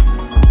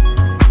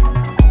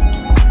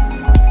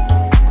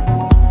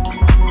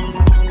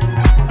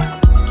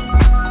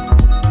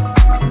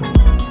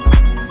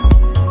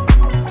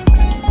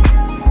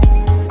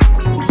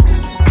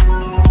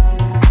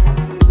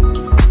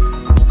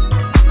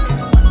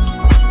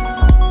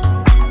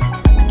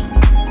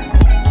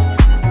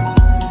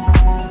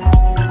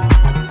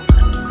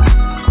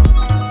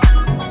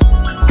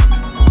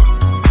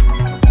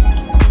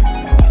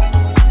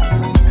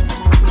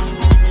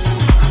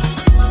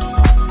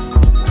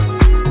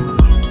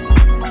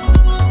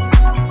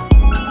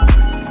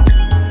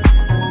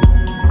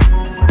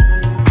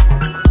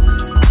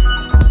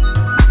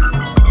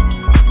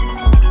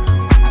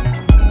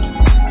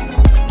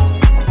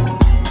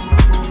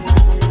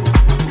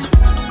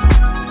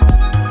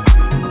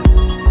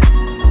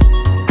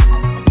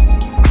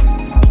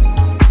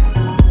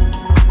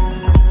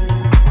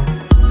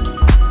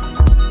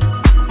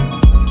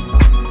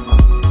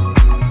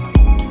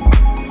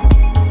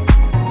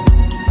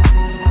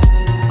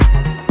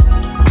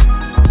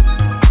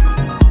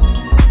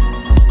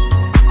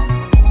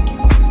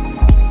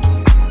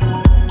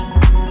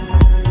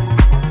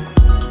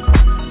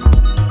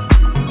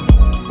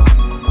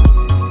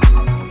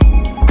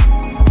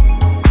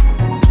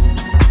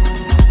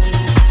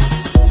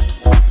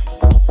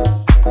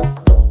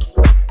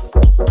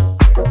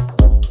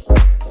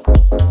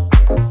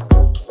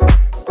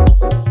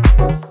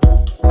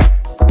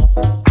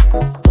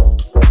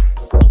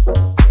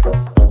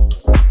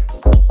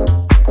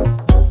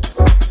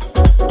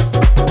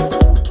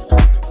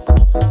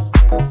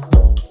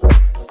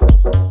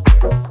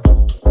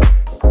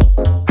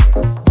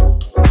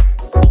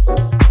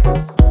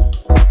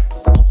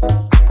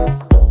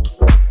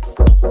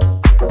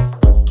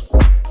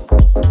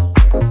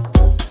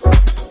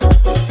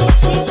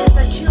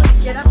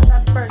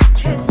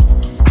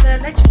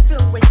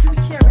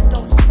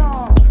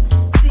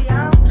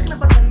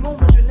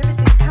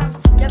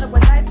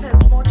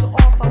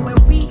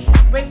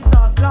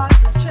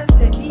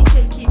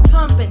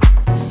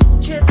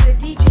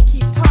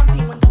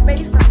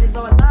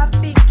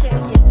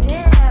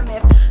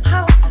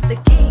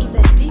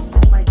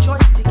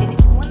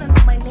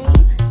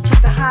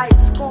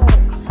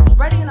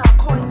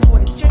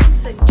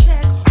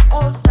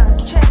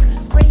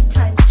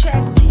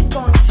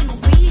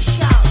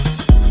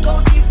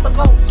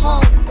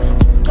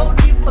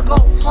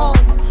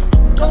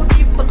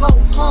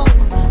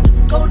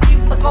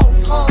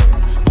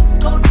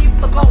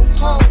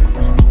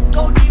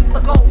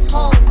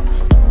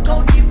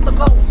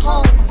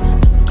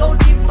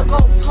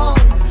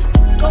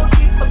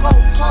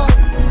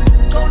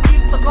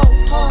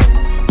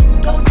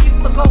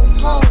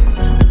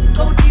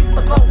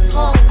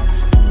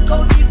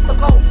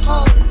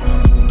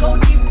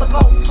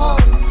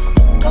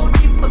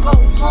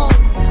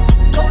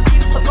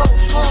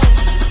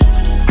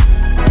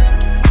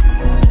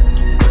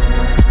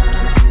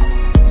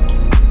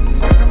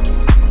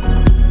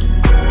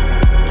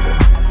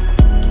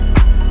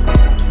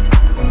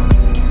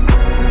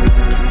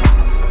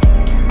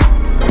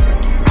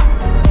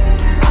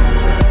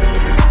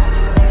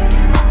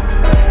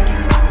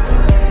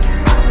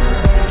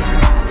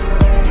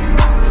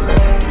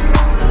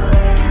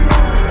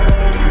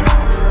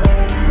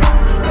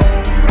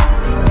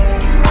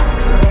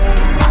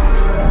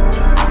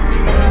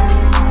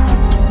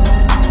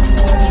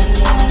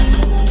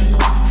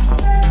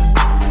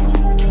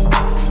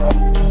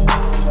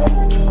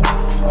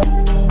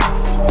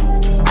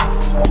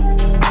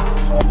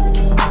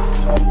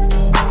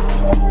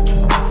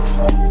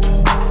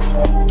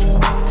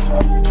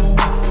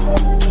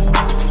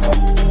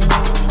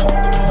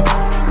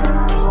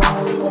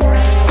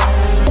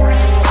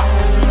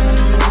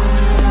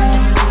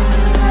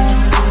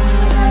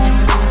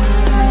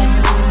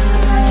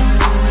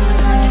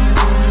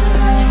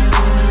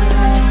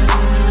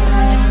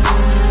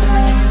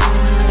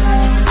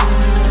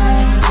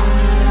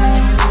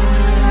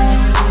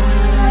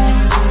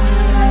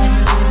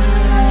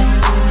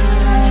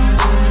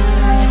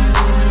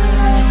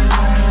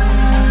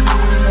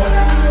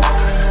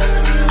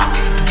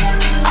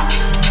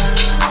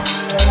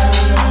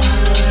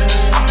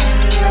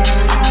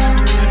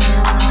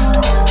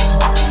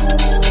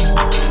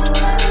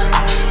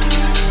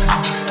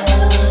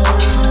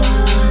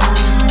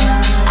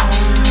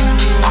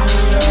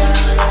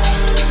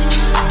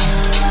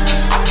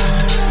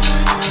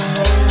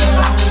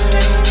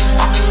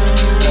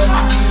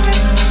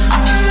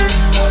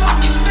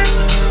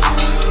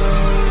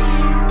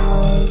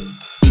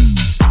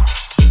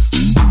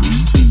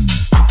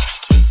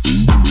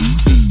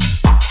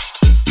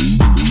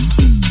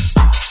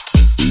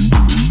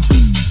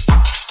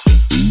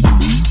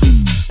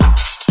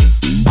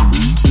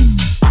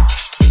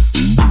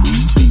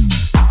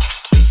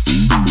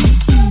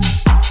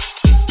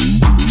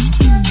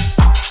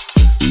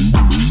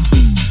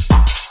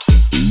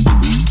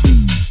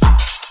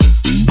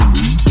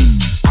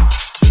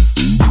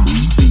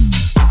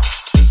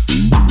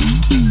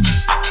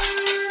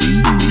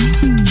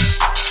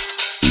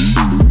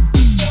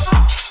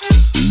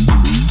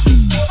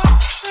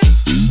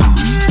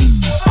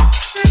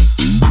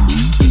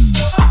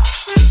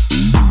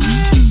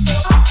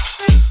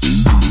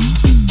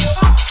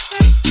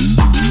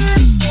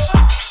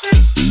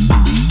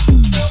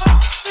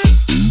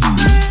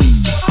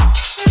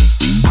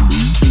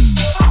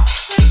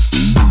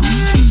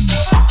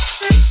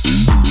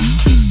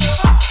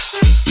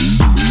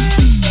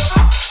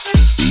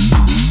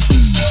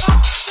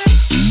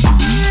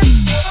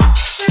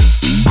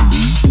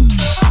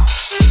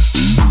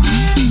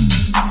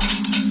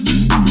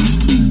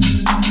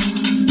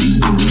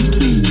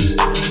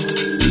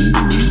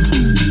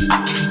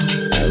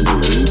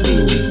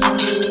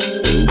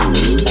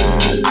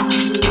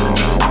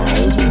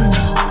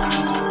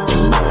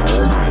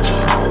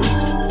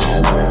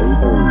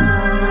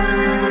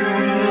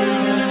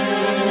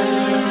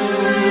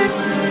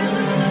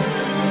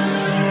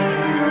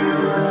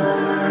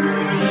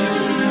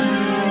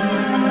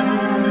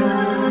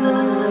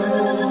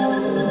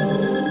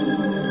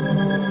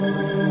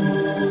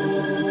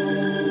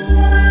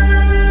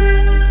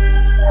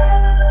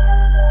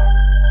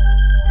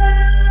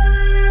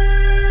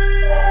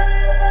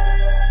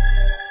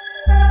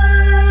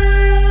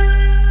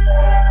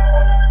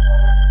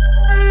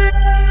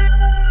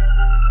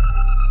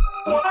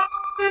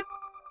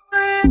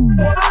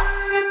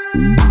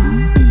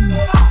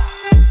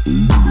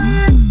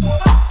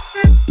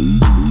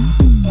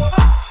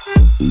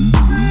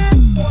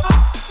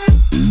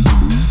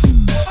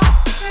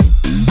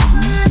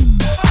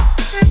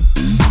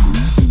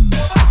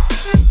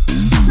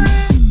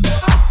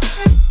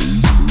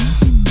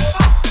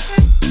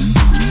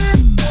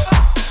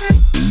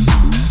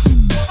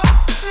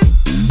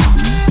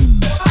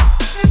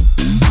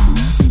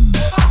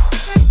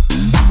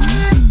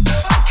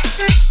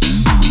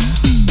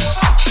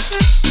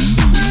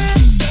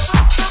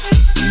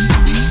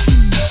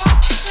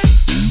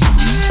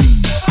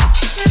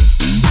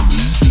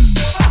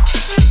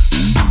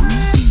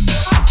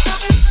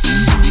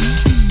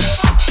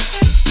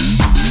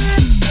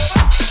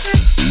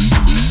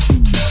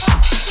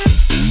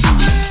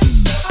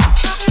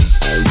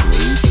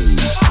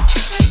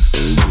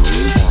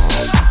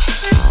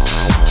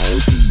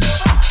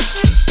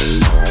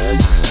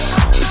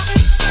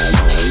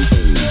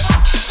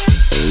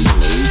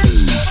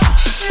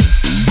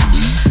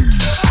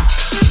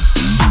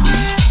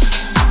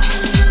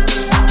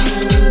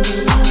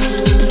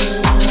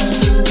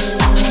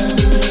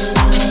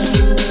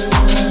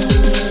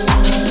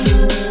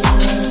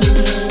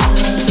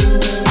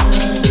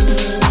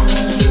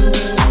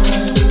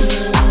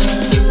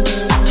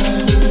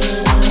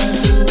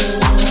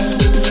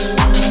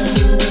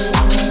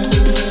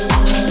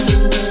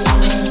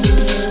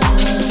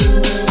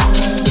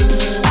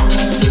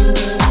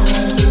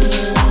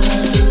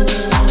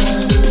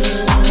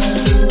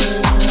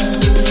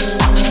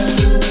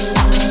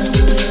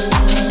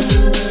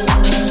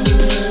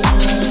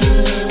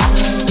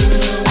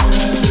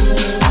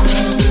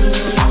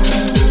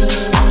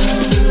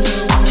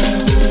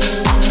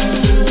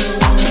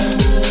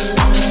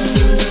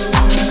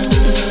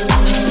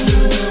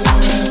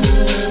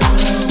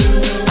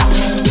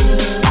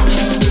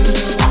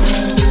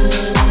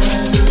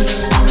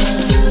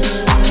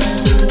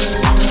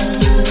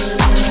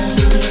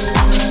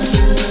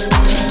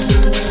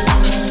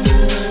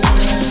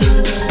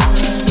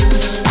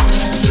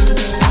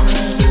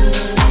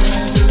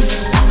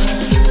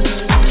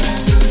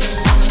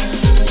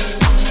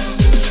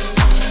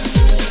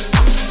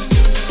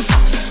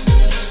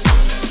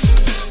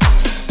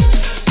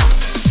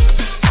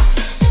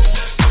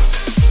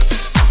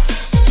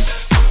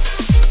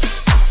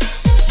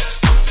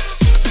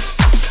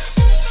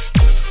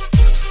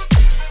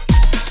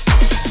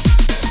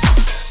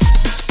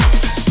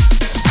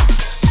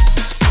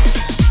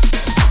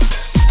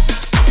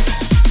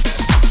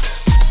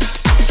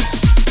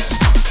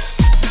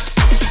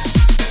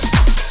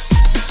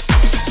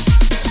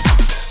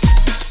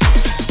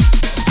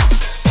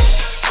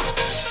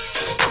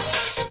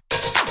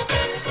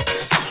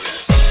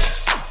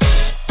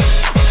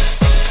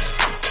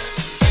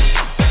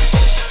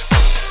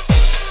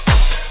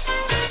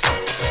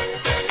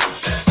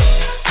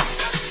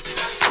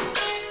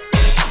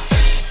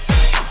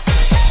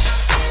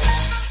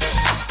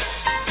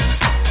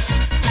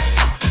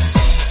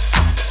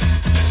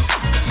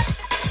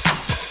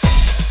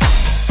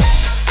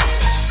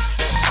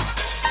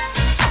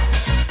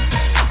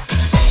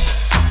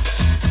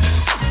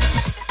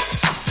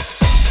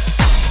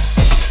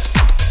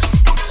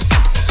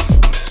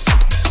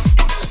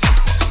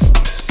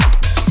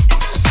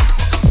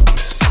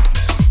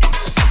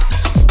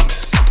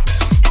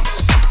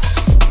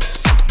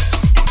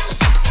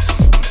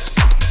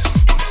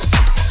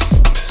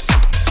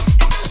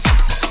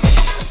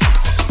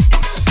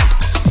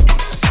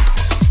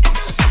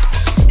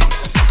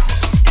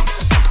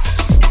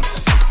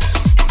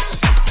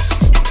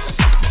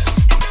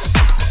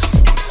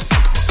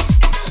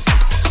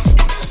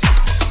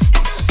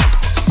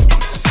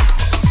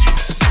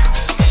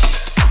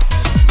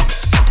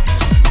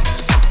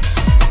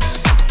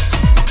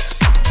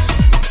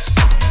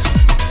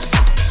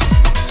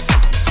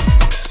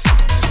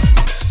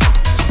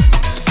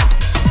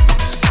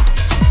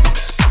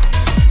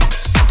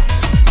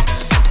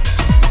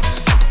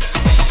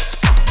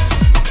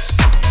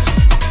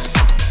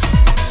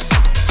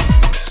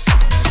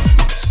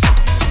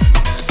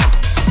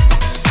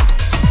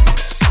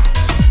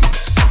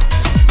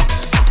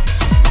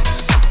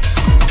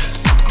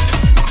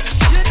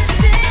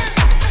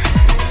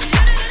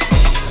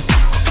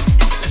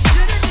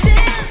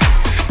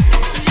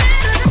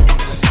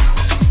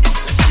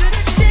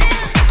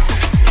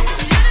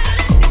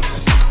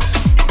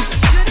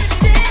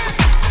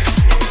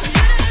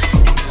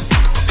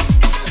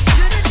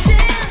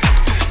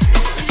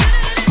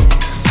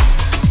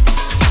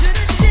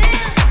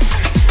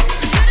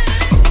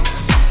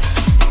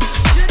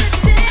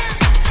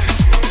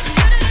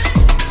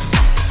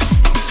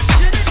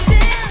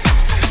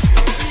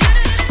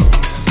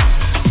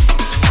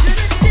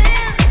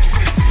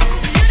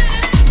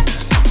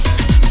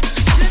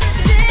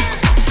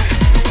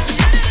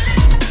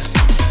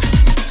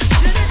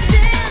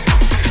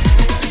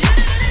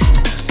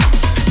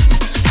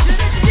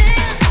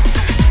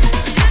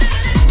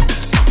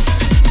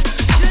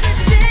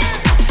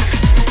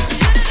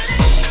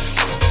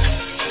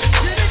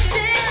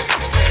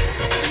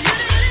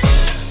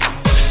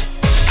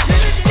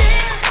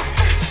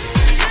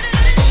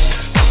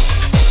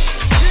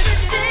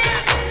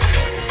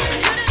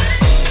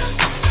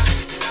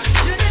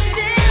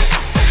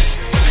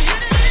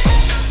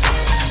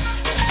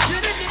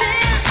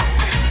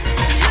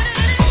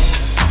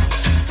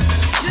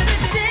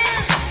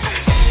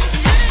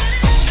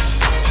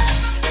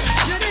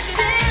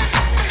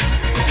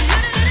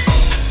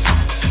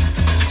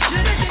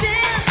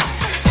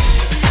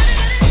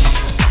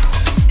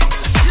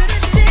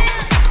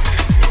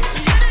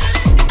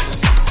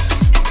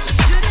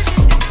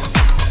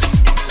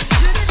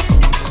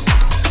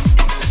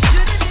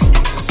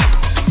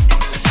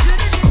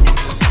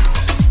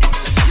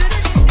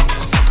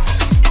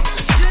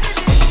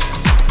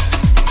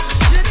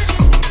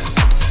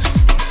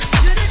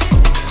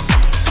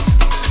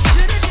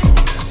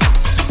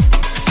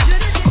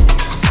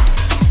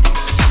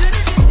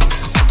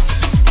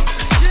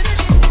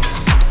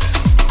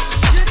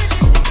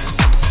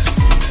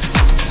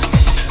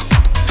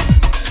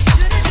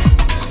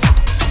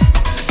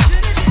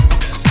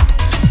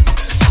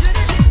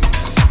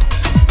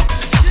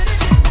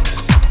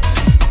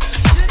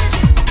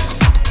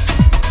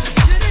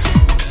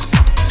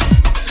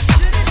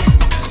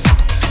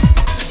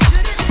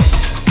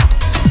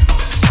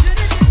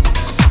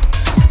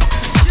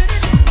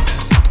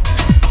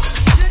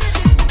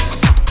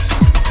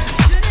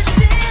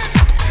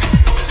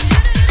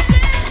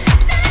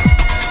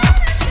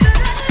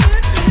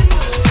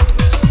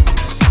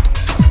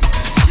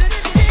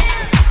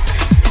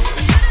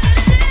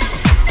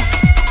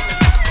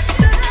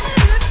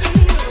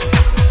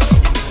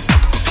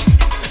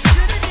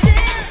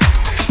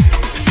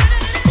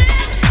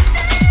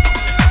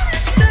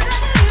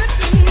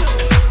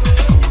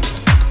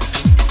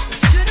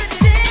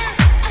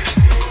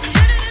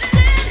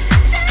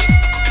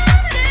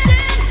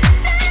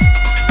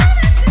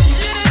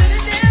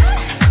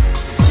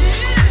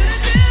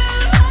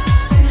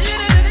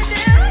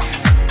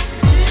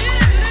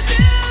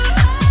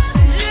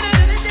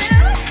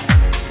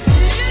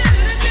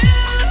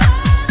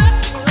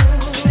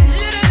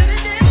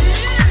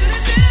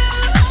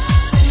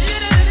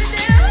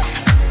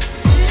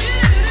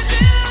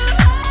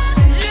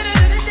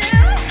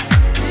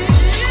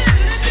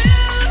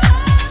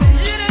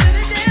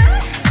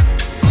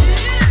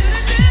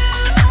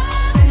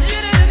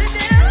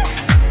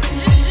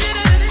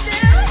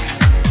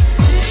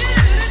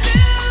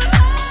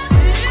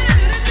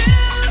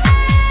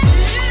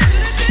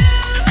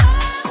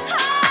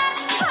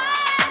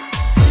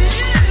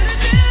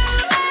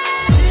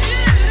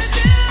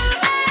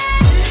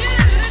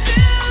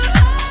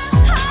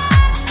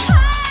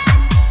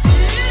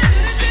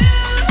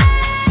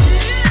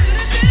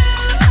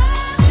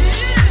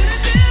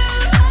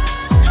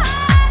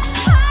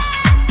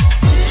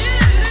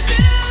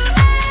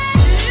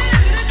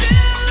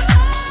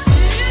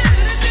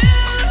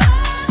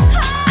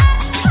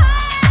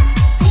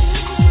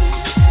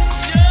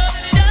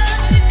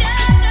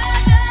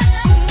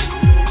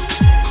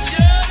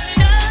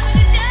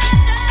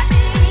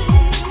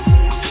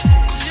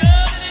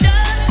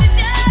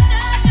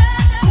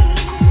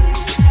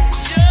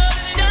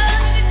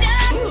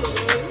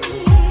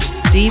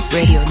 Deep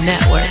Radio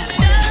Network,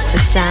 the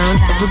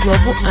sound of the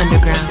global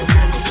underground,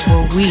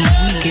 where we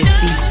get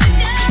deep.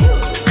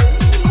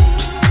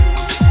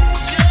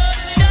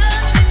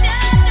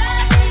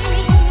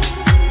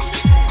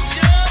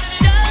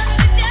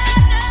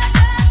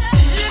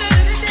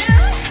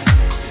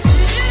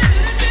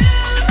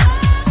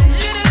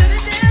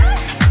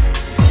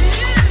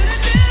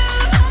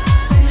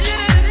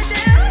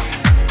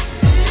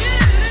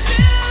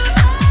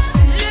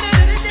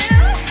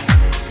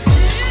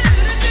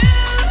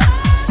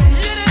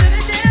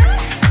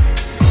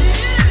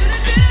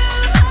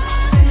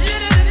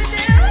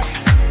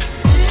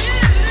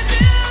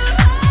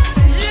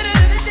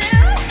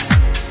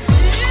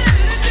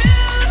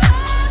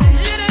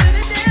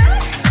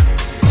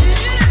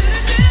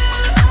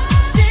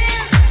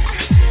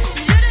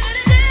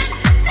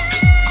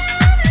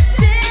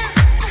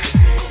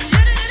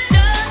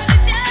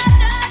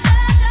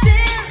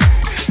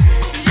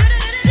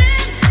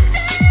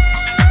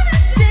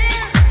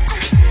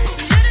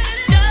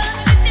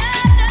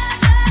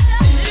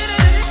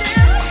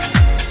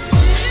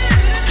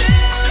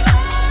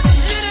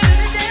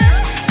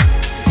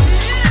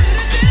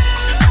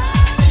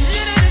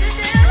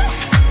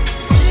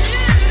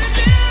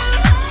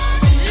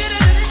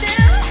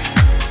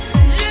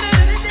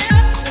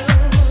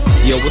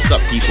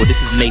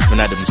 This is Nathan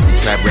Adams from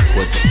Tribe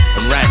Records,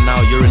 and right now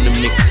you're in the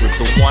mix with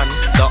the one,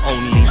 the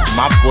only,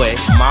 my boy,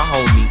 my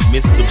homie,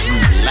 Mr.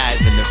 Brew,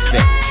 live in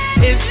effect.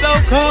 It's so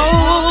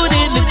cold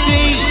in the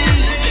deep.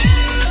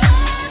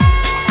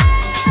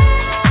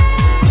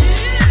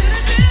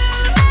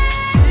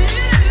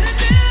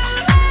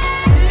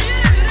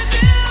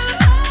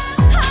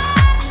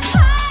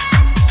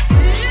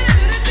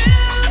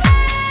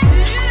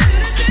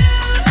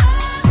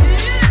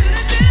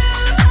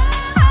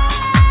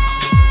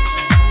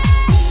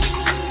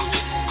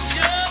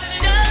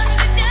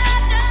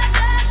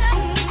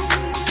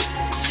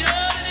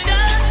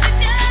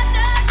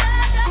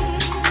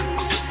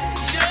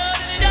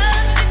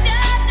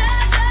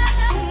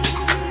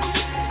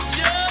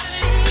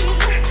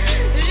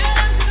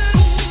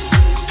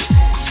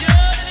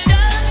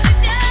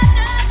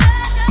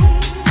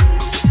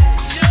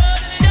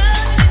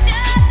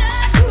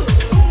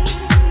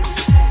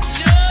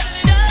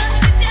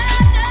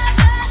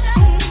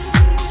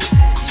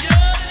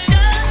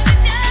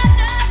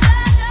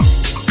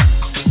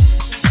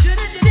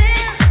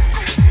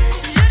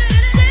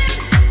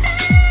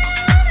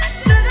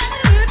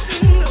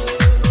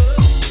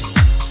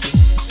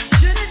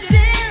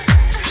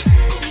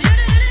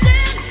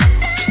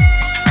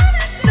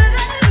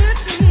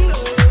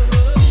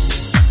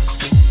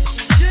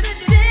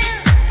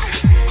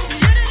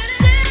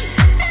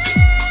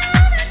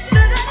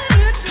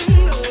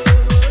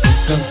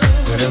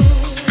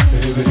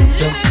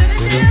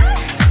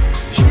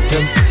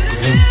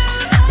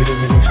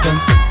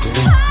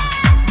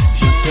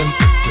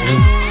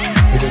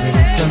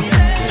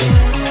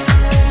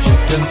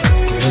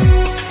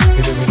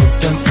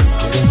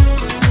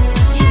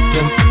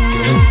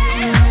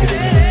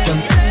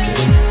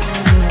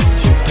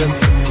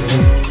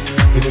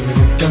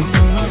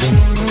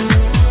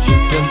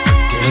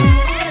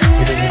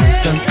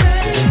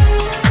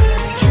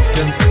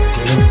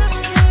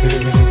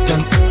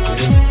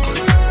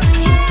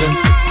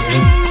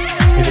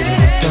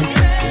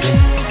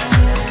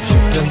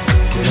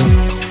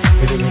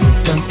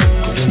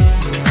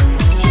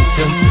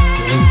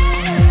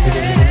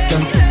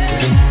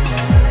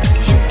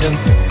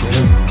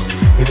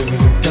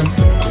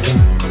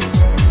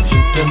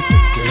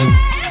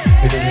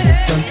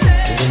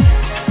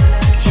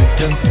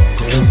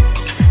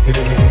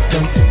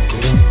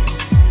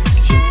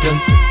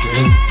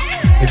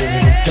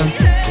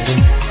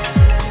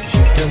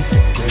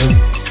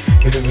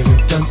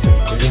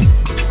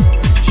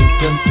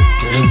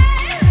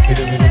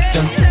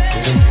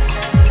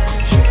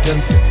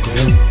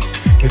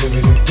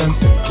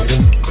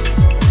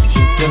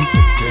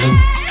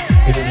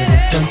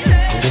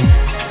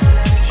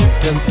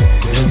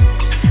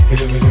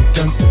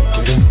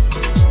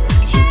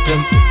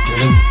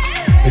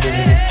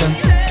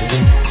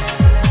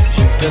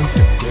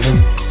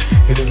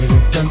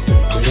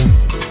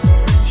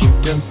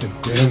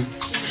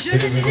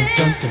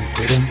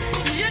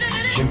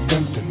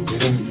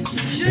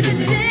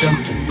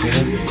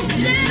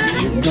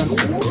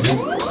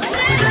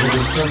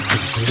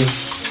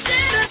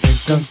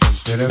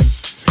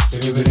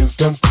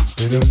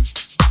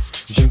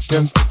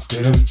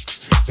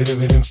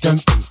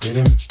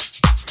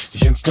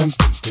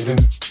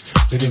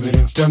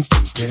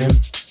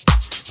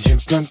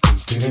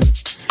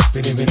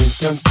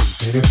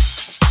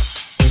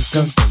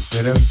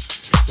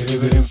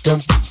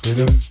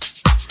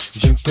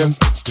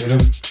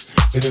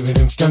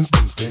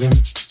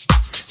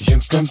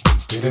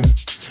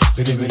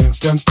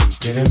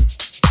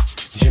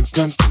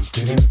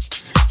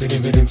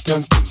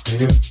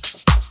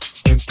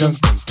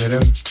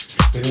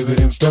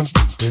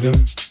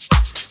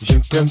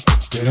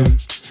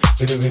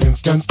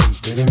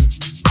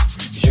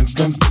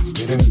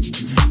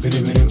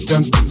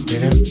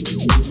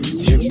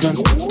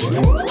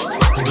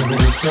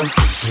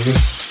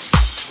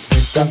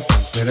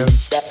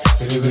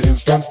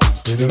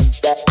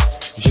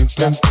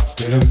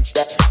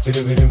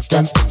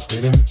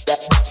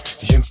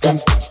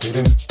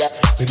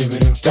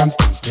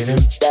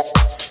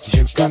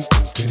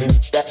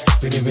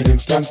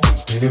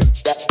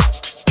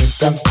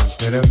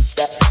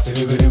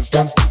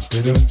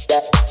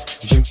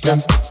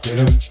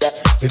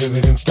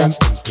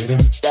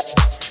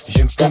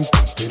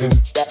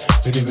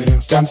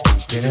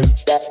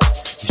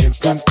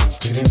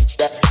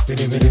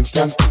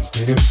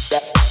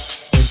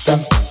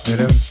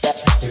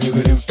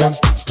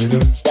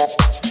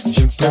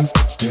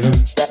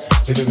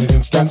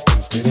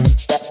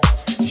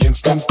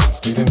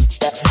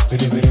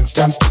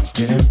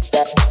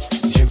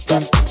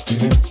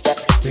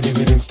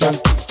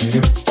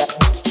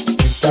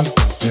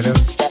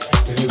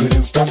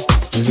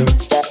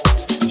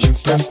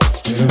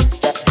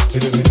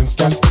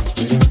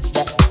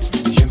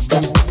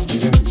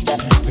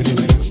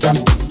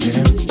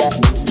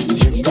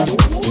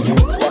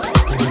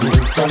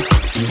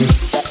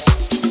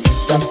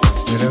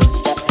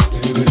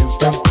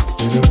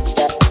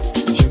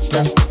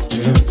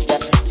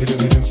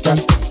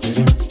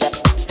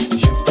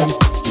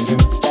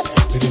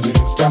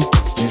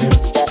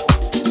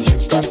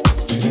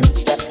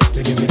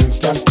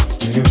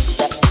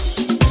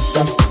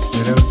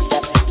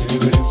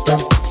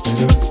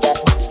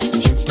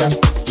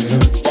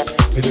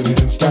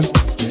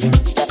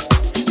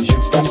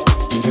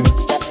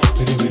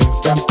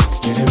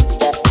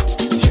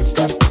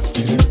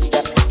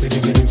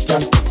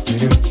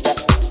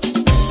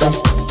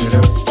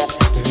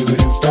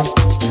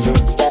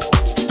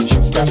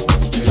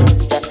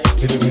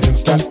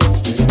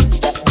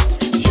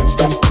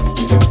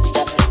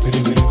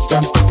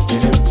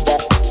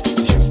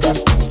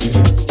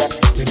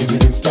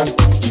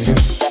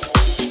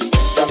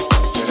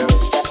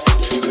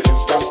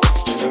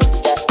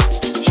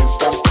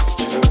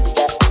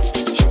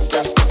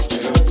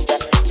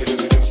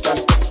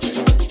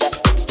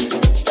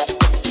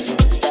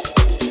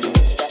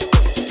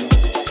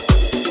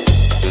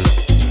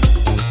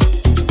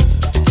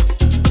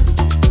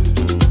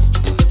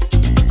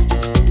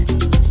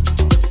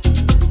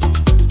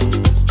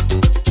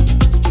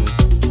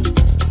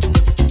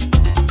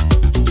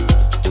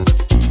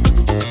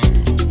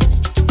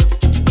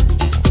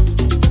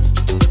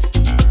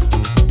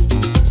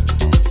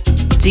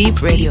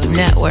 Deep Radio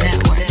Network,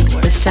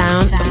 the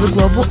sound of the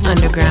global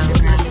underground,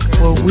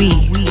 where we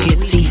get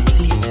deep.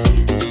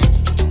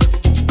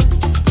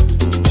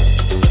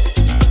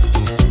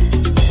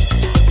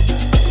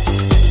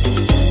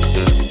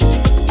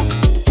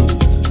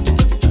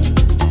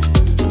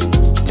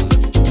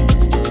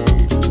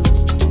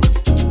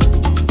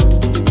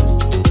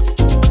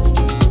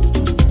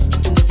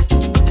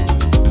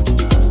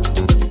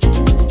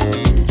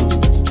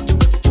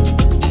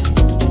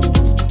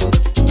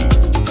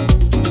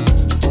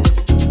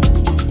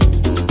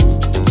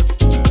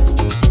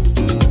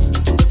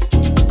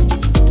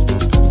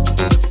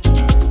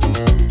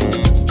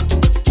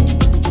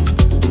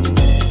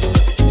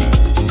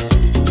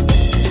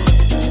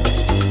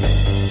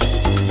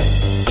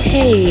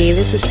 Hey,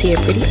 this is Tia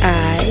Pretty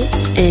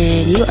Eyes,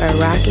 and you are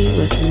rocking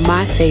with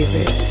my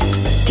favorite,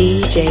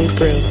 DJ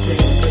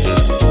Brew.